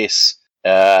 US,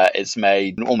 it's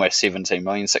made almost 17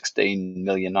 million,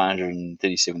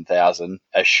 16,937,000,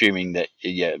 assuming that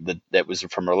that was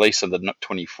from release of the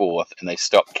 24th, and they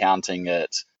stopped counting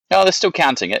it. No, they're still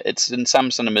counting it. It's in some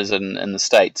cinemas in the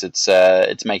States.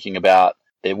 It's making about.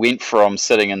 It went from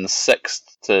sitting in the 6th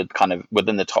to kind of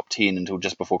within the top 10 until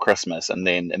just before Christmas, and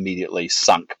then immediately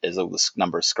sunk as all the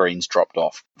number of screens dropped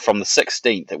off. From the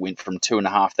 16th, it went from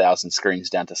 2,500 screens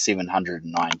down to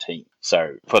 719.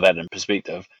 So put that in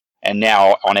perspective. And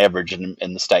now, on average, in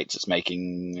the States, it's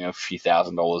making a few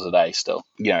 $1,000s a day still.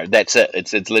 You know, that's it.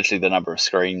 It's literally the number of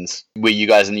screens. Where you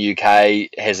guys in the UK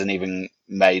hasn't even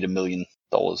made $1 million.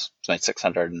 It's made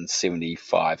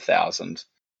 675,000.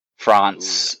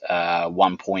 France,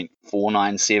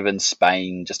 1.497.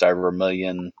 Spain, just over $1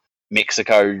 million.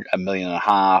 Mexico, $1.5 million.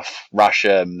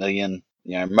 Russia, $1 million.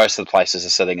 You know, most of the places are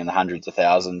sitting in the hundreds of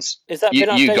thousands. Is that been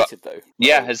updated though?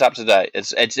 Yeah, it's up to date.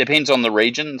 It depends on the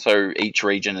region, so each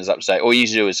region is up to date. All you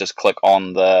do is just click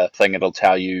on the thing; it'll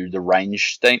tell you the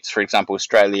range states. For example,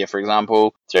 Australia,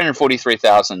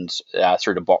 343,000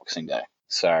 through to Boxing Day.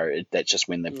 So that's just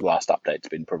when the last update's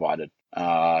been provided.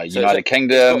 United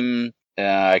Kingdom.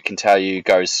 I can tell you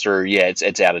goes through,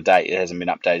 it's out of date. It hasn't been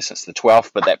updated since the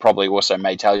 12th, but that probably also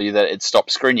may tell you that it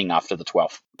stopped screening after the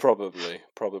 12th. Probably.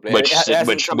 Which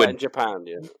would in Japan,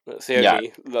 that's the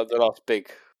only the last big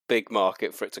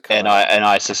market for it to come. And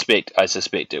I suspect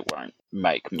it won't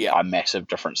make a massive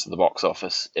difference to the box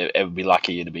office. It would be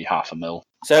lucky to be $500,000.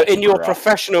 So, in your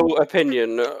professional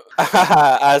opinion,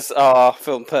 as our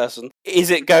film person,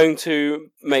 is it going to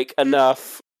make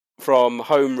enough from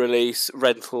home release,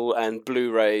 rental, and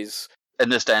Blu-rays? In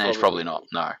this day and age, probably not.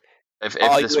 No. If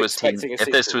this was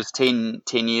 10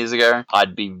 years ago,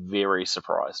 I'd be very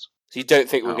surprised. So you don't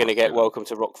think we're going to get Welcome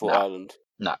to Rockford Island?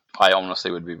 No, I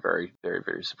honestly would be very, very,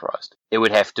 very surprised. It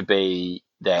would have to be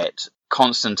that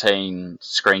Constantine,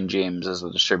 Screen Gems as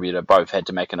the distributor, both had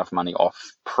to make enough money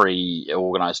off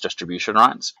pre-organised distribution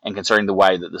rights. And considering the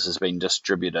way that this has been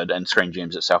distributed, and Screen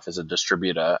Gems itself as a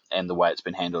distributor, and the way it's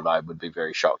been handled, I would be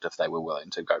very shocked if they were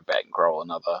willing to go back and grow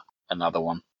another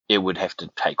one. It would have to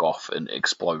take off and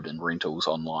explode in rentals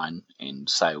online and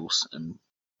sales and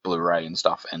Blu-ray and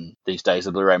stuff. And these days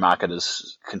the Blu-ray market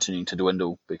is continuing to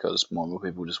dwindle because more and more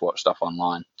people just watch stuff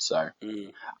online. So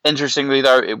interestingly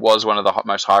though, it was one of the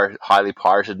most highly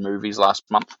pirated movies last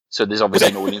month. So there's obviously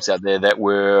an audience out there that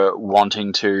were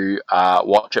wanting to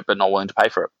watch it but not willing to pay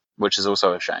for it, which is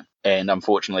also a shame. And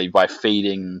unfortunately, by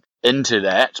feeding into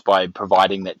that, by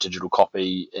providing that digital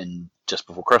copy in just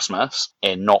before Christmas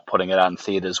and not putting it out in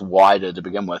theatres wider to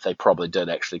begin with, they probably did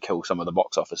actually kill some of the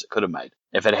box office it could have made.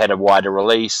 If it had a wider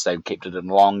release, they kept it in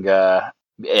longer,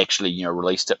 actually,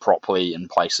 released it properly in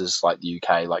places like the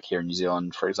UK, like here in New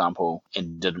Zealand, for example,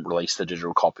 and didn't release the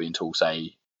digital copy until,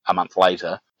 say, a month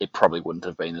later, it probably wouldn't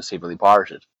have been as heavily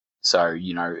pirated. So,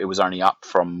 it was only up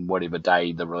from whatever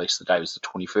day the release of the day was, the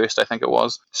 21st, I think it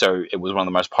was. So it was one of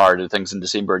the most pirated things in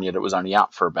December, and yet it was only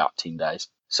up for about 10 days.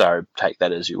 So take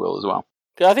that as you will as well.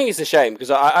 I think it's a shame,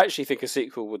 because I actually think a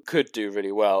sequel could do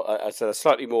really well. I said a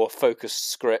slightly more focused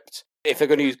script. If they're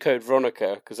going to use Code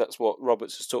Veronica, because that's what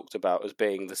Roberts has talked about as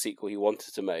being the sequel he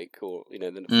wanted to make, or,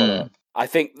 the follow-up. I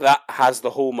think that has the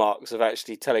hallmarks of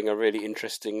actually telling a really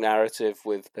interesting narrative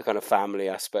with the kind of family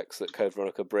aspects that Code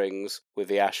Veronica brings with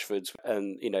the Ashfords,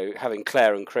 and, having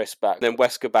Claire and Chris back. And then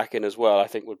Wesker back in as well, I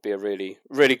think would be a really,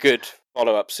 really good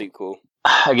follow-up sequel.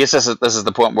 I guess this is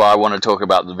the point where I want to talk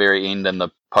about the very end and the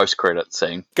post-credit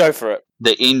scene. Go for it.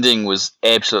 The ending was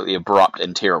absolutely abrupt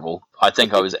and terrible. I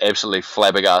think I was absolutely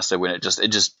flabbergasted when it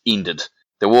just ended.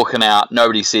 They're walking out,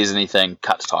 nobody says anything,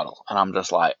 cut to title. And I'm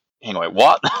just like, hang on, wait,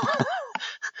 what?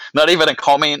 Not even a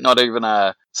comment, not even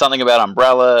something about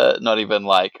Umbrella, not even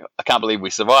like, I can't believe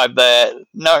we survived that.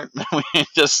 No, we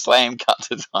just slam cut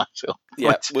to title.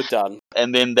 Yeah, we're done.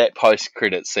 And then that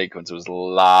post-credit sequence was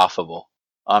laughable.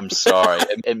 I'm sorry.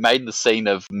 It made the scene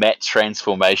of Matt's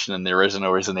transformation in the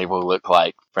original Resident Evil look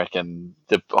like freaking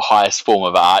the highest form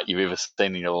of art you've ever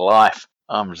seen in your life.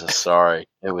 I'm just sorry.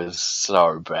 It was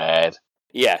so bad.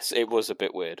 Yes, it was a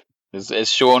bit weird.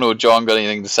 Has Sean or John got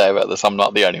anything to say about this? I'm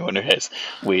not the only one who has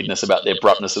weirdness about the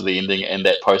abruptness of the ending and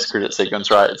that post-credit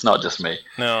sequence, right? It's not just me.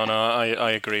 No,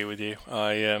 I agree with you.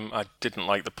 I didn't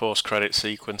like the post-credit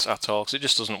sequence at all, because it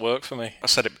just doesn't work for me. I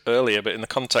said it earlier, but in the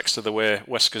context of the way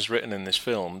Wesker's written in this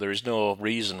film, there is no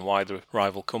reason why the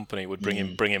rival company would bring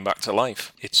him back to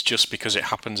life. It's just because it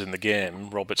happens in the game.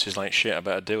 Roberts is like, shit, I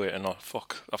better do it, and oh,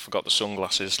 fuck, I forgot the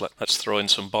sunglasses. Let's throw in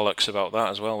some bollocks about that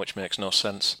as well, which makes no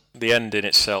sense. The end in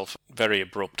itself, very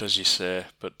abrupt, as you say,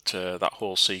 but that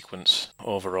whole sequence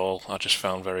overall I just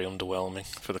found very underwhelming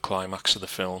for the climax of the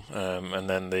film. And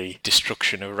then the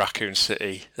destruction of Raccoon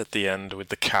City at the end with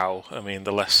the cow. I mean,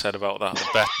 the less said about that,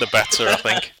 the better, I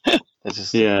think. It's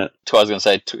just, I was going to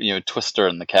say, Twister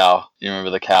and the cow. You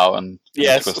remember the cow and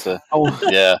yes. Twister? Oh,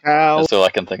 yeah, cow. That's all I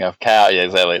can think of. Cow, yeah,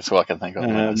 exactly. That's all I can think of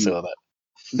when I saw that.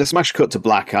 The smash cut to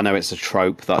black, I know it's a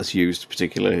trope that's used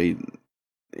particularly,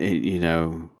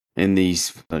 in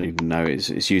these, I don't even know, it's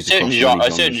used across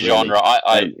a certain genre.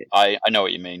 I know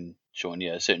what you mean, Sean.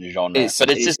 Yeah, a certain genre. But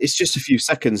it's just a few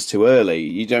seconds too early.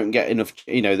 You don't get enough.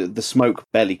 The smoke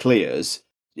barely clears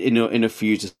enough for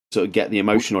you to sort of get the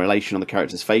emotional elation on the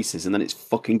characters' faces, and then it's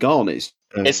fucking gone. It's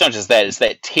not just that. It's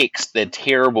that text, the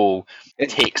terrible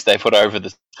text they put over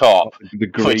the top, the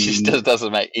green, which just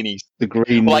doesn't make any. The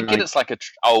green. Well, I get it's like a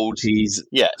old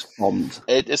font.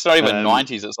 It's not even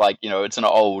 90s. It's like it's an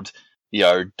old.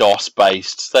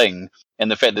 DOS-based thing, and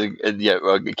the fact that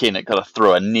again it kind of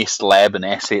threw a Nest Lab and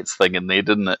assets thing in there,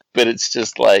 didn't it? But it's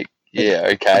just like,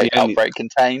 outbreak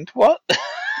contained. What?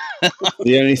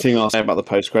 The only thing I'll say about the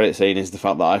post-credit scene is the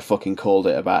fact that I fucking called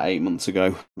it about 8 months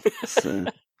ago. So,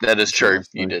 that is true.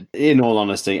 You did. In all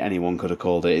honesty, anyone could have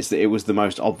called it. It was the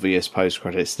most obvious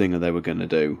post-credit stinger they were going to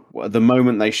do. The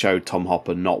moment they showed Tom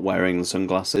Hopper not wearing the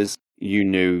sunglasses, you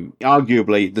knew,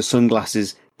 arguably, the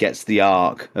sunglasses gets the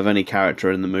arc of any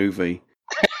character in the movie.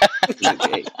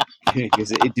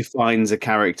 Because it defines a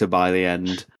character by the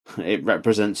end. It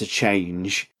represents a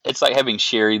change. It's like having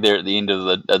Sherry there at the end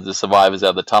of the survivors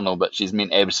out of the tunnel, but she's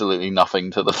meant absolutely nothing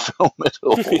to the film at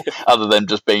all, other than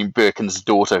just being Birkin's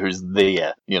daughter who's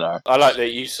there, I like the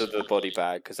use of the body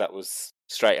bag, because that was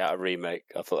straight out of Remake.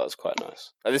 I thought that was quite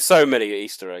nice. And there's so many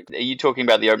Easter eggs. Are you talking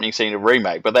about the opening scene of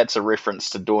Remake? But that's a reference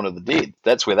to Dawn of the Dead.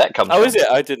 That's where that comes from. Oh, is it?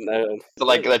 I didn't know.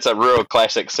 Like, that's a real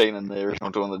classic scene in the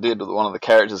original Dawn of the Dead. One of the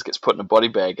characters gets put in a body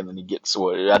bag, and then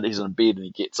he's in a bed and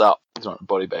he gets up. He's not in a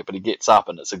body bag, but he gets up,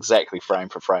 and it's exactly frame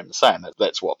for frame the same.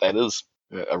 That's what that is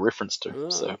a reference to. Oh,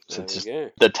 so it's just go.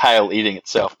 the tail eating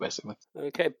itself, basically.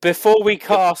 Okay, before we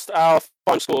cast our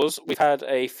final scores, we've had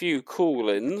a few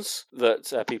call-ins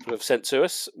that people have sent to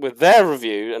us with their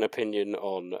review and opinion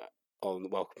on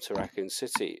Welcome to Raccoon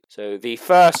City. So the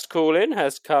first call-in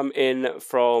has come in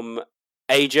from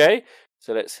AJ,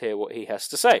 so let's hear what he has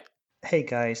to say. Hey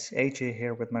guys, AJ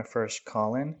here with my first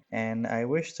call-in, and I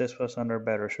wish this was under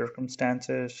better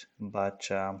circumstances, but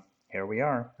here we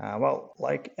are. Well,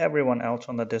 like everyone else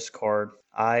on the Discord,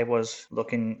 I was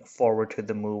looking forward to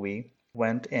the movie.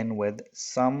 Went in with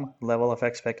some level of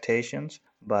expectations,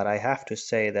 but I have to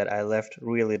say that I left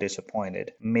really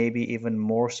disappointed. Maybe even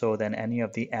more so than any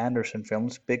of the Anderson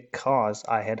films, because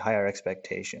I had higher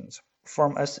expectations.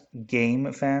 From us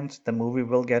game fans, the movie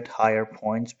will get higher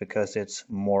points because it's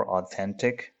more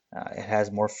authentic. It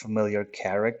has more familiar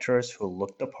characters who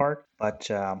look the part, but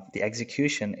the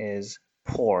execution is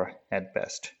poor at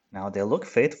best. Now, they look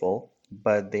faithful,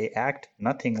 but they act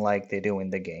nothing like they do in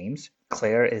the games.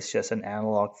 Claire is just an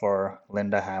analog for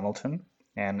Linda Hamilton,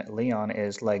 and Leon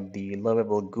is like the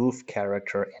lovable goof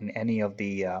character in any of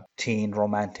the teen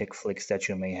romantic flicks that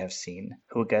you may have seen,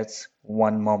 who gets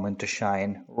one moment to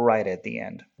shine right at the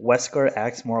end. Wesker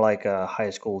acts more like a high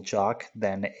school jock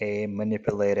than a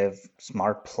manipulative,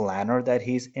 smart planner that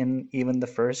he's in even the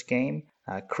first game.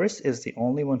 Chris is the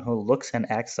only one who looks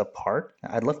and acts the part.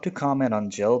 I'd love to comment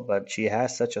on Jill, but she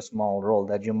has such a small role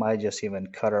that you might just even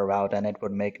cut her out and it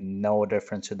would make no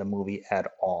difference to the movie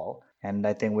at all. And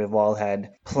I think we've all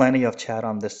had plenty of chat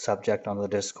on this subject on the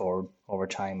Discord over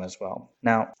time as well.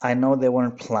 Now, I know they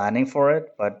weren't planning for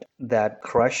it, but that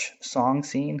Crush song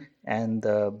scene and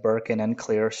the Birkin and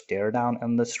Claire stare down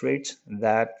on the streets,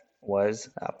 that was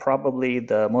probably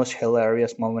the most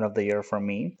hilarious moment of the year for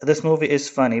me. This movie is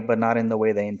funny, but not in the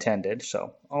way they intended.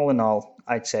 So, all in all,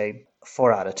 I'd say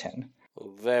 4 out of 10.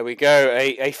 Well, there we go.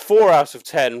 A 4 out of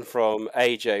 10 from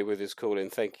AJ with his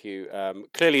call-in. Thank you.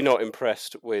 Clearly not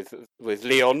impressed with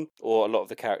Leon or a lot of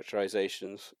the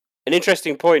characterizations. An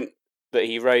interesting point that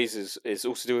he raises is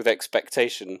also to do with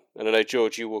expectation. And I know,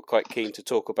 George, you were quite keen to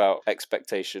talk about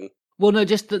expectation. Well, no,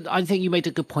 just that I think you made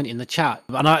a good point in the chat.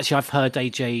 And I've heard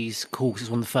AJ's call because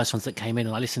it's one of the first ones that came in,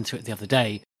 and I listened to it the other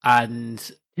day. And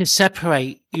to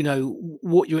separate,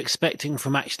 what you're expecting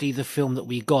from actually the film that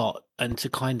we got, and to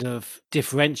kind of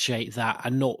differentiate that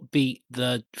and not beat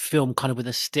the film kind of with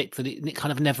a stick that it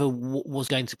kind of never was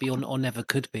going to be or never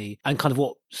could be. And kind of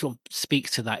what sort of speaks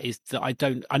to that is that I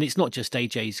don't, and it's not just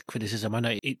AJ's criticism, I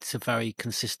know it's a very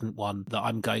consistent one that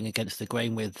I'm going against the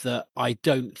grain with, that I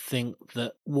don't think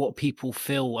that what people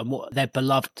feel and what their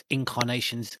beloved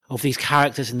incarnations of these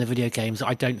characters in the video games,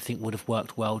 I don't think would have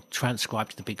worked well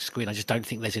transcribed to the big screen. I just don't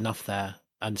think there's enough there.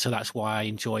 And so that's why I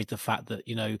enjoyed the fact that,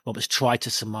 Roberts tried to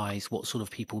surmise what sort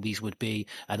of people these would be,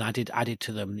 and added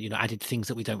to them, added things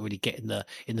that we don't really get in the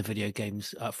video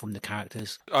games from the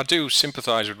characters. I do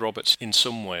sympathise with Roberts in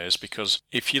some ways, because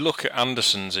if you look at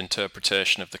Anderson's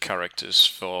interpretation of the characters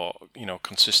for,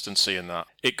 consistency in that,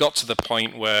 it got to the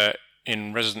point where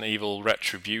in Resident Evil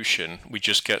Retribution, we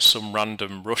just get some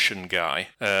random Russian guy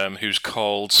who's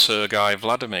called Sergei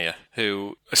Vladimir,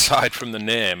 who, aside from the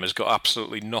name, has got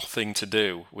absolutely nothing to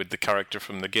do with the character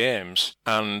from the games.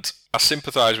 And I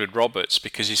sympathise with Roberts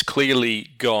because he's clearly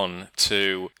gone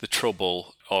to the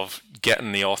trouble of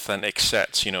getting the authentic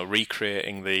sets,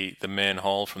 recreating the main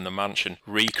hall from the mansion,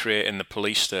 recreating the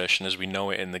police station as we know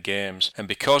it in the games. And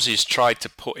because he's tried to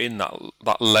put in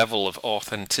that level of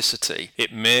authenticity,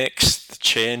 it makes the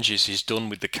changes he's done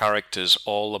with the characters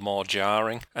all the more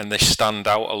jarring, and they stand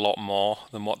out a lot more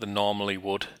than what they normally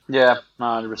would. Yeah,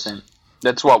 100%.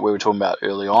 That's what we were talking about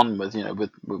early on with,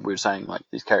 we were saying, like,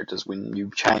 these characters, when you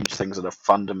change things that are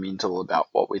fundamental about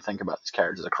what we think about these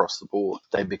characters across the board,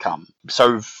 they become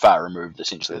so far removed,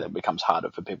 essentially, that it becomes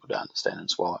harder for people to understand and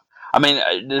swallow. I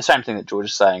mean, the same thing that George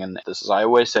is saying, and this is, I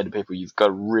always say to people, you've got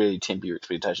to really temper your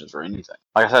expectations for anything.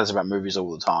 Like I say this about movies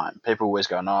all the time. People always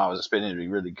go, no, I was expecting it to be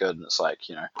really good, and it's like,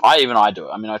 I do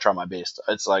it. I mean, I try my best.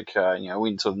 It's like, we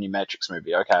went to the new Matrix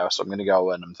movie. Okay, so I'm going to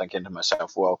go in and I'm thinking to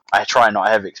myself, well, I try not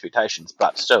to have expectations,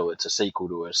 but still, it's a sequel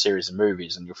to a series of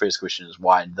movies, and your first question is,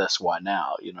 why this, why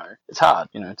now? It's hard.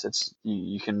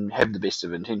 You can have the best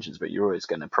of intentions, but you're always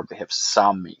going to probably have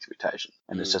some expectation,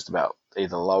 and it's just about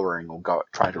either lowering or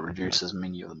trying to reduce as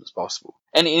many of them as possible.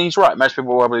 And he's right. Most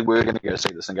people probably were going to go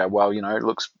see this and go, well, it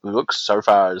looks so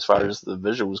far as the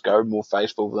visuals go, more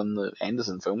faithful than the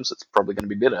Anderson films. It's probably going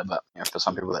to be better. But for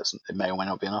some people, it may or may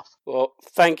not be enough. Well,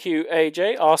 thank you,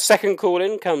 AJ. Our second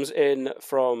call-in comes in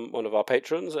from one of our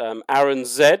patrons, Aaron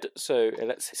Z. So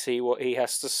let's see what he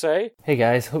has to say. Hey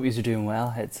guys, hope you're doing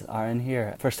well. It's Aaron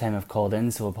here. First time I've called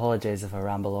in, so apologise if I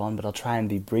ramble on, but I'll try and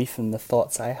be brief in the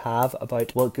thoughts I have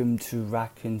about Welcome to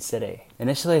Raccoon City.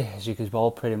 Initially, as you could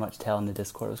all pretty much tell in the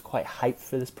Discord, I was quite hyped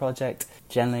for this project.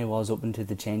 Generally, was open to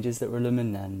the changes that were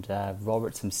looming, and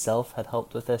Roberts himself had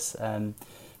helped with this. My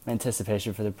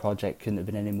anticipation for the project couldn't have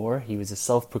been any more. He was a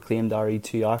self-proclaimed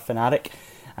RE2R fanatic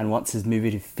and wants his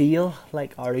movie to feel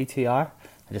like RE2R.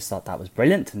 I just thought that was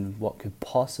brilliant, and what could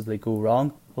possibly go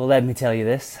wrong? Well, let me tell you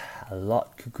this, a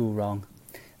lot could go wrong.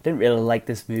 I didn't really like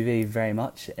this movie very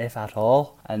much, if at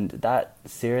all, and that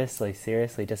seriously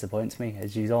disappoints me.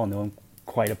 As you all know, I'm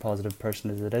quite a positive person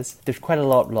as it is. There's quite a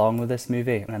lot wrong with this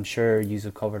movie, and I'm sure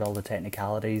you've covered all the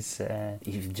technicalities,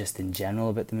 even just in general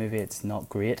about the movie. It's not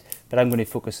great, but I'm going to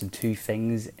focus on two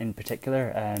things in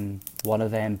particular. One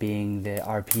of them being the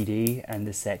RPD, and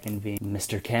the second being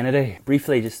Mr. Kennedy.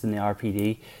 Briefly, just in the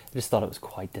RPD, I just thought it was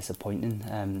quite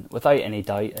disappointing. Without any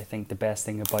doubt, I think the best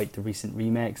thing about the recent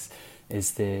remakes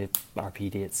is the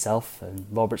RPD itself, and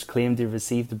Roberts claimed he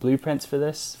received the blueprints for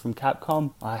this from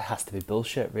Capcom. It has to be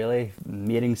bullshit, really.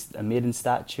 A maiden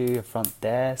statue, a front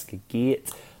desk, a gate,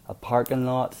 a parking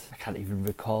lot. I can't even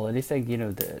recall anything. You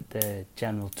know, the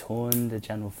general tone, the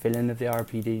general feeling of the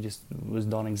RPD just was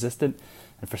non-existent.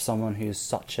 And for someone who's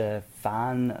such a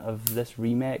fan of this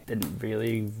remake, didn't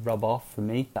really rub off for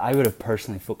me. I would have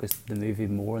personally focused the movie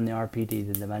more on the RPD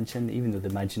than Dimension, even though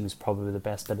Dimension was probably the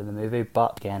best bit of the movie.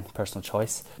 But again, personal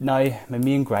choice. Now, my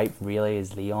main gripe really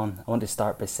is Leon. I want to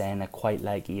start by saying I quite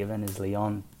like Avon as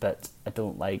Leon, but I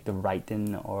don't like the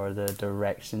writing or the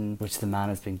direction which the man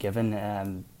has been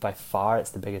given. By far, it's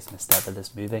the biggest misstep of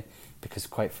this movie, because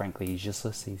quite frankly, he's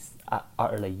useless. He's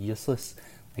utterly useless.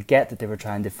 I get that they were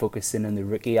trying to focus in on the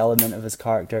rookie element of his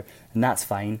character, and that's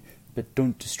fine, but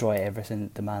don't destroy everything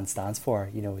that the man stands for.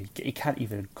 You know, he can't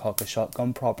even cock a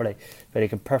shotgun properly, but he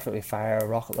can perfectly fire a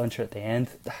rocket launcher at the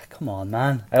end. Come on,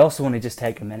 man. I also want to just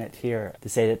take a minute here to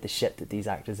say that the shit that these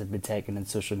actors have been taking in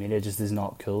social media just is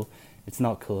not cool. It's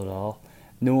not cool at all.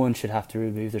 No one should have to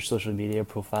remove their social media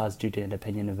profiles due to an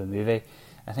opinion of a movie.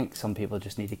 I think some people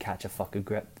just need to catch a fucking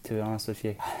grip, to be honest with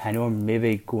you. I know I'm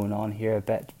maybe going on here a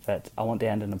bit, but I want to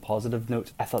end on a positive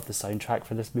note. I thought the soundtrack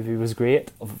for this movie was great.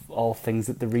 Of all things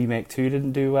that the remake 2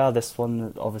 didn't do well, this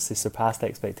one obviously surpassed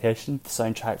expectation. The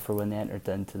soundtrack for when they entered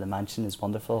into the mansion is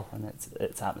wonderful, and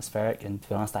it's atmospheric, and to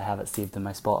be honest, I have it saved in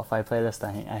my Spotify playlist.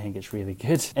 I think it's really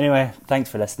good. Anyway,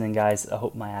 thanks for listening, guys. I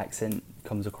hope my accent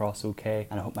comes across okay,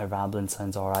 and I hope my rambling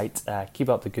sounds alright. Keep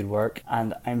up the good work,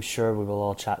 and I'm sure we will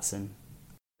all chat soon.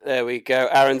 There we go.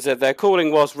 Aaron said their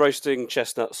calling was roasting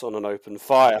chestnuts on an open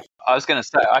fire. I was going to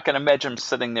say, I can imagine him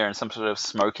sitting there in some sort of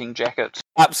smoking jacket.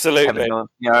 Absolutely.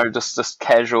 Having just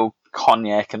casual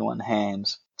cognac in one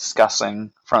hand, discussing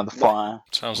in front of the fire.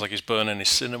 Sounds like he's burning his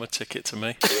cinema ticket to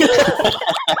me.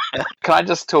 Can I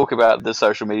just talk about the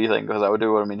social media thing, because I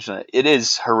do want to mention it. It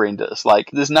is horrendous. Like,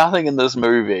 there's nothing in this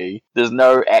movie. There's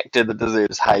no actor that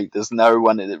deserves hate. There's no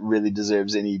one that really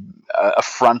deserves any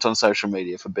affront on social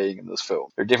media for being in this film.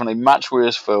 There are definitely much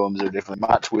worse films. There are definitely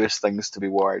much worse things to be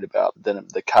worried about than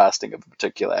the casting of a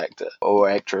particular actor or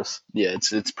actress. Yeah, it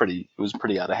was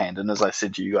pretty out of hand. And as I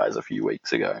said to you guys a few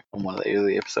weeks ago on one of the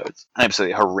early episodes,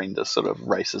 absolutely horrendous sort of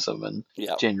racism and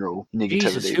general negativity.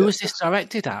 Jesus, who was this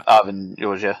directed at? In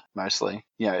Georgia, mostly.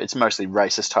 It's mostly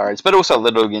racist tirades, but also a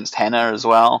little against Hannah as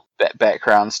well.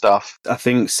 Background stuff. I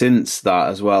think since that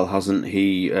as well, hasn't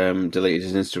he deleted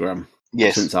his Instagram?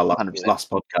 Yes, since our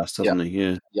last podcast, hasn't he?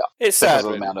 Yeah. It's sad. The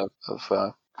amount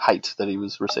of hate that he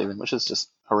was receiving, which is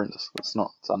just horrendous. It's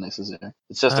unnecessary.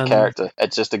 It's just a character.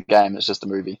 It's just a game. It's just a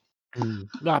movie.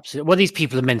 Absolutely. Well, these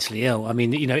people are mentally ill. I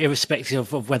mean,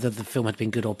 irrespective of whether the film had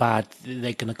been good or bad,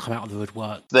 they're going to come out of the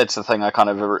woodwork. That's the thing I kind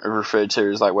of referred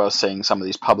to, is like, well, seeing some of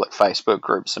these public Facebook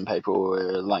groups, and people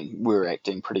were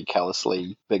acting pretty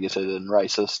callously bigoted and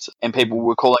racist, and people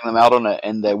were calling them out on it,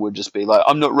 and they would just be like,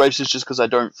 I'm not racist just because I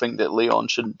don't think that Leon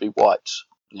shouldn't be white.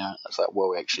 It's like,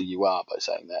 well, actually you are by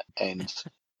saying that. And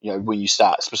when you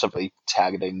start specifically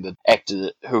targeting the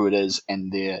actor, who it is, and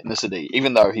their ethnicity,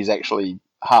 even though he's actually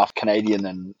half Canadian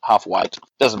and half white,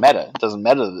 doesn't matter. It doesn't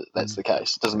matter that that's the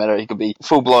case. It doesn't matter. He could be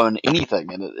full-blown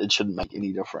anything, and it shouldn't make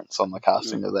any difference on the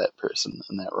casting of that person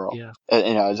in that role. Yeah.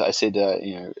 And, as I said,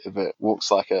 if it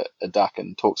walks like a duck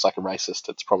and talks like a racist,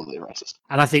 it's probably a racist.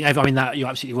 And I think, that you're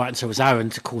absolutely right, and so was Aaron,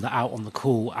 to call that out on the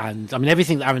call. And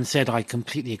everything that Aaron said, I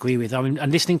completely agree with.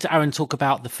 And listening to Aaron talk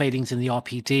about the failings in the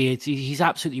RPD, he's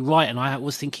absolutely right. And I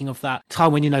was thinking of that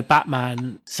time when,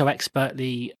 Batman so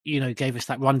expertly, gave us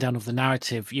that rundown of the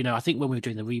narrative. I think when we were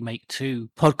doing the Remake 2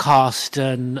 podcast,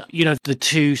 and, the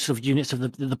two sort of units of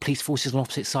the police forces on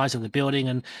opposite sides of the building.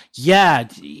 And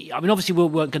obviously we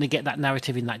weren't going to get that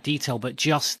narrative in that detail, but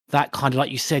just that kind of,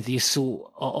 like you said, the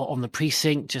assault on the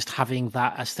precinct, just having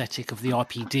that aesthetic of the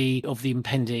RPD, of the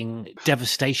impending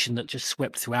devastation that just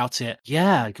swept throughout it.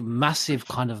 Yeah, massive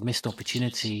kind of missed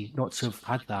opportunity not to have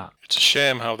had that. It's a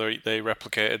shame how they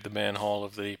replicated the main hall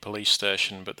of the police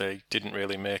station, but they didn't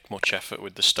really make much effort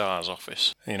with the STARS office.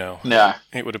 games. Yeah.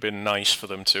 It would have been nice for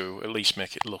them to at least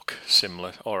make it look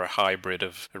similar, or a hybrid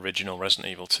of original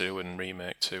Resident Evil 2 and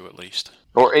Remake 2 at least.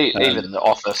 Or even the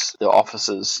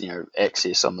office's,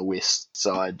 access on the west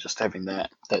side, just having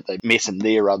that they met in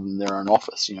there rather than their own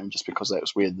office, just because that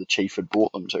was where the chief had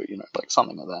brought them to, like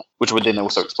something like that. Which would then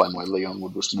also explain why Leon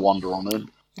would just wander on in.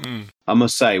 I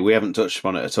must say, we haven't touched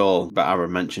upon it at all, but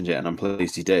Aaron mentioned it, and I'm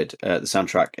pleased he did. The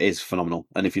soundtrack is phenomenal,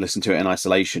 and if you listen to it in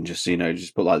isolation, just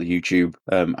just put like the YouTube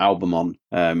album on,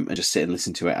 and just sit and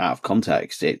listen to it out of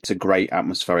context. It's a great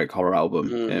atmospheric horror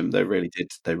album. They really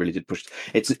did push.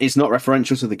 It's not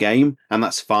referential to the game, and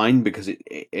that's fine because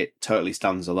it totally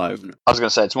stands alone. I was going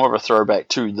to say it's more of a throwback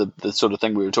to the sort of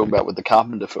thing we were talking about with the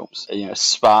Carpenter films.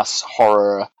 Sparse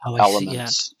horror elements. Yeah.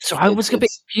 So I was a bit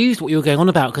confused what you were going on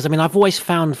about, because I've always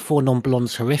found Four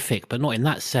Non-Blondes horrific, but not in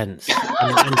that sense.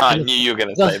 I knew you were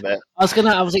going to say that.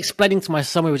 I was explaining to my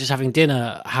son, we were just having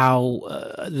dinner, how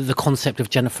the concept of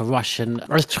Jennifer Rush, and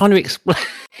I was trying to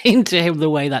explain to him the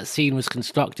way that scene was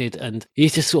constructed, and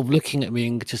he's just sort of looking at me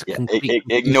and just completely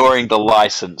ignoring the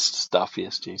licensed stuff.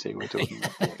 Yes, GT, we're talking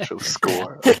about the actual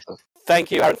score.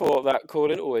 Thank you, Aaron, for that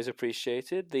call-in. Always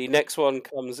appreciated. The next one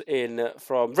comes in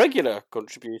from regular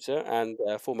contributor and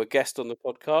former guest on the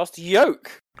podcast,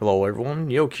 Yoke. Hello, everyone.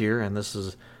 Yoke here, and this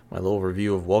is my little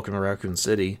review of Welcome to Raccoon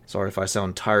City. Sorry if I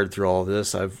sound tired through all of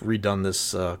this. I've redone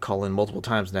this call-in multiple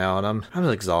times now, and I'm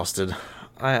exhausted.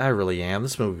 I really am.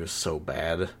 This movie was so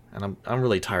bad, and I'm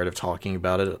really tired of talking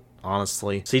about it,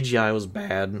 honestly. CGI was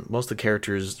bad. Most of the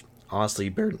characters honestly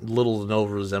bear little to no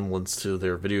resemblance to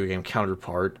their video game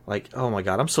counterpart. Like, oh my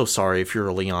god, I'm so sorry if you're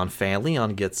a Leon fan.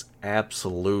 Leon gets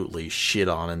absolutely shit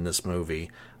on in this movie.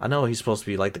 I know he's supposed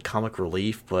to be like the comic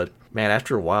relief, but man,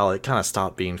 after a while it kind of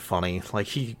stopped being funny. Like,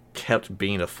 he kept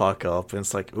being a fuck up, and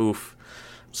it's like, oof.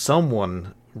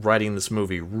 Someone writing this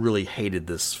movie really hated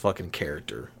this fucking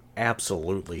character.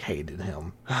 Absolutely hated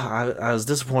him. I was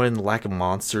disappointed in the lack of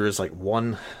monsters, like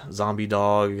one zombie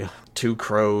dog, 2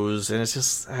 crows, and it's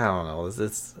just, I don't know,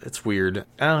 it's weird.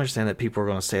 I understand that people are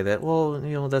going to say that,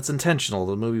 well, that's intentional.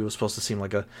 The movie was supposed to seem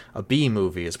like a B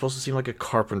movie. It's supposed to seem like a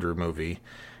Carpenter movie.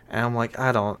 And I'm like,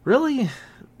 I don't, really?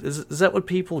 Is that what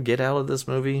people get out of this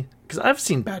movie? Because I've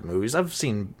seen bad movies, I've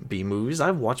seen B movies,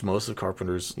 I've watched most of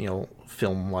Carpenter's,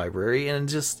 film library, and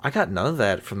I got none of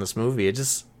that from this movie. It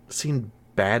just seemed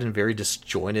bad and very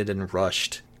disjointed and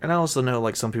rushed. And I also know,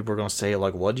 like, some people are going to say,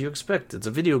 like, what do you expect? It's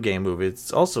a video game movie.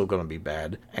 It's also going to be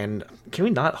bad. And can we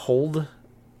not hold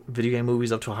video game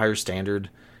movies up to a higher standard?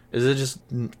 Is it just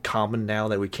common now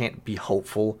that we can't be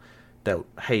hopeful that,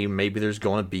 hey, maybe there's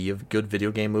going to be a good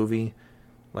video game movie?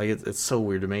 Like, it's so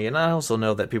weird to me. And I also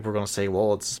know that people are going to say,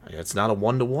 well, it's not a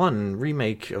one-to-one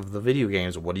remake of the video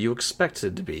games. What do you expect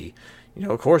it to be?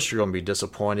 Of course you're going to be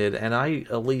disappointed, and I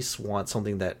at least want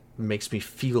something that makes me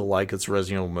feel like it's a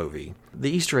Resident Evil movie. The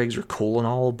Easter eggs are cool and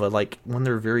all, but like when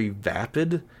they're very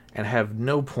vapid and have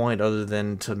no point other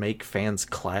than to make fans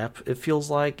clap, it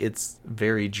feels like it's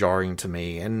very jarring to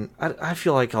me. And I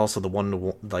feel like also the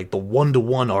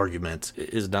one-to-one argument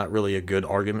is not really a good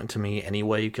argument to me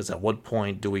anyway, because at what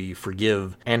point do we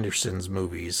forgive Anderson's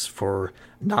movies for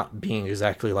not being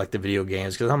exactly like the video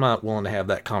games? Because I'm not willing to have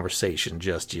that conversation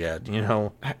just yet.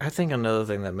 I think another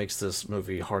thing that makes this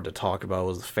movie hard to talk about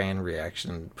was the fan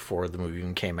reaction before the movie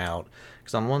even came out.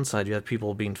 Because on one side you have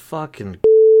people being fucking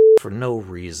for no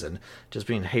reason, just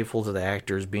being hateful to the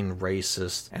actors, being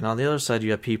racist, and on the other side you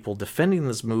have people defending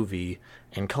this movie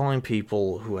and calling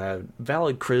people who have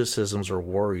valid criticisms or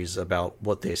worries about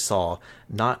what they saw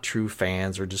not true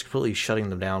fans, or just completely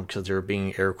shutting them down because they're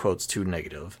being, air quotes, too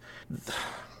negative.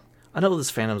 I know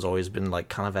this fandom's always been like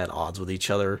kind of at odds with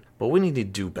each other, but we need to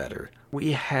do better.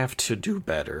 We have to do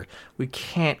better. We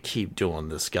can't keep doing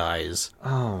this, guys.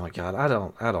 Oh my god, I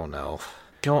don't know.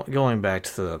 Going back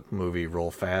to the movie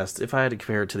real fast, if I had to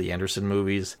compare it to the Anderson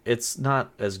movies, it's not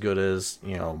as good as,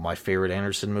 my favorite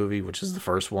Anderson movie, which is the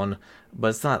first one, but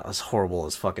it's not as horrible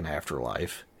as fucking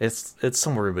Afterlife. It's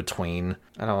somewhere in between.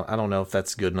 I don't know if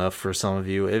that's good enough for some of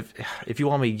you. If you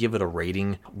want me to give it a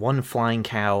rating, 1 flying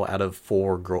cow out of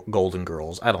 4 golden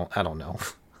girls. I don't know.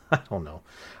 I don't know.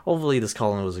 Hopefully this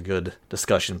call-in was a good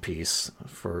discussion piece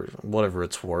for whatever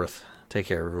it's worth. Take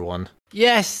care, everyone.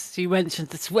 Yes, you mentioned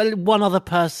this. Well, one other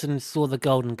person saw the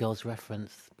Golden Girls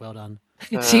reference. Well done.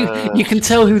 See, you can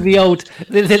tell who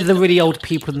the really old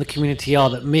people in the community are.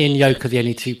 That me and Yoke are the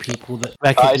only two people that I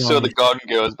recognise. saw the Golden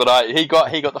Girls, but he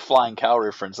got the flying cow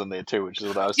reference in there too, which is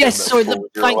what I was Yes, talking sorry.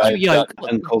 about before. Thank you, Yoke.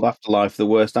 And called Afterlife the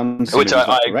worst answer. Which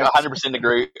I correct. 100%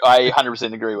 agree. I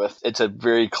 100% agree with. It's a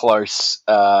very close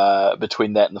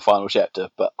between that and the final chapter,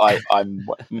 but I'm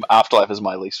Afterlife is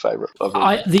my least favorite.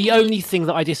 The only thing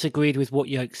that I disagreed with what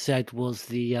Yoke said was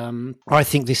I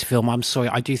think this film. I'm sorry,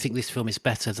 I do think this film is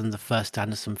better than the first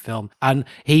Anderson film. And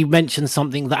he mentioned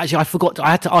something that actually I forgot.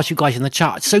 I had to ask you guys in the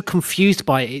chat. I'm so confused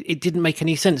by it. It didn't make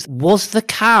any sense. Was the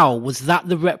cow? Was that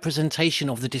the representation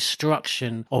of the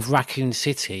destruction of Raccoon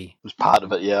City? It was part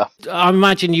of it, yeah. I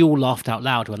imagine you all laughed out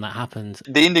loud when that happened.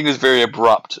 The ending was very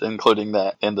abrupt, including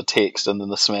that and the text, and then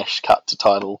the smash cut to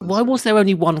title. Why was there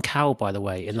only one cow, by the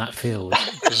way, in that field?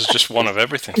 This is just one of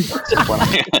everything.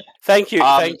 Thank you,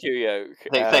 Yoke.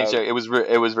 Thanks, Yoke. It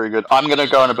was very good. I'm going to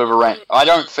go on a bit of a rant. I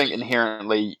don't think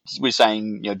inherently we're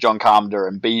saying John Carpenter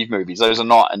and B movies. Those are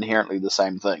not inherently the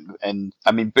same thing. And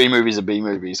I mean, B movies are B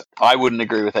movies. I wouldn't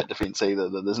agree with that defense either.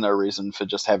 That there's no reason for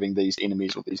just having these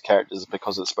enemies with these characters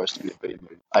because it's supposed to be a B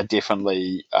movie. I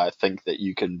definitely think that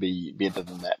you can be better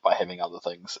than that by having other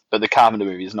things. But the Carpenter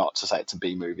movie is not to say it's a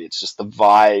B movie. It's just the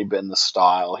vibe and the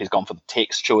style. He's gone for the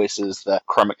text choices, the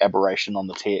chromatic aberration on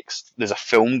the text. There's a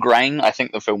film grain. I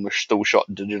think the film was still shot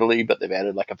digitally, but they've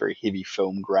added like a very heavy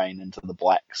film grain into the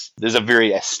blacks. There's a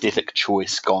very aesthetic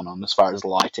choice gone on as far as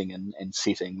lighting and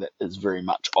setting that is very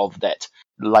much of that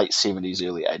late 70s,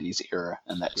 early 80s era,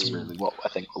 and that's really what I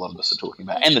think a lot of us are talking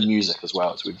about. And the music as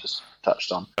well, as we've just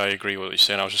touched on. I agree with what you're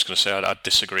saying. I was just going to say I'd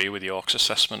disagree with York's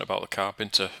assessment about the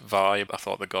Carpenter vibe. I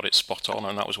thought they got it spot on,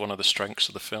 and that was one of the strengths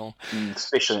of the film.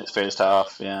 Especially in its first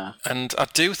half, yeah. And I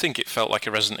do think it felt like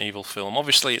a Resident Evil film.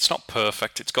 Obviously, it's not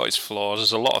perfect. It's got its flaws.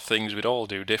 There's a lot of things we'd all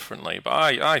do differently. But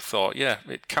I thought,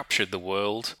 it captured the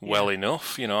world well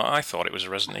enough. I thought it was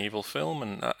a Resident Evil film,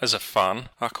 and as a fan,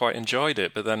 I quite enjoyed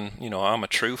it. But then, I'm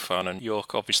a true fan, and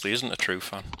York obviously isn't a true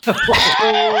fan.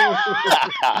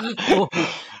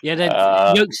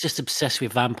 Yoke's just obsessed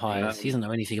with vampires. He doesn't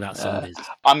know anything about zombies.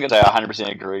 I'm going to say I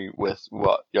 100% agree with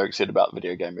what Yoke said about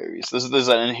video game movies. There's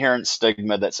an inherent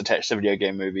stigma that's attached to video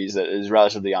game movies that is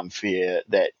relatively unfair,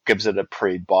 that gives it a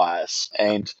pre-bias.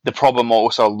 And the problem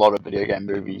also a lot of video game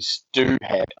movies do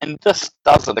have, and this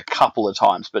does it a couple of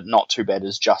times, but not too bad,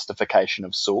 is justification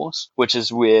of source, which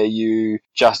is where you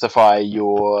justify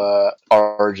your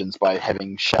origins by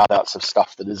having shout-outs of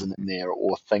stuff that isn't in there,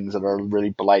 or things that are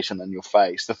really blatant in your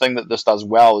face. The thing that this does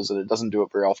well is that it doesn't do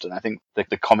it very often. I think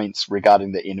the comments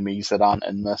regarding the enemies that aren't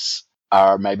in this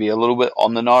are maybe a little bit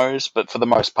on the nose, but for the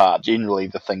most part, generally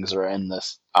the things that are in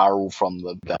this are all from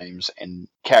the games, and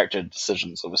character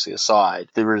decisions obviously aside,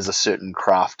 there is a certain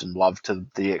craft and love to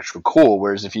the actual core,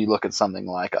 whereas if you look at something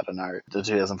like, I don't know, the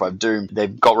 2005 Doom,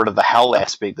 they've got rid of the hell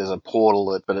aspect. There's a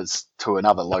portal, but it's to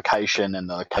another location, and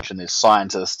the location there's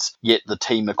scientists, yet the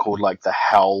team are called like the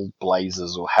Hell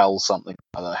Blazers or Hell something,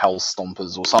 the Hell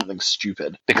Stompers or something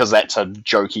stupid, because that's a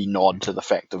jokey nod to the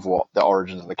fact of what the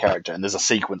origins of the character. And there's a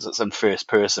sequence that's in first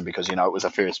person because, it was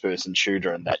a first person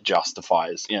shooter, and that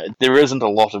justifies, there isn't a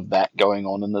lot of that going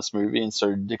on in this movie, and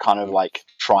so to kind of like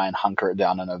try and hunker it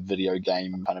down in a video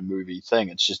game kind of movie thing,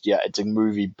 it's just, it's a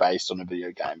movie based on a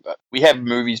video game. But we have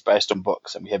movies based on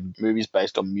books, and we have movies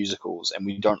based on musicals, and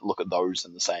we don't look at those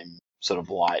in the same sort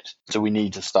of light. So we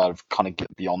need to start kind of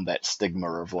get beyond that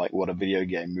stigma of like what a video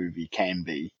game movie can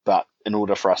be. But in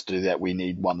order for us to do that, we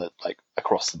need one that like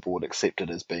across the board accepted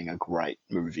as being a great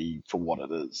movie for what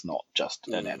it is, not just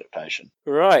an adaptation.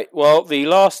 Right. Well, the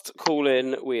last call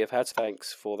in we have had,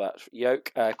 thanks for that,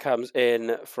 Yoke, comes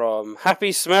in from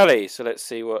Happy Smelly. So let's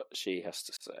see what she has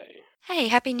to say. Hey,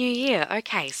 Happy New Year.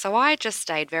 Okay, so I just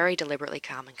stayed very deliberately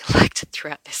calm and collected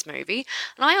throughout this movie,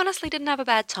 and I honestly didn't have a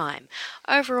bad time.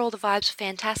 Overall, the vibes were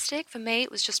fantastic. For me, it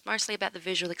was just mostly about the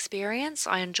visual experience.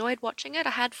 I enjoyed watching it.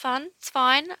 I had fun. It's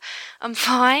fine. I'm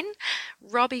fine.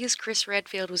 Robbie as Chris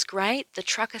Redfield was great. The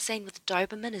trucker scene with the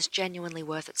Doberman is genuinely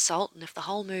worth its salt, and if the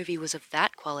whole movie was of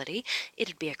that quality,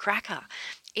 it'd be a cracker.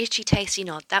 Itchy Tasty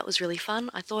Nod, that was really fun.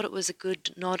 I thought it was a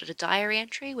good nod at a diary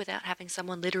entry without having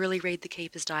someone literally read the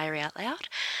Keeper's diary out loud.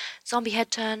 Zombie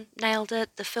Head Turn, nailed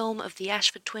it. The film of the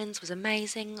Ashford twins was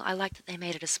amazing. I liked that they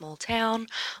made it a small town,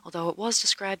 although it was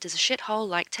described as a shithole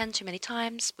like 10 too many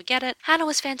times. We get it. Hannah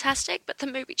was fantastic, but the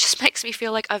movie just makes me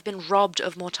feel like I've been robbed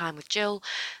of more time with Jill.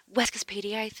 Wesker's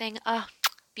PDA thing,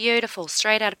 Beautiful,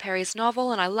 straight out of Perry's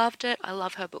novel, and I loved it. I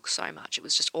love her book so much. It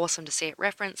was just awesome to see it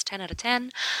referenced, 10 out of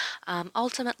 10.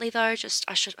 Ultimately, though,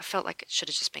 I felt like it should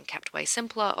have just been kept way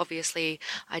simpler. Obviously,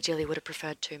 ideally would have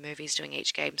preferred 2 movies doing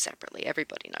each game separately.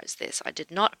 Everybody knows this. I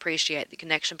did not appreciate the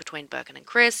connection between Birkin and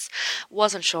Chris.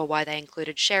 Wasn't sure why they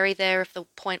included Sherry there if the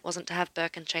point wasn't to have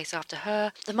Birkin chase after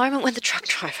her. The moment when the truck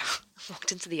driver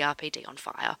walked into the RPD on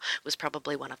fire was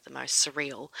probably one of the most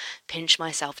surreal, pinch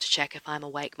myself to check if I'm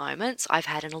awake moments I've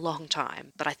had in a long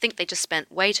time. But I think they just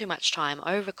spent way too much time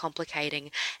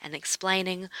overcomplicating and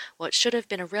explaining what should have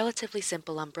been a relatively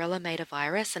simple Umbrella made a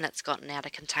virus and it's gotten out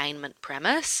of containment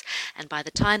premise. And by the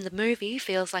time the movie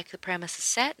feels like the premise is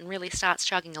set and really starts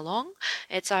chugging along,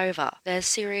 it's over. There's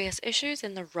serious issues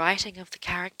in the writing of the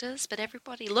characters, but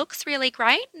everybody looks really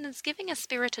great and is giving a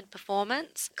spirited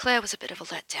performance. Claire was a bit of a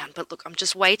letdown, but look, I'm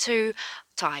just way too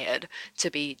tired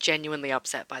to be genuinely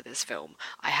upset by this film.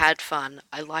 I had fun.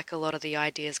 I like a lot of the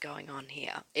ideas going on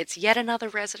here. It's yet another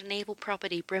Resident Evil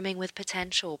property brimming with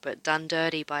potential, but done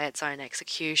dirty by its own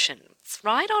execution. It's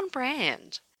right on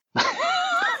brand.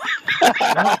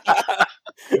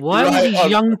 Why are these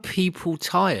young people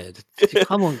tired?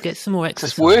 Come on, get some more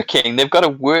exercise. It's working. They've got to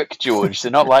work, George. They're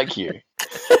not like you.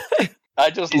 I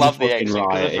just love the accent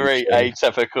because it's very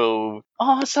atypical.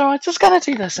 Oh, so I just got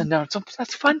to do this, and no,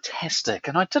 that's fantastic.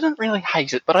 And I didn't really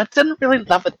hate it, but I didn't really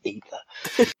love it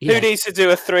either. Who needs to do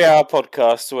a 3-hour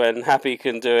podcast when Happy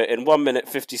can do it in 1 minute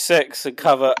 56 and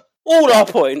cover all our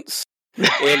points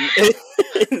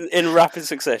in rapid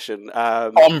succession?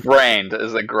 On brand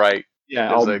is a great.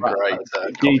 Yeah,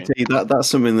 GT, that's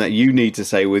something that you need to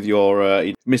say with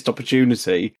your missed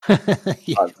opportunity.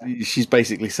 She's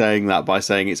basically saying that by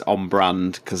saying it's on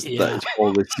brand because that's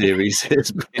all this series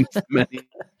has been for many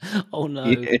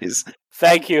years.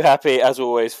 Thank you, Happy, as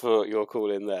always, for your call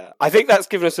in there. I think that's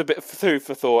given us a bit of food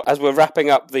for thought as we're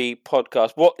wrapping up the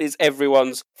podcast. What is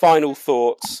everyone's final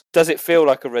thoughts? Does it feel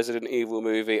like a Resident Evil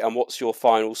movie? And what's your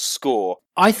final score?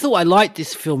 I thought I liked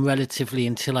this film relatively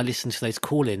until I listened to those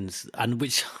call-ins, and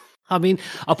which, I mean,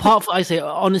 apart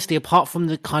from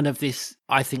the kind of this,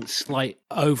 I think, slight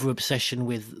over-obsession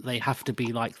with they have to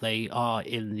be like they are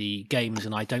in the games,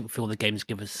 and I don't feel the games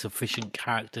give us sufficient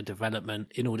character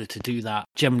development in order to do that.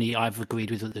 Generally, I've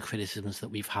agreed with the criticisms that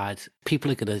we've had.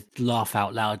 People are going to laugh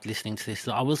out loud listening to this.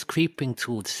 I was creeping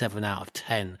towards 7 out of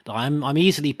 10. I'm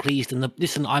easily pleased, and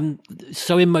listen, I'm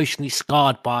so emotionally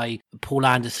scarred by Paul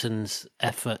Anderson's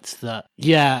efforts that,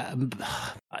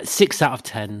 6 out of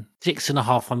 10.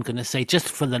 6.5, I'm going to say, just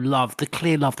for the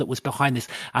clear love that was behind this.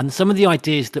 And some of the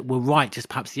ideas that were right, just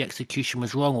perhaps the execution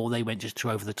was wrong, or they went just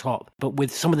too over the top. But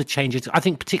with some of the changes, I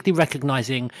think particularly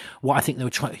recognising what I think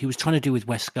he was trying to do with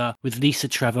Wesker, with Lisa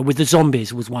Trevor, with the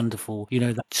zombies was wonderful. You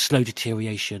know, that slow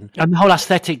deterioration. And the whole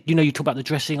aesthetic, you know, you talk about the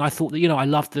dressing. I thought that, you know, I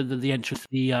loved the entrance,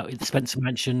 the Spencer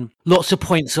Mansion. Lots of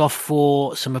points off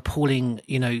for some appalling,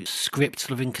 you know, script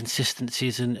sort of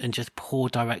inconsistencies and just poor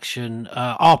direction.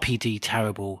 RPD,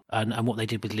 terrible. And what they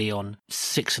did with Leon,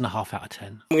 6.5 out of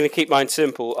 10. I'm going to keep mine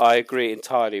simple. I agree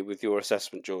entirely with your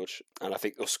assessment, George, and I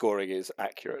think your scoring is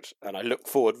accurate. And I look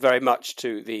forward very much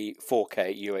to the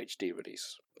 4K UHD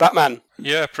release. Batman.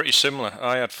 Yeah, pretty similar.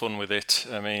 I had fun with it.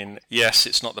 I mean, yes,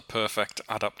 it's not the perfect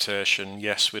adaptation.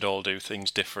 Yes, we'd all do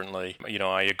things differently. You know,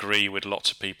 I agree with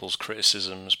lots of people's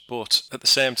criticisms, but at the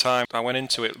same time, I went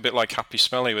into it a bit like Happy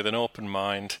Smelly with an open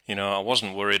mind. You know, I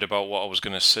wasn't worried about what I was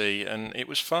going to see, and it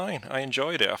was fine. I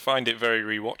enjoyed it. I find it very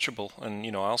rewatchable, and,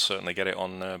 you know, I'll certainly get it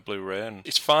on Blu-ray. And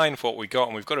it's fine for what we got,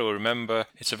 and we've got to remember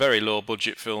it's a very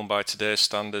low-budget film by today's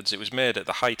standards. It was made at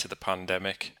the height of the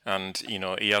pandemic, and, you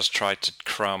know, he has tried to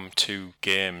cram 2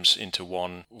 games into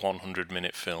one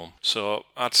 100-minute film. So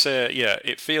I'd say, yeah,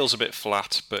 it feels a bit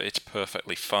flat, but it's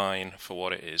perfectly fine for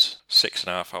what it is.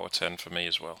 6.5 out of 10 for me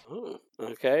as well. Ooh,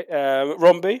 okay.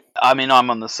 Romby? I mean, I'm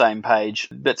on the same page.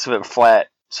 Bits of it flat.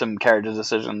 Some character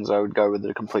decisions, I would go with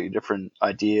a completely different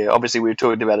idea. Obviously, we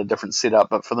talked about a different setup,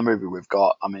 but for the movie we've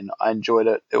got, I mean, I enjoyed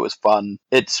it. It was fun.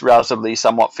 It's relatively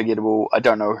somewhat forgettable. I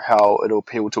don't know how it'll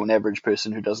appeal to an average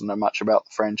person who doesn't know much about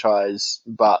the franchise,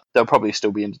 but they'll probably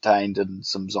still be entertained, and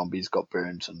some zombies got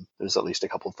burnt, and there's at least a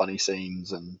couple of funny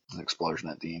scenes, and an explosion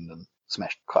at the end, and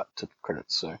smash cut to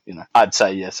credits. So, you know, I'd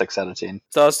say, 6 out of 10.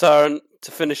 Stars Taran,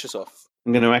 to finish us off.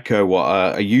 I'm going to echo what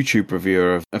a YouTube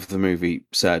reviewer of the movie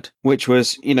said, which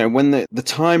was, you know, when the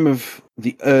time of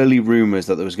the early rumours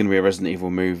that there was going to be a Resident Evil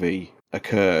movie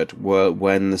occurred were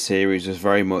when the series was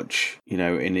very much, you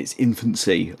know, in its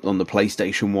infancy on the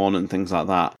PlayStation 1 and things like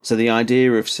that. So the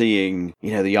idea of seeing,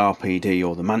 you know, the RPD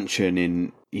or the mansion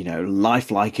in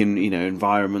lifelike in,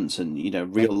 environments and,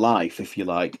 real life, if you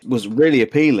like, was really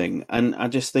appealing. And I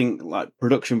just think like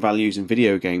production values in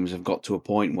video games have got to a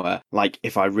point where, like,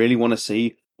 if I really want to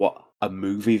see what a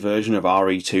movie version of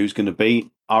RE2 is going to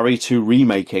be, RE2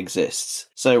 Remake exists.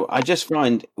 So I just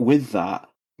find with that,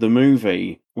 the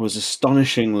movie was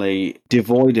astonishingly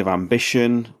devoid of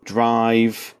ambition,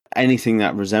 drive, anything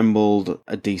that resembled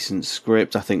a decent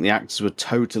script. I think the actors were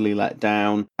totally let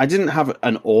down. I didn't have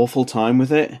an awful time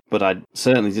with it, but I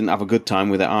certainly didn't have a good time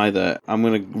with it either. I'm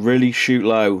going to really shoot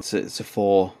low. It's a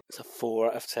 4. It's a 4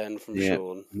 out of 10 from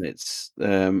Sean. It's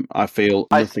I feel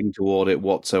nothing toward it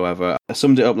whatsoever. I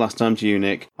summed it up last time to you,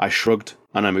 Nick. I shrugged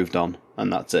and I moved on.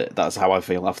 And that's it. That's how I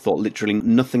feel. I've thought literally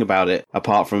nothing about it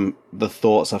apart from the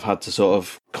thoughts I've had to sort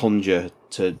of conjure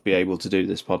to be able to do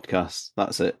this podcast.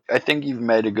 That's it. I think you've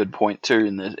made a good point too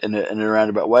in a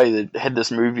roundabout way, that had this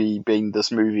movie been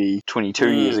this movie 22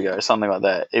 years ago, something like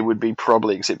that, it would be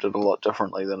probably accepted a lot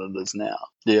differently than it is now.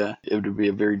 Yeah, it would be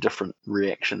a very different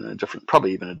reaction and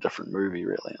probably even a different movie,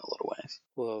 really, in a lot of ways.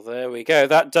 Well, there we go.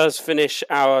 That does finish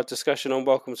our discussion on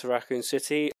Welcome to Raccoon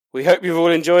City. We hope you've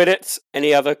all enjoyed it.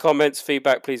 Any other comments,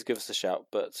 feedback, please give us a shout.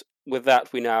 But with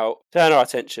that, we now turn our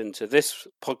attention to this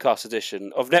podcast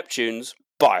edition of Neptune's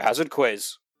Biohazard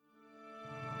Quiz.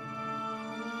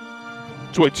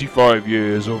 25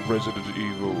 years of Resident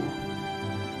Evil.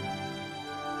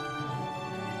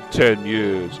 10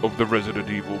 years of the Resident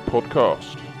Evil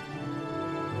podcast.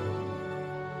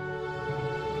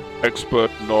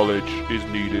 Expert knowledge is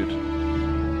needed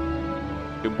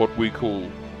in what we call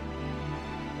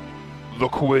the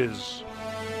quiz.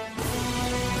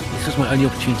 This was my only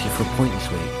opportunity for a point this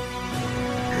week.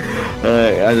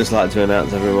 I'd just like to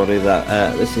announce, everybody,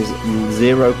 that this is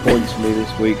 0 points for me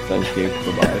this week. Thank you.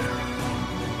 Bye-bye.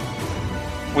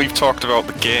 We've talked about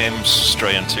the games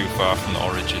straying too far from the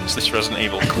origins. This Resident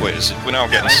Evil quiz, we're now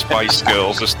getting Spice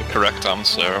Girls as the correct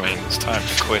answer. I mean, it's time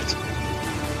to quit.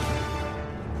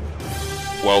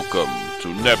 Welcome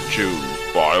to Neptune's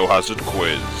Biohazard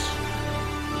Quiz.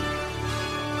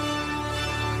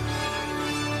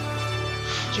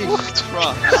 Jesus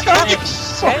Christ.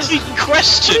 That's a fucking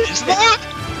question, isn't it?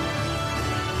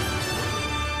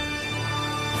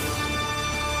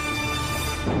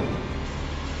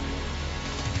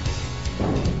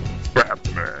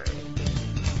 Batman.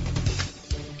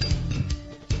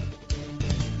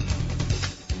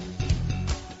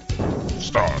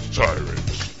 Star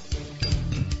Tyrants.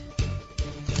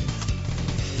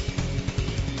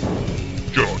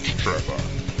 George Trevor.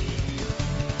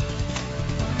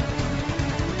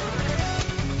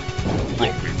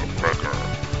 Robbie McGregor.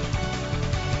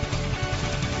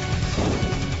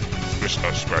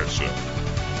 Mr. Spencer.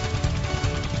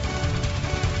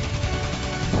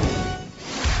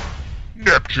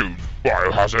 Neptune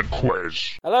Biohazard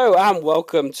Quiz. Hello and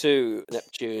welcome to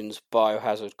Neptune's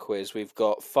Biohazard Quiz. We've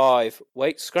got 5,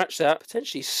 scratch that,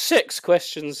 potentially 6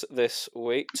 questions this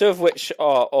week, 2 of which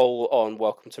are all on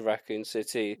Welcome to Raccoon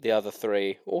City. The other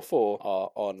 3 or 4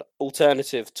 are on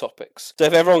alternative topics. So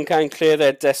if everyone can clear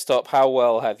their desktop, how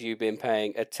well have you been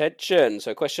paying attention?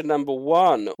 So question number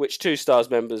 1, which 2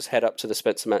 Stars members head up to the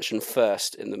Spencer Mansion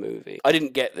first in the movie? I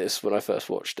didn't get this when I first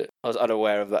watched it. I was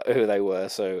unaware of who they were,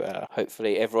 so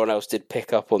hopefully everyone else did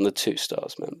pick up on the 2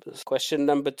 Stars members. Question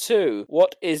number 2.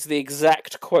 What is the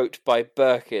exact quote by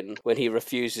Birkin when he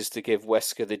refuses to give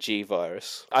Wesker the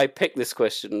G-Virus? I picked this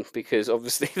question because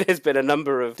obviously there's been a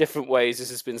number of different ways this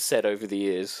has been said over the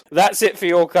years. That's it for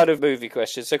your kind of movie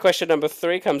questions. So question number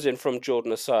 3 comes in from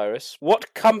Jordan Osiris.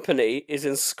 What company is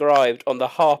inscribed on the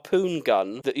harpoon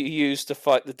gun that you used to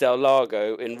fight the Del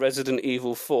Lago in Resident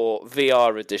Evil 4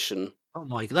 VR edition? Oh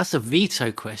my god, that's a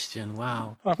veto question.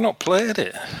 Wow. I've not played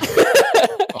it.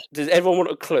 Does everyone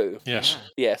want a clue? Yes.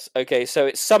 Yes. Okay, so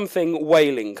it's something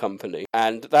whaling company,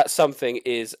 and that something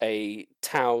is a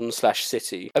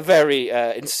town/city. A very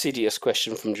insidious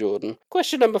question from Jordan.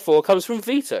 Question number 4 comes from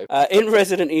Vito. In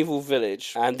Resident Evil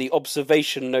Village and the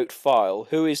observation note file,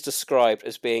 who is described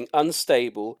as being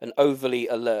unstable and overly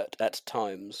alert at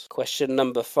times? Question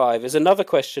number 5 is another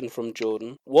question from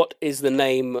Jordan. What is the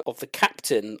name of the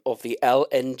captain of the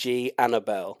LNG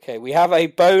Annabelle? Okay, we have a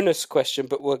bonus question,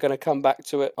 but we're going to come back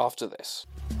to it after this.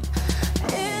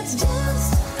 It's just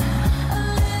a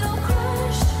little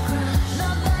crush,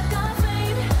 not like I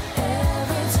fade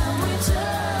every time we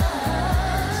touch.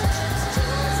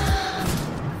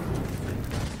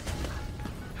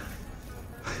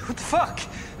 What the fuck?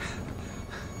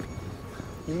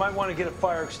 You might want to get a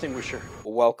fire extinguisher.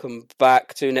 Welcome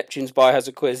back to Neptune's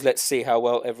Biohazard Quiz. Let's see how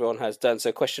well everyone has done.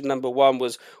 So question number 1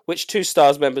 was, which 2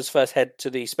 Stars members first head to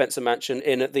the Spencer Mansion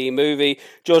in the movie?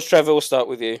 George Trevor, we'll start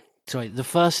with you. sorry, the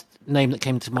first name that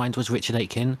came to mind was Richard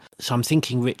Aitken. So I'm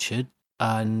thinking Richard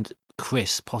and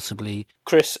Chris, possibly.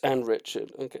 Chris and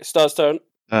Richard. Okay, Star's turn.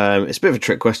 It's a bit of a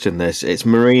trick question, this. It's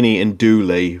Marini and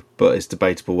Dooley, but it's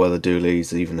debatable whether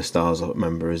Dooley's even a Stars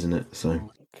member, isn't it?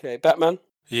 So Okay, Batman.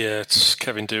 Yeah, it's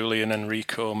Kevin Dooley and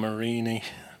Enrico Marini.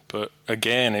 But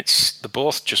again, they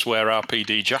both just wear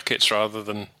RPD jackets rather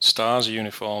than Stars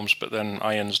uniforms, but then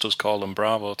Irons does call them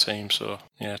Bravo team, so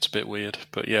yeah, it's a bit weird.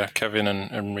 But yeah, Kevin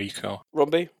and Enrico.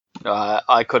 Robbie?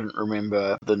 I couldn't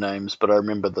remember the names, but I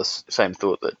remember the same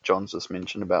thought that John's just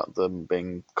mentioned about them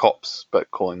being cops, but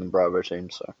calling them Bravo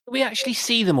teams. So Do we actually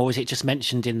see them, or is it just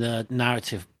mentioned in the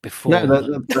narrative before?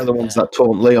 no, they're the ones that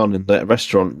taunt Leon in the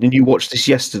restaurant. Did you watch this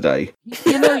yesterday?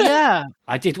 Yeah,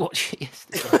 I did watch it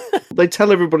yesterday. They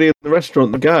tell everybody in the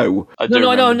restaurant to go.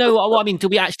 No. What I mean, do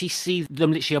we actually see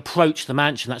them literally approach the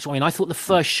mansion? That's what I mean. I thought the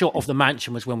first shot of the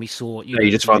mansion was when we saw. You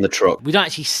just find the truck. We don't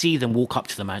actually see them walk up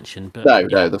to the mansion. But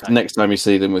No. The next time you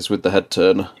see them was with the head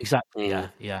turner. Exactly.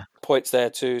 Yeah. Points there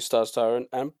to Stars Tyrant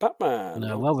and Batman.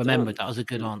 No, well remembered. That was a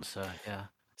good answer. Yeah.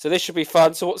 So this should be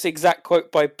fun. So what's the exact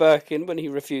quote by Birkin when he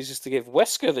refuses to give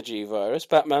Wesker the G-Virus?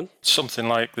 Batman? Something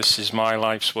like, "This is my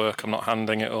life's work, I'm not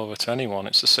handing it over to anyone."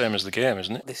 It's the same as the game,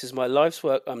 isn't it? This is my life's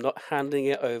work, I'm not handing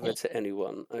it over to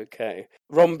anyone. Okay.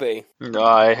 Romby?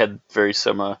 I had very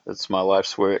similar. It's my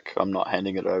life's work. I'm not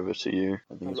handing it over to you.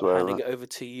 I think I'm is not where I handing went. it over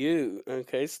to you.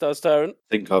 Okay, Stars Tyrant?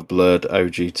 I think I blurred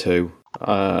OG2.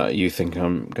 You think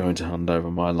I'm going to hand over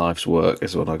my life's work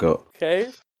is what I got. Okay.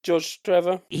 George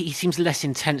Trevor? He seems less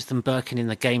intense than Birkin in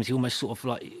the games. He almost sort of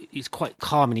like, he's quite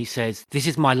calm and he says, "This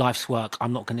is my life's work.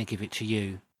 I'm not going to give it to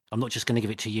you. I'm not just going to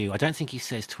give it to you." I don't think he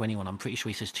says to anyone. I'm pretty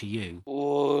sure he says to you.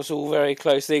 Oh, it's all very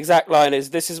close. The exact line is,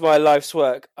 "This is my life's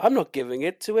work. I'm not giving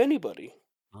it to anybody."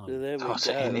 So there we go.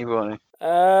 To anybody.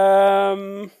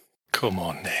 Come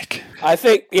on, Nick. I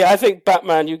think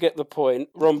Batman, you get the point.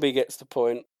 Romby gets the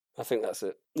point. I think that's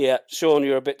it. Yeah, Sean,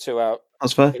 you're a bit too out.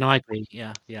 That's fair. I agree.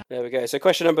 Yeah. There we go. So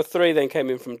question number 3 then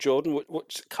came in from Jordan.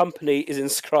 Which company is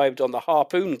inscribed on the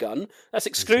harpoon gun? That's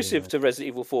exclusive to Resident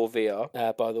Evil 4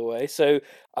 VR, by the way. So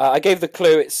I gave the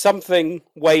clue. It's something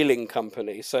whaling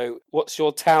company. So what's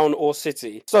your town or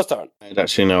city? Start.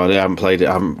 Actually, no, I haven't played it.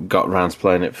 I haven't got around to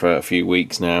playing it for a few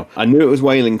weeks now. I knew it was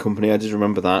Whaling Company. I just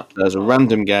remember that. There's a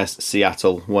random guess,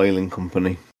 Seattle Whaling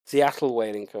Company. Seattle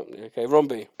Whaling Company. Okay,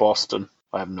 Romby. Boston.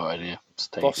 I have no idea.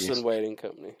 Boston Whaling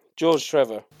Company. George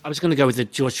Trevor. I was going to go with the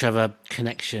George Trevor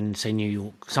connection, say New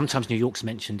York. Sometimes New York's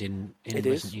mentioned in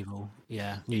Resident Evil.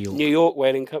 Yeah, New York. New York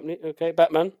Whaling Company. Okay,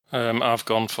 Batman. I've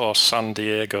gone for San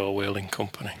Diego Whaling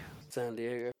Company. San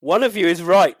Diego. One of you is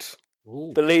right.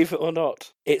 Ooh. Believe it or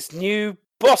not. It's New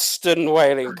Boston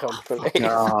Whaling Company.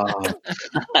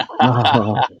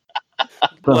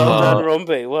 Well done,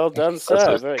 Romby. Well done, sir.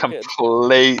 That's a Very good.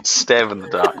 complete stab in the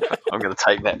dark. I'm going to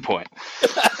take that point.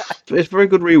 It's a very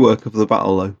good rework of the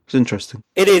battle, though. It's interesting.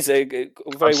 It is a very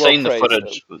I've seen the praised,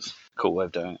 footage. It was a cool way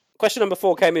of doing it. Question number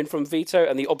 4 came in from Vito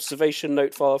and the observation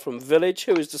note file from Village,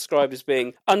 who is described as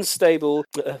being unstable,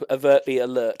 overtly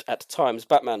alert at times.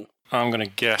 Batman. I'm going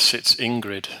to guess it's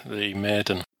Ingrid, the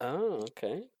maiden. Oh,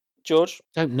 okay. George?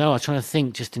 Don't know. I was trying to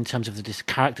think just in terms of the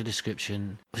character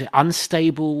description. Was it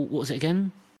unstable? What was it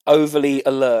again? Overly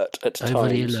alert at times.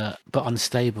 Overly alert, but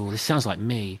unstable. This sounds like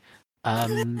me.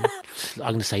 I'm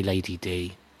going to say Lady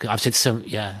D. I've said some.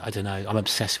 Yeah, I don't know. I'm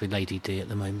obsessed with Lady D at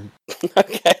the moment.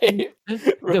 Okay.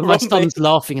 My son's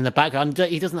laughing in the background.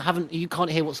 He doesn't. You can't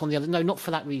hear what's on the other. No, not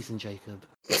for that reason, Jacob.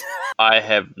 I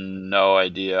have no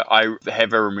idea. I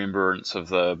have a remembrance of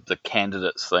the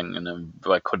candidates thing, and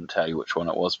I couldn't tell you which one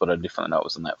it was, but I definitely know it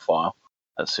was in that file.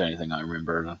 That's the only thing I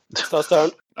remember.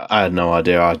 Start. I had no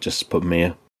idea. I just put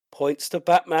Mia. Points to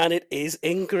Batman. It is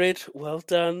Ingrid. Well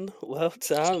done. Well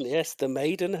done. Yes, the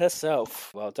maiden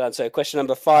herself. Well done. So question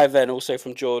number 5 then, also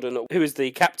from Jordan. Who is the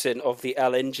captain of the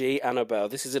LNG Annabelle?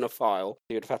 This is in a file.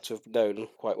 You'd have had to have known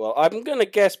quite well. I'm going to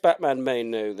guess Batman may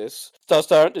know this.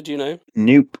 Starstart, did you know?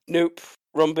 Nope.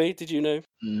 Romby, did you know?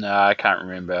 No, I can't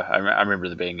remember. I remember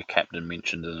there being a captain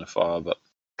mentioned in the file, but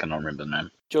I cannot remember the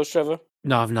name. George Trevor?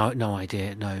 No, I've no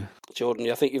idea. No. Jordan,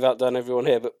 I think you've outdone everyone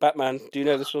here, but Batman, do you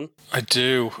know this one? I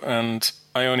do, and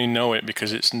I only know it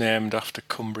because it's named after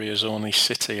Cumbria's only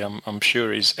city. I'm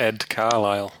sure it's Ed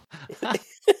Carlisle.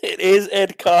 It is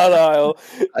Ed Carlisle.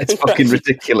 It's fucking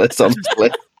ridiculous, honestly.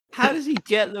 How does he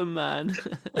get them, man?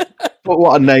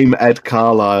 What a name Ed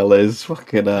Carlisle is.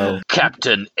 Fucking hell.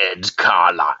 Captain Ed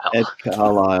Carlisle. Ed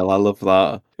Carlisle, I love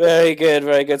that. Very good,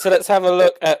 very good. So let's have a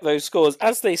look at those scores.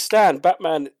 As they stand,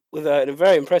 Batman with a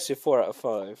very impressive 4 out of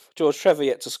 5. George Trevor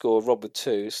yet to score, Rob with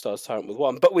 2, Stars Tyrant with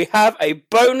 1. But we have a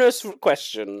bonus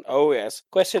question. Oh, yes.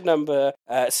 Question number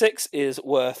 6 is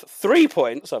worth 3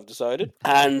 points, I've decided.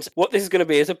 And what this is going to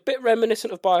be is a bit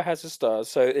reminiscent of Biohazard Stars.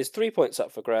 So there's 3 points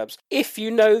up for grabs. If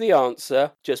you know the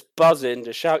answer, just buzz in,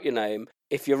 just shout your name.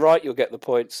 If you're right, you'll get the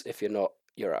points. If you're not,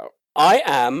 you're out. I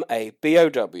am a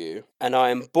BOW, and I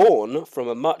am born from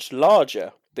a much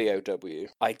larger BOW.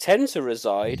 I tend to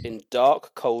reside in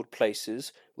dark, cold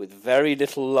places with very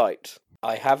little light.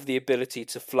 I have the ability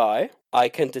to fly. I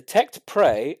can detect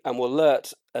prey and will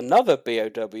alert another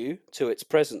BOW to its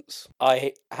presence.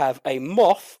 I have a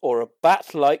moth or a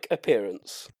bat-like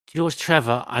appearance. George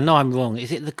Trevor, I know I'm wrong.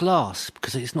 Is it the glass?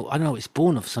 Because it's not. I don't know. It's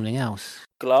born of something else.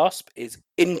 Glasp is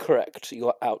incorrect. You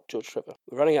are out, George Trevor.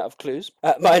 We're running out of clues.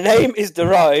 My name is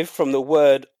derived from the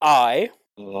word I.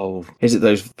 Oh, is it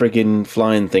those friggin'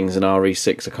 flying things in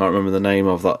RE6? I can't remember the name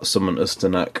of that summoned us to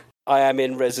neck. I am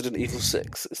in Resident Evil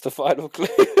 6. It's the final clue.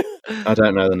 I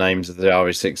don't know the names of the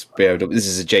RE6 BOW. This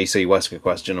is a JC Wesker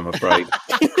question, I'm afraid.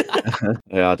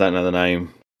 Yeah, I don't know the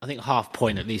name. I think half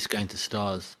point at least going to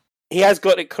Stars. He has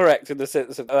got it correct in the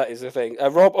sense of that is the thing.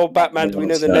 Rob or Batman, do we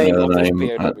know the name of this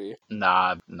BOW?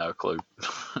 Nah, no clue.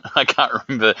 I can't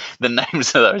remember the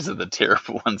names of those are the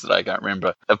terrible ones that I can't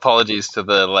remember. Apologies to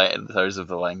those of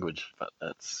the language, but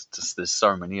that's just there's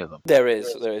so many of them. There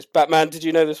is. Batman, did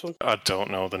you know this one? I don't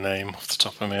know the name off the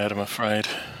top of my head, I'm afraid.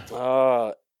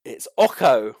 It's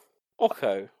Occo.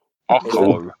 Occo.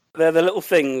 They're the little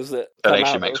things that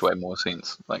actually makes way more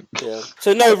sense. Yeah.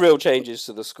 So no real changes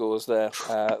to the scores there.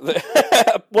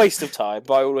 Waste of time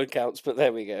by all accounts, but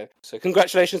there we go. So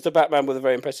congratulations to Batman with a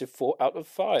very impressive 4 out of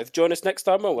 5. Join us next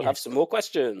time and we'll have some more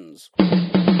questions.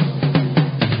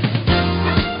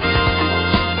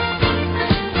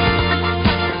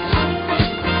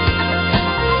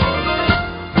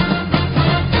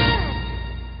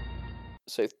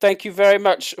 So thank you very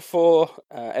much for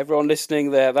everyone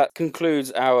listening there. That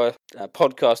concludes our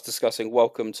podcast discussing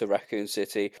Welcome to Raccoon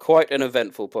City. Quite an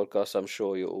eventful podcast, I'm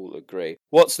sure you'll all agree.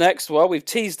 What's next? Well, we've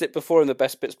teased it before in the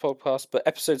Best Bits podcast, but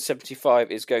episode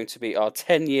 75 is going to be our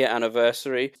 10-year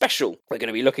anniversary special. We're going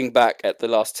to be looking back at the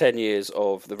last 10 years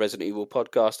of the Resident Evil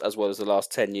podcast, as well as the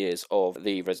last 10 years of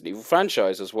the Resident Evil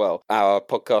franchise as well. Our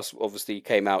podcast obviously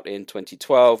came out in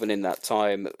 2012, and in that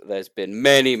time, there's been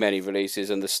many, many releases,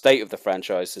 and the state of the franchise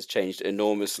has changed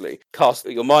enormously. Cast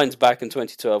your minds back in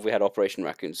 2012, we had Operation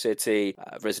Raccoon City,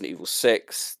 Resident Evil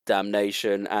 6,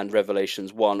 Damnation, and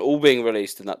Revelations 1, all being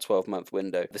released in that 12-month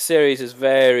window. The series is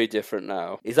very different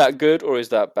now. Is that good or is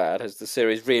that bad? Has the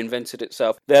series reinvented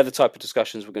itself? They're the type of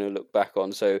discussions we're going to look back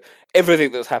on. So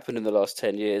everything that's happened in the last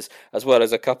 10 years, as well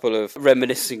as a couple of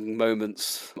reminiscing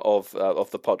moments of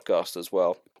the podcast as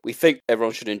well. We think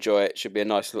everyone should enjoy it. It should be a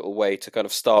nice little way to kind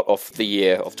of start off the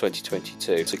year of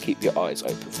 2022. So keep your eyes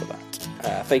open for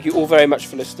that. Thank you all very much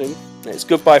for listening. It's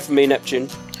goodbye from me, Neptune.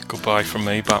 Goodbye from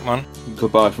me, Batman.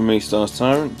 Goodbye from me, Stars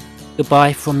Tyrant.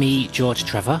 Goodbye from me, George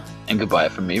Trevor. And goodbye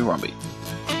from me, Robbie.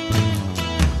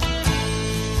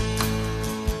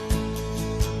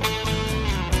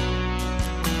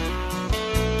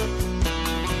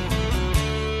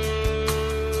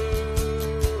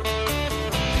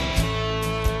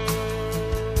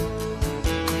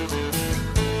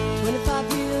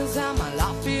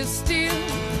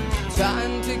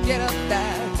 Trying to get up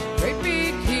that great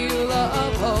big hill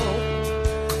of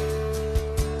hope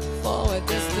for a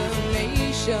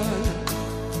destination.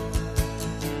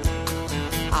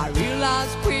 I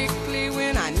realized quickly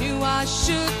when I knew I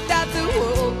should that the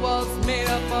world was made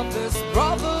up of this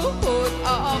brotherhood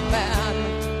of man.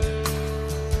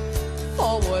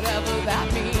 For whatever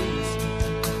that means.